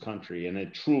glory to this country, and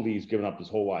it truly he's given up his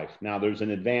whole life. Now, there's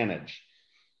an advantage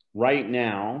right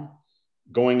now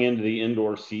going into the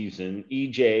indoor season.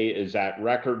 EJ is at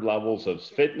record levels of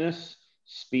fitness,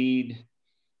 speed.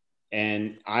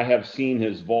 And I have seen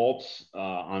his vaults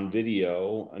on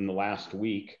video in the last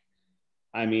week.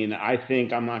 I mean, I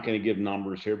think, I'm not going to give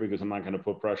numbers here because I'm not going to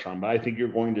put pressure on, but I think you're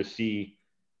going to see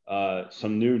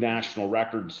some new national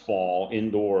records fall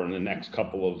indoor in the next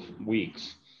couple of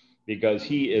weeks, because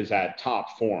he is at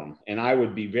top form. And I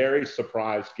would be very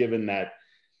surprised, given that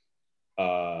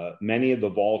many of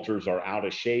the vaulters are out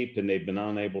of shape and they've been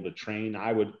unable to train.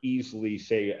 I would easily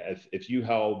say, if you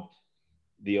held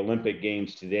the Olympic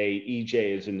Games today,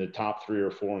 EJ is in the top 3 or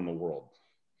 4 in the world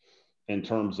in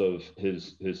terms of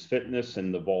his fitness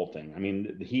and the vaulting. I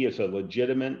mean, he is a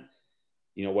legitimate,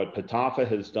 what Patafa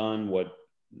has done, what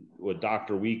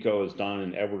Dr. Wico has done,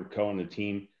 and Edward Coe and the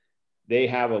team, they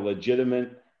have a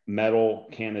legitimate medal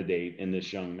candidate in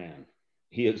this young man.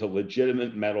 He is a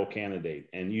legitimate medal candidate.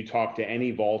 And you talk to any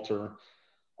vaulter,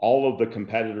 all of the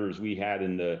competitors we had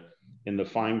in the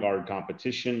FineGuard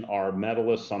competition are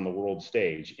medalists on the world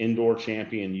stage: indoor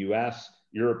champion US,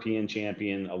 European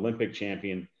champion, Olympic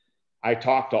champion. I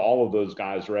talk to all of those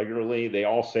guys regularly. They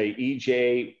all say,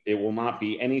 EJ, it will not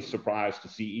be any surprise to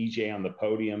see EJ on the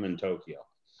podium in Tokyo.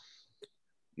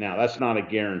 Now, that's not a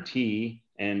guarantee,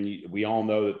 and we all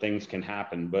know that things can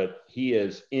happen, but he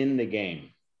is in the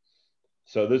game.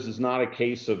 So this is not a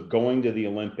case of going to the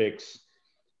Olympics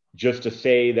just to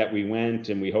say that we went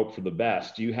and we hope for the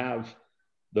best. You have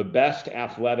the best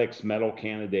athletics medal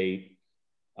candidate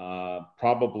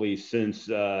probably since,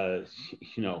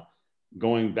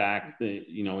 going back,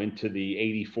 into the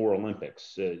 '84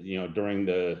 Olympics, during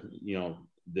the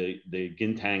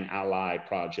Gintang Ally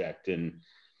project and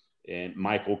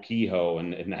Michael Kehoe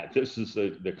and that. This is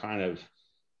the kind of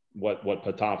what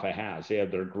Patafa has. They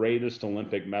have their greatest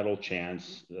Olympic medal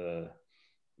chance,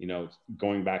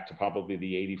 going back to probably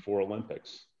the '84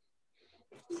 Olympics.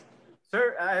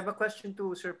 Sir, I have a question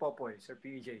to Sir Popoy, Sir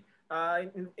PJ.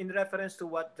 In reference to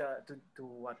what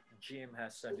what Jim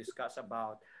has discussed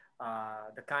about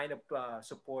the kind of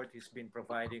support he's been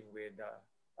providing with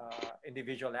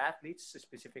individual athletes,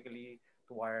 specifically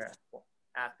to our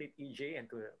athlete EJ and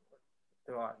to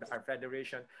our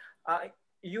federation.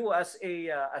 You as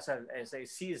a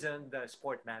seasoned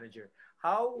sport manager,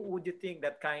 how would you think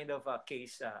that kind of a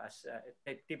case as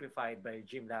typified by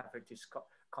Jim Lafferty's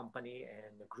company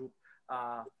and the group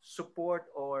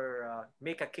support or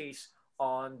make a case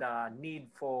on the need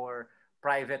for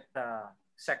private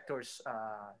sectors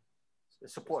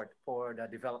support for the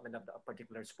development of a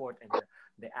particular sport and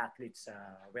the athletes'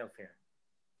 welfare?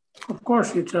 Of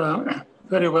course, it's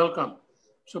very welcome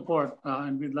support,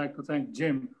 and we'd like to thank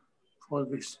Jim for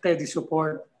the steady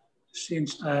support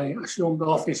since I assumed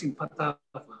office in Patafa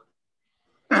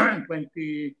in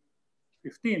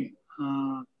 2015.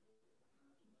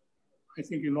 I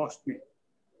think you lost me.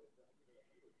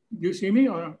 Do you see me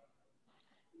or?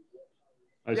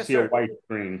 I see a white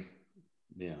screen.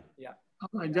 Yeah. Yeah.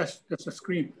 That's a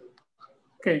screen.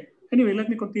 Okay. Anyway, let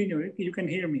me continue. You can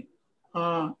hear me.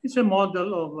 It's a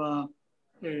model of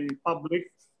a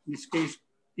public, in this case,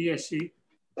 PSC,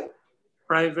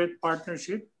 private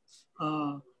partnership,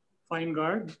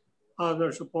 FineGuard,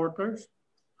 other supporters,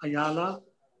 Ayala,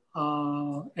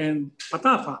 and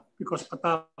Patafa, because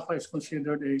Patafa is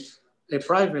considered a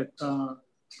private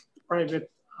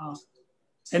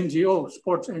NGO,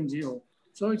 sports NGO.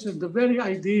 So it's the very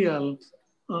ideal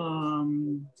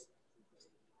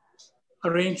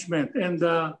arrangement, and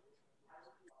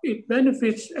it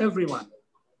benefits everyone.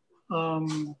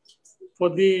 For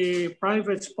the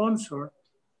private sponsor,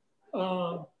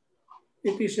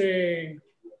 it is a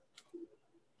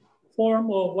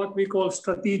form of what we call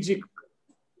strategic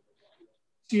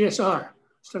CSR,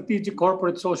 strategic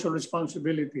corporate social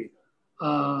responsibility,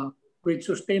 with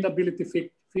sustainability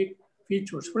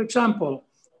features. For example,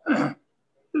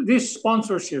 this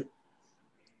sponsorship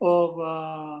of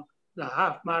the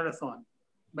half marathon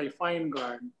by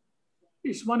FineGuard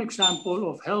is one example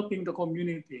of helping the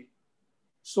community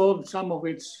solve some of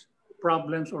its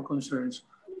problems or concerns,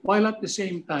 while at the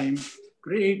same time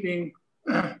creating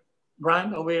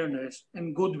brand awareness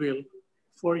and goodwill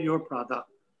for your product.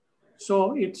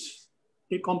 So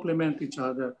they complement each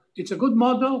other. It's a good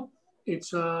model.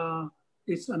 It's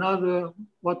another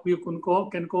what we can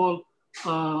call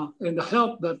and the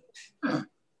help that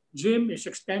Jim is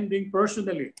extending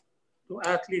personally to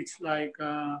athletes like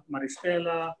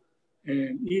Maristela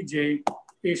and EJ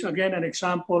is again an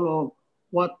example of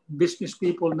what business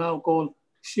people now call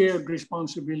shared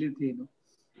responsibility.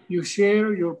 You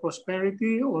share your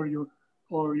prosperity or your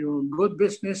good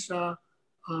business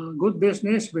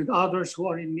with others who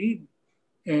are in need.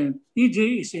 And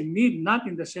EJ is in need not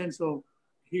in the sense of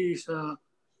he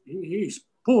is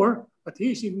poor, but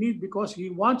he is in need because he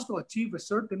wants to achieve a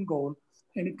certain goal,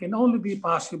 and it can only be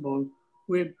possible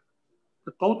with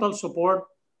the total support,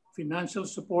 financial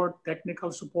support,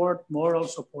 technical support, moral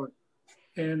support.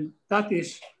 And that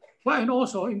is why, and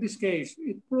also in this case,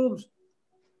 it proves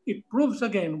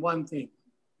again one thing.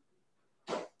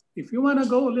 If you want to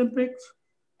go Olympics,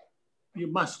 you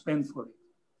must spend for it.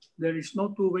 There is no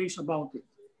two ways about it.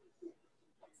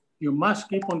 You must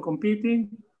keep on competing.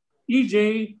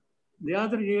 EJ, the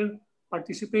other year,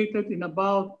 participated in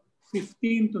about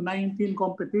 15 to 19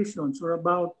 competitions, or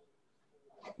about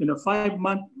in a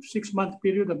 5-month, 6-month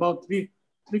period, about three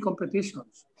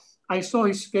competitions. I saw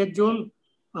his schedule.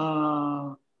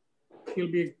 He'll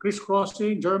be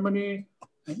crisscrossing Germany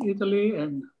and Italy,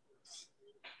 and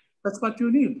that's what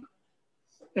you need.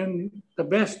 And the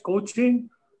best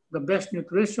coaching, the best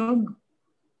nutrition,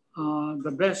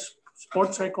 the best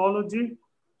sports psychology.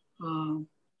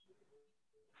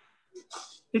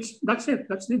 That's it.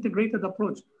 That's the integrated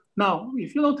approach. Now,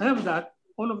 if you don't have that,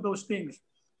 all of those things,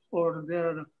 or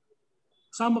they're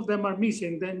some of them are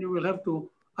missing, then you will have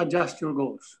to adjust your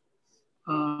goals.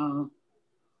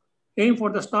 Aim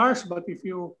for the stars, but if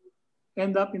you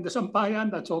end up in the sampayan,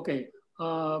 that's okay,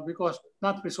 because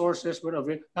not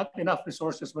enough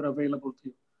resources were available to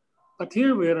you. But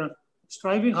here we're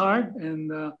striving hard,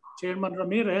 and Chairman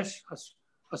Ramirez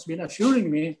has been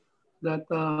assuring me that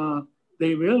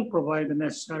they will provide the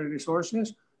necessary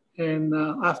resources. And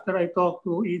after I talk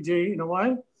to EJ in a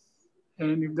while,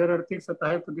 and if there are things that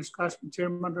I have to discuss with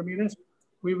Chairman Ramirez,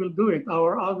 we will do it.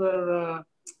 Our other,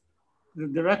 the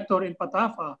director in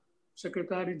Patafa,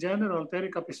 Secretary General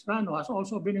Terry Capistrano, has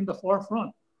also been in the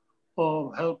forefront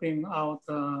of helping out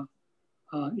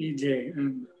EJ.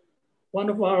 And one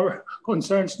of our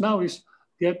concerns now is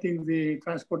getting the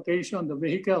transportation, the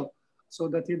vehicle, so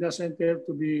that he doesn't have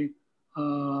to be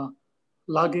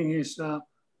lugging his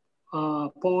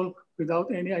pole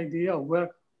without any idea of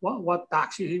what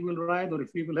taxi he will ride, or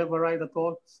if he will have a ride at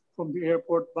all from the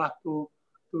airport back to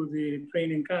the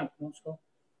training camp. So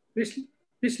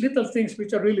these little things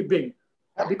which are really big,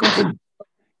 because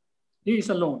he is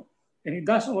alone and he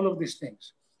does all of these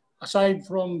things. Aside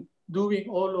from doing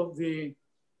all of the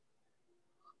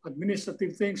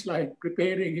administrative things like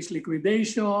preparing his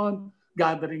liquidation,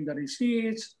 gathering the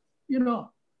receipts,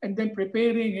 and then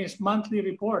preparing his monthly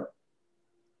report.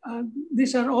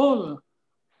 These are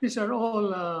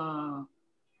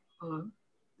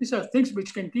things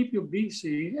which can keep you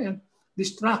busy and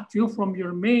distract you from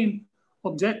your main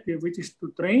objective, which is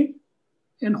to train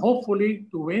and hopefully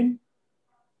to win,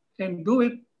 and do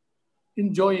it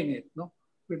enjoying it,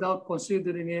 without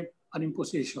considering it an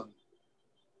imposition.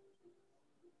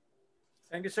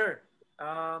 Thank you, sir.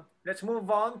 Let's move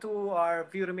on to our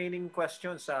few remaining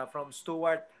questions from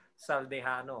Stuart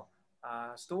Saldejano.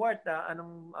 Stuart,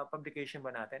 anong publication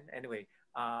ba natin? Anyway,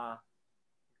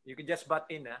 you can just butt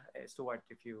in, Stuart,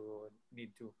 if you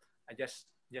need to. I just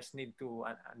need to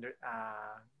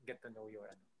get to know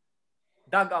your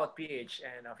Dugout PH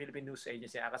and Philippine News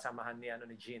Agency. Kasamahan ni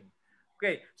Jean.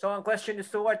 Okay, so ang question ni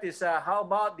Stuart is, how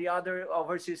about the other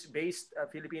overseas-based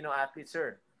Filipino athletes,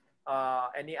 sir?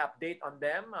 Any update on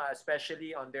them,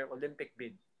 especially on their Olympic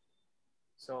bid?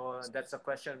 So that's a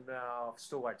question of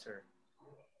Stuart, sir.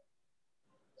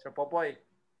 Sir Popoy.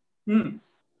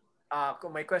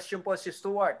 My question po si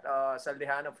Stuart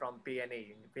Saldejano from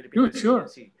PNA, Philippine News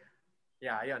Agency.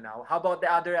 Yeah, now. How about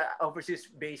the other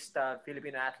overseas-based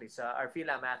Filipino athletes, our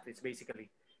FILAM athletes,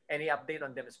 basically? Any update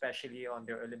on them, especially on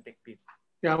their Olympic bid?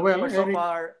 Yeah, well, so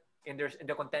far in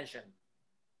the contention.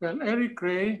 Well, Eric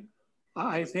Ray,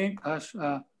 I think, has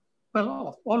of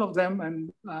all of them,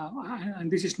 and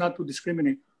this is not to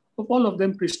discriminate, of all of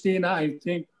them, Christina, I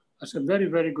think, has a very,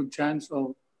 very good chance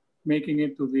of making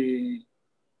it to the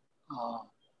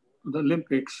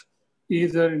Olympics,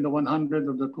 either in the 100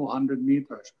 or the 200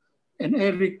 meters. And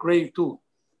Eric Ray too.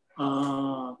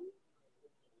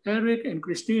 Eric and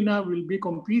Christina will be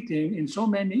competing in so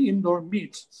many indoor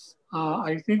meets.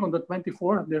 I think on the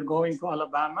 24th, they're going to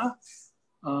Alabama.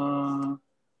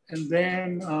 And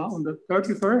then on the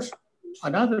 31st,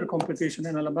 another competition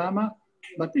in Alabama.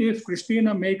 But if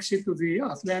Christina makes it to the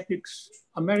Athletics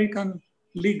American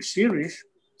League Series,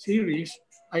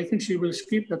 I think she will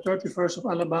skip the 31st of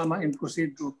Alabama and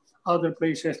proceed to other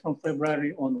places from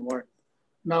February onward.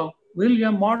 Now,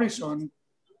 William Morrison,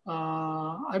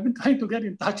 I've been trying to get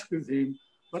in touch with him,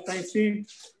 but I think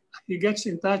he gets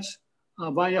in touch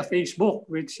via Facebook,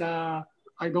 which I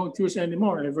don't use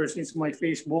anymore ever since my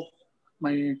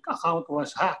account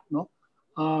was hacked.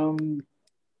 And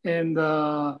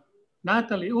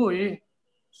Natalie Uy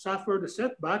suffered a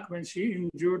setback when she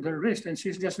injured her wrist, and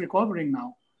she's just recovering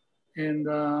now. And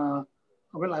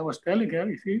well, I was telling her,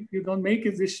 if you don't make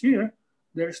it this year,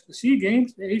 there's the SEA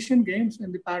Games, the Asian Games,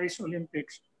 and the Paris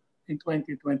Olympics in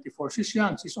 2024. She's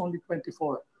young, she's only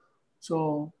 24.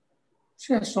 So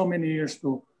she has so many years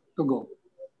to go.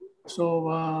 So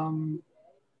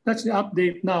that's the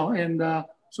update now. And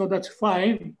so that's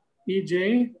 5,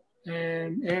 EJ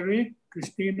and Eric,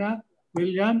 Christina,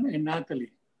 William, and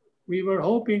Natalie. We were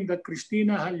hoping that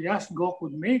Christina Halyasgo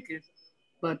could make it,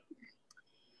 but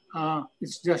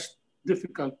it's just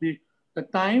difficult. The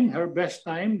time, her best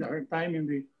time, her time in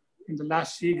the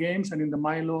last SEA Games and in the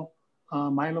Milo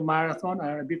Marathon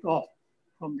are a bit off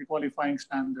from the qualifying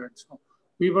standards. So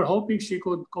we were hoping she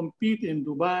could compete in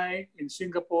Dubai, in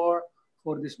Singapore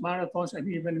for these marathons, and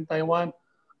even in Taiwan,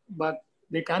 but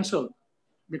they canceled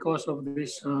because of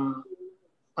this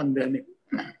pandemic.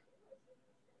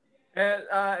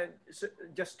 So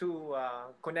just to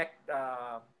connect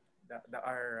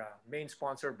our main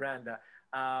sponsor brand,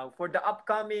 for the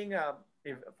upcoming,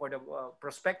 for the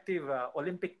prospective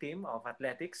Olympic team of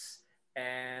athletics,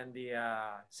 and the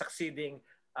succeeding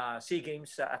SEA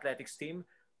Games athletics team,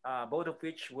 both of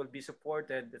which will be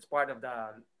supported as part of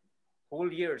the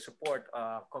whole year support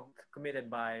committed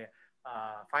by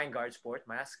FineGuard Sport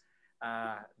Mask.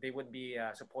 They would be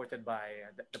supported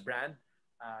by the brand.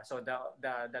 So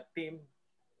the team,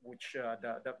 which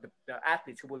the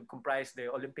athletes who will comprise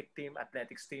the Olympic team,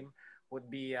 athletics team, would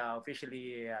be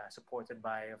officially supported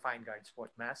by FineGuard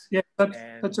Sport Mask. Yeah,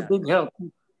 that's a big help.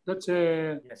 That's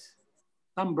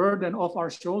some burden off our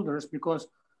shoulders, because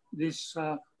these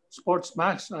sports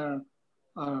masks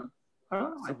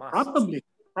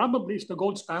probably is the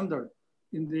gold standard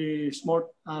in the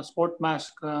sport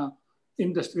mask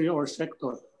industry or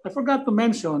sector. I forgot to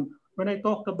mention, when I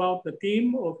talked about the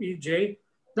team of EJ,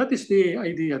 that is the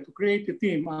idea, to create a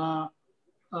team.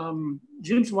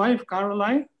 Jim's wife,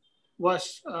 Caroline,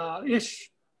 is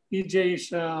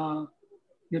EJ's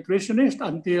nutritionist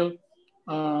until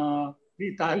the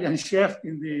Italian chef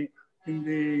in the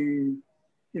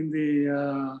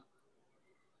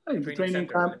training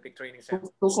camp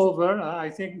took over. I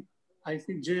think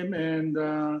Jim and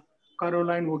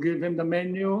Caroline will give him the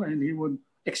menu, and he would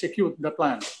execute the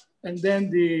plan. And then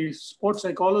the sports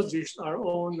psychologist, our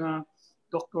own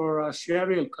Dr.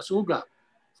 Cheryl Kasuga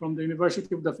from the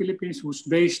University of the Philippines, who's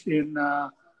based in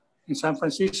San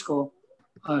Francisco.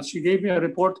 She gave me a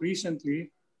report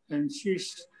recently, and she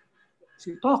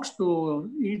talks to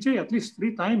EJ at least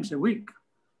 3 times a week.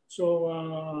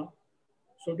 So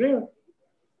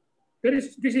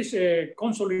this is a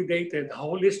consolidated,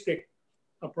 holistic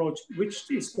approach, which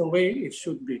is the way it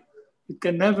should be. It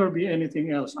can never be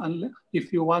anything else unless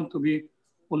if you want to be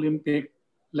Olympic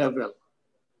level.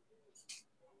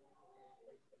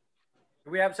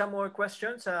 We have some more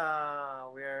questions.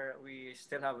 We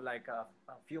still have like a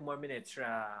few more minutes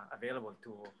available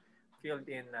to field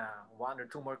in 1 or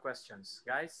 2 more questions,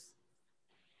 guys.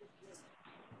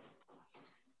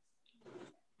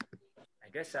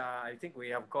 I think we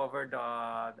have covered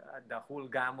the whole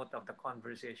gamut of the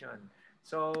conversation.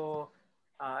 So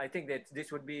I think that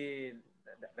this would be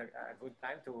a good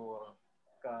time to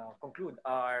conclude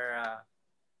our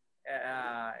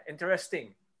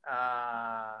interesting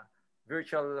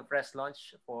virtual press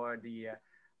launch for the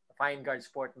FineGuard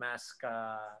Sport Mask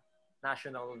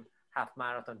National Half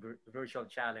Marathon Virtual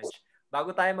Challenge.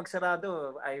 Bago tayo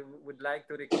magsarado, I would like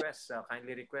to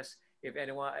kindly request if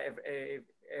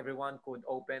everyone could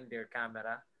open their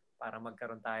camera para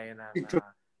magkaroon tayo ng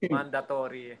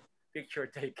mandatory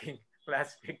picture taking,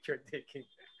 class picture taking.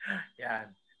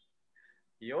 Yan.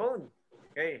 Yun.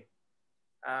 Okay.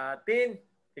 Tin,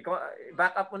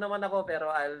 back up mo naman ako, pero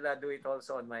I'll do it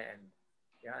also on my end.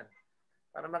 Yan.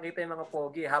 Para makita yung mga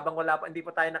pogi. Habang hindi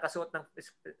pa tayo nakasuot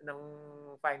ng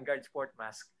FineGuard Sport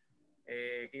Mask,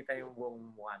 kita yung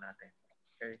buong mukha natin.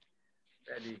 Okay.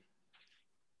 Ready.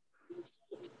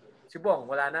 Si Bong,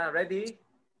 wala na. Ready?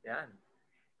 Yan.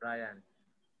 Brian.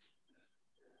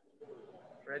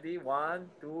 Ready?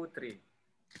 1, 2, 3.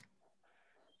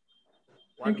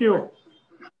 Thank you.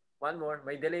 One more.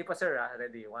 May delay pa, sir.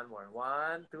 Ready? One more.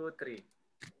 1, 2, 3.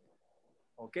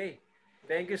 Okay.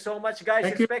 Thank you so much, guys.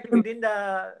 Expect within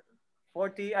the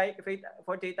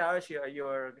 48 hours,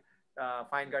 your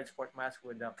FineGuard Sport Mask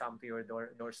would come to your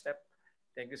doorstep.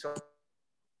 Thank you so much.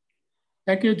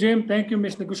 Thank you, Jim. Thank you,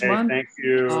 Mr. Guzman. Hey, thank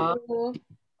you.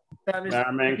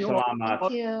 Thank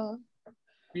you,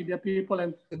 media people,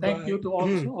 and thank you to all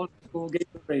who gave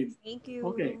the praise. Thank you.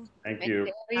 Okay. Thank you.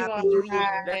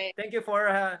 Thank you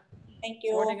for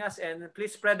supporting us, and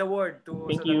please spread the word so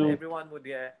that everyone would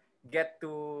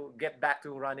get back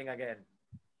to running again.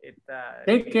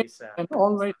 Take care and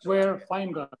always wear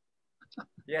FineGuard.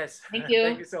 Yes. Thank you.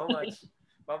 Thank you so much.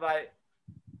 Bye-bye.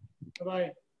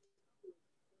 Bye-bye.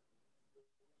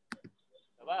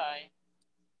 Bye-bye.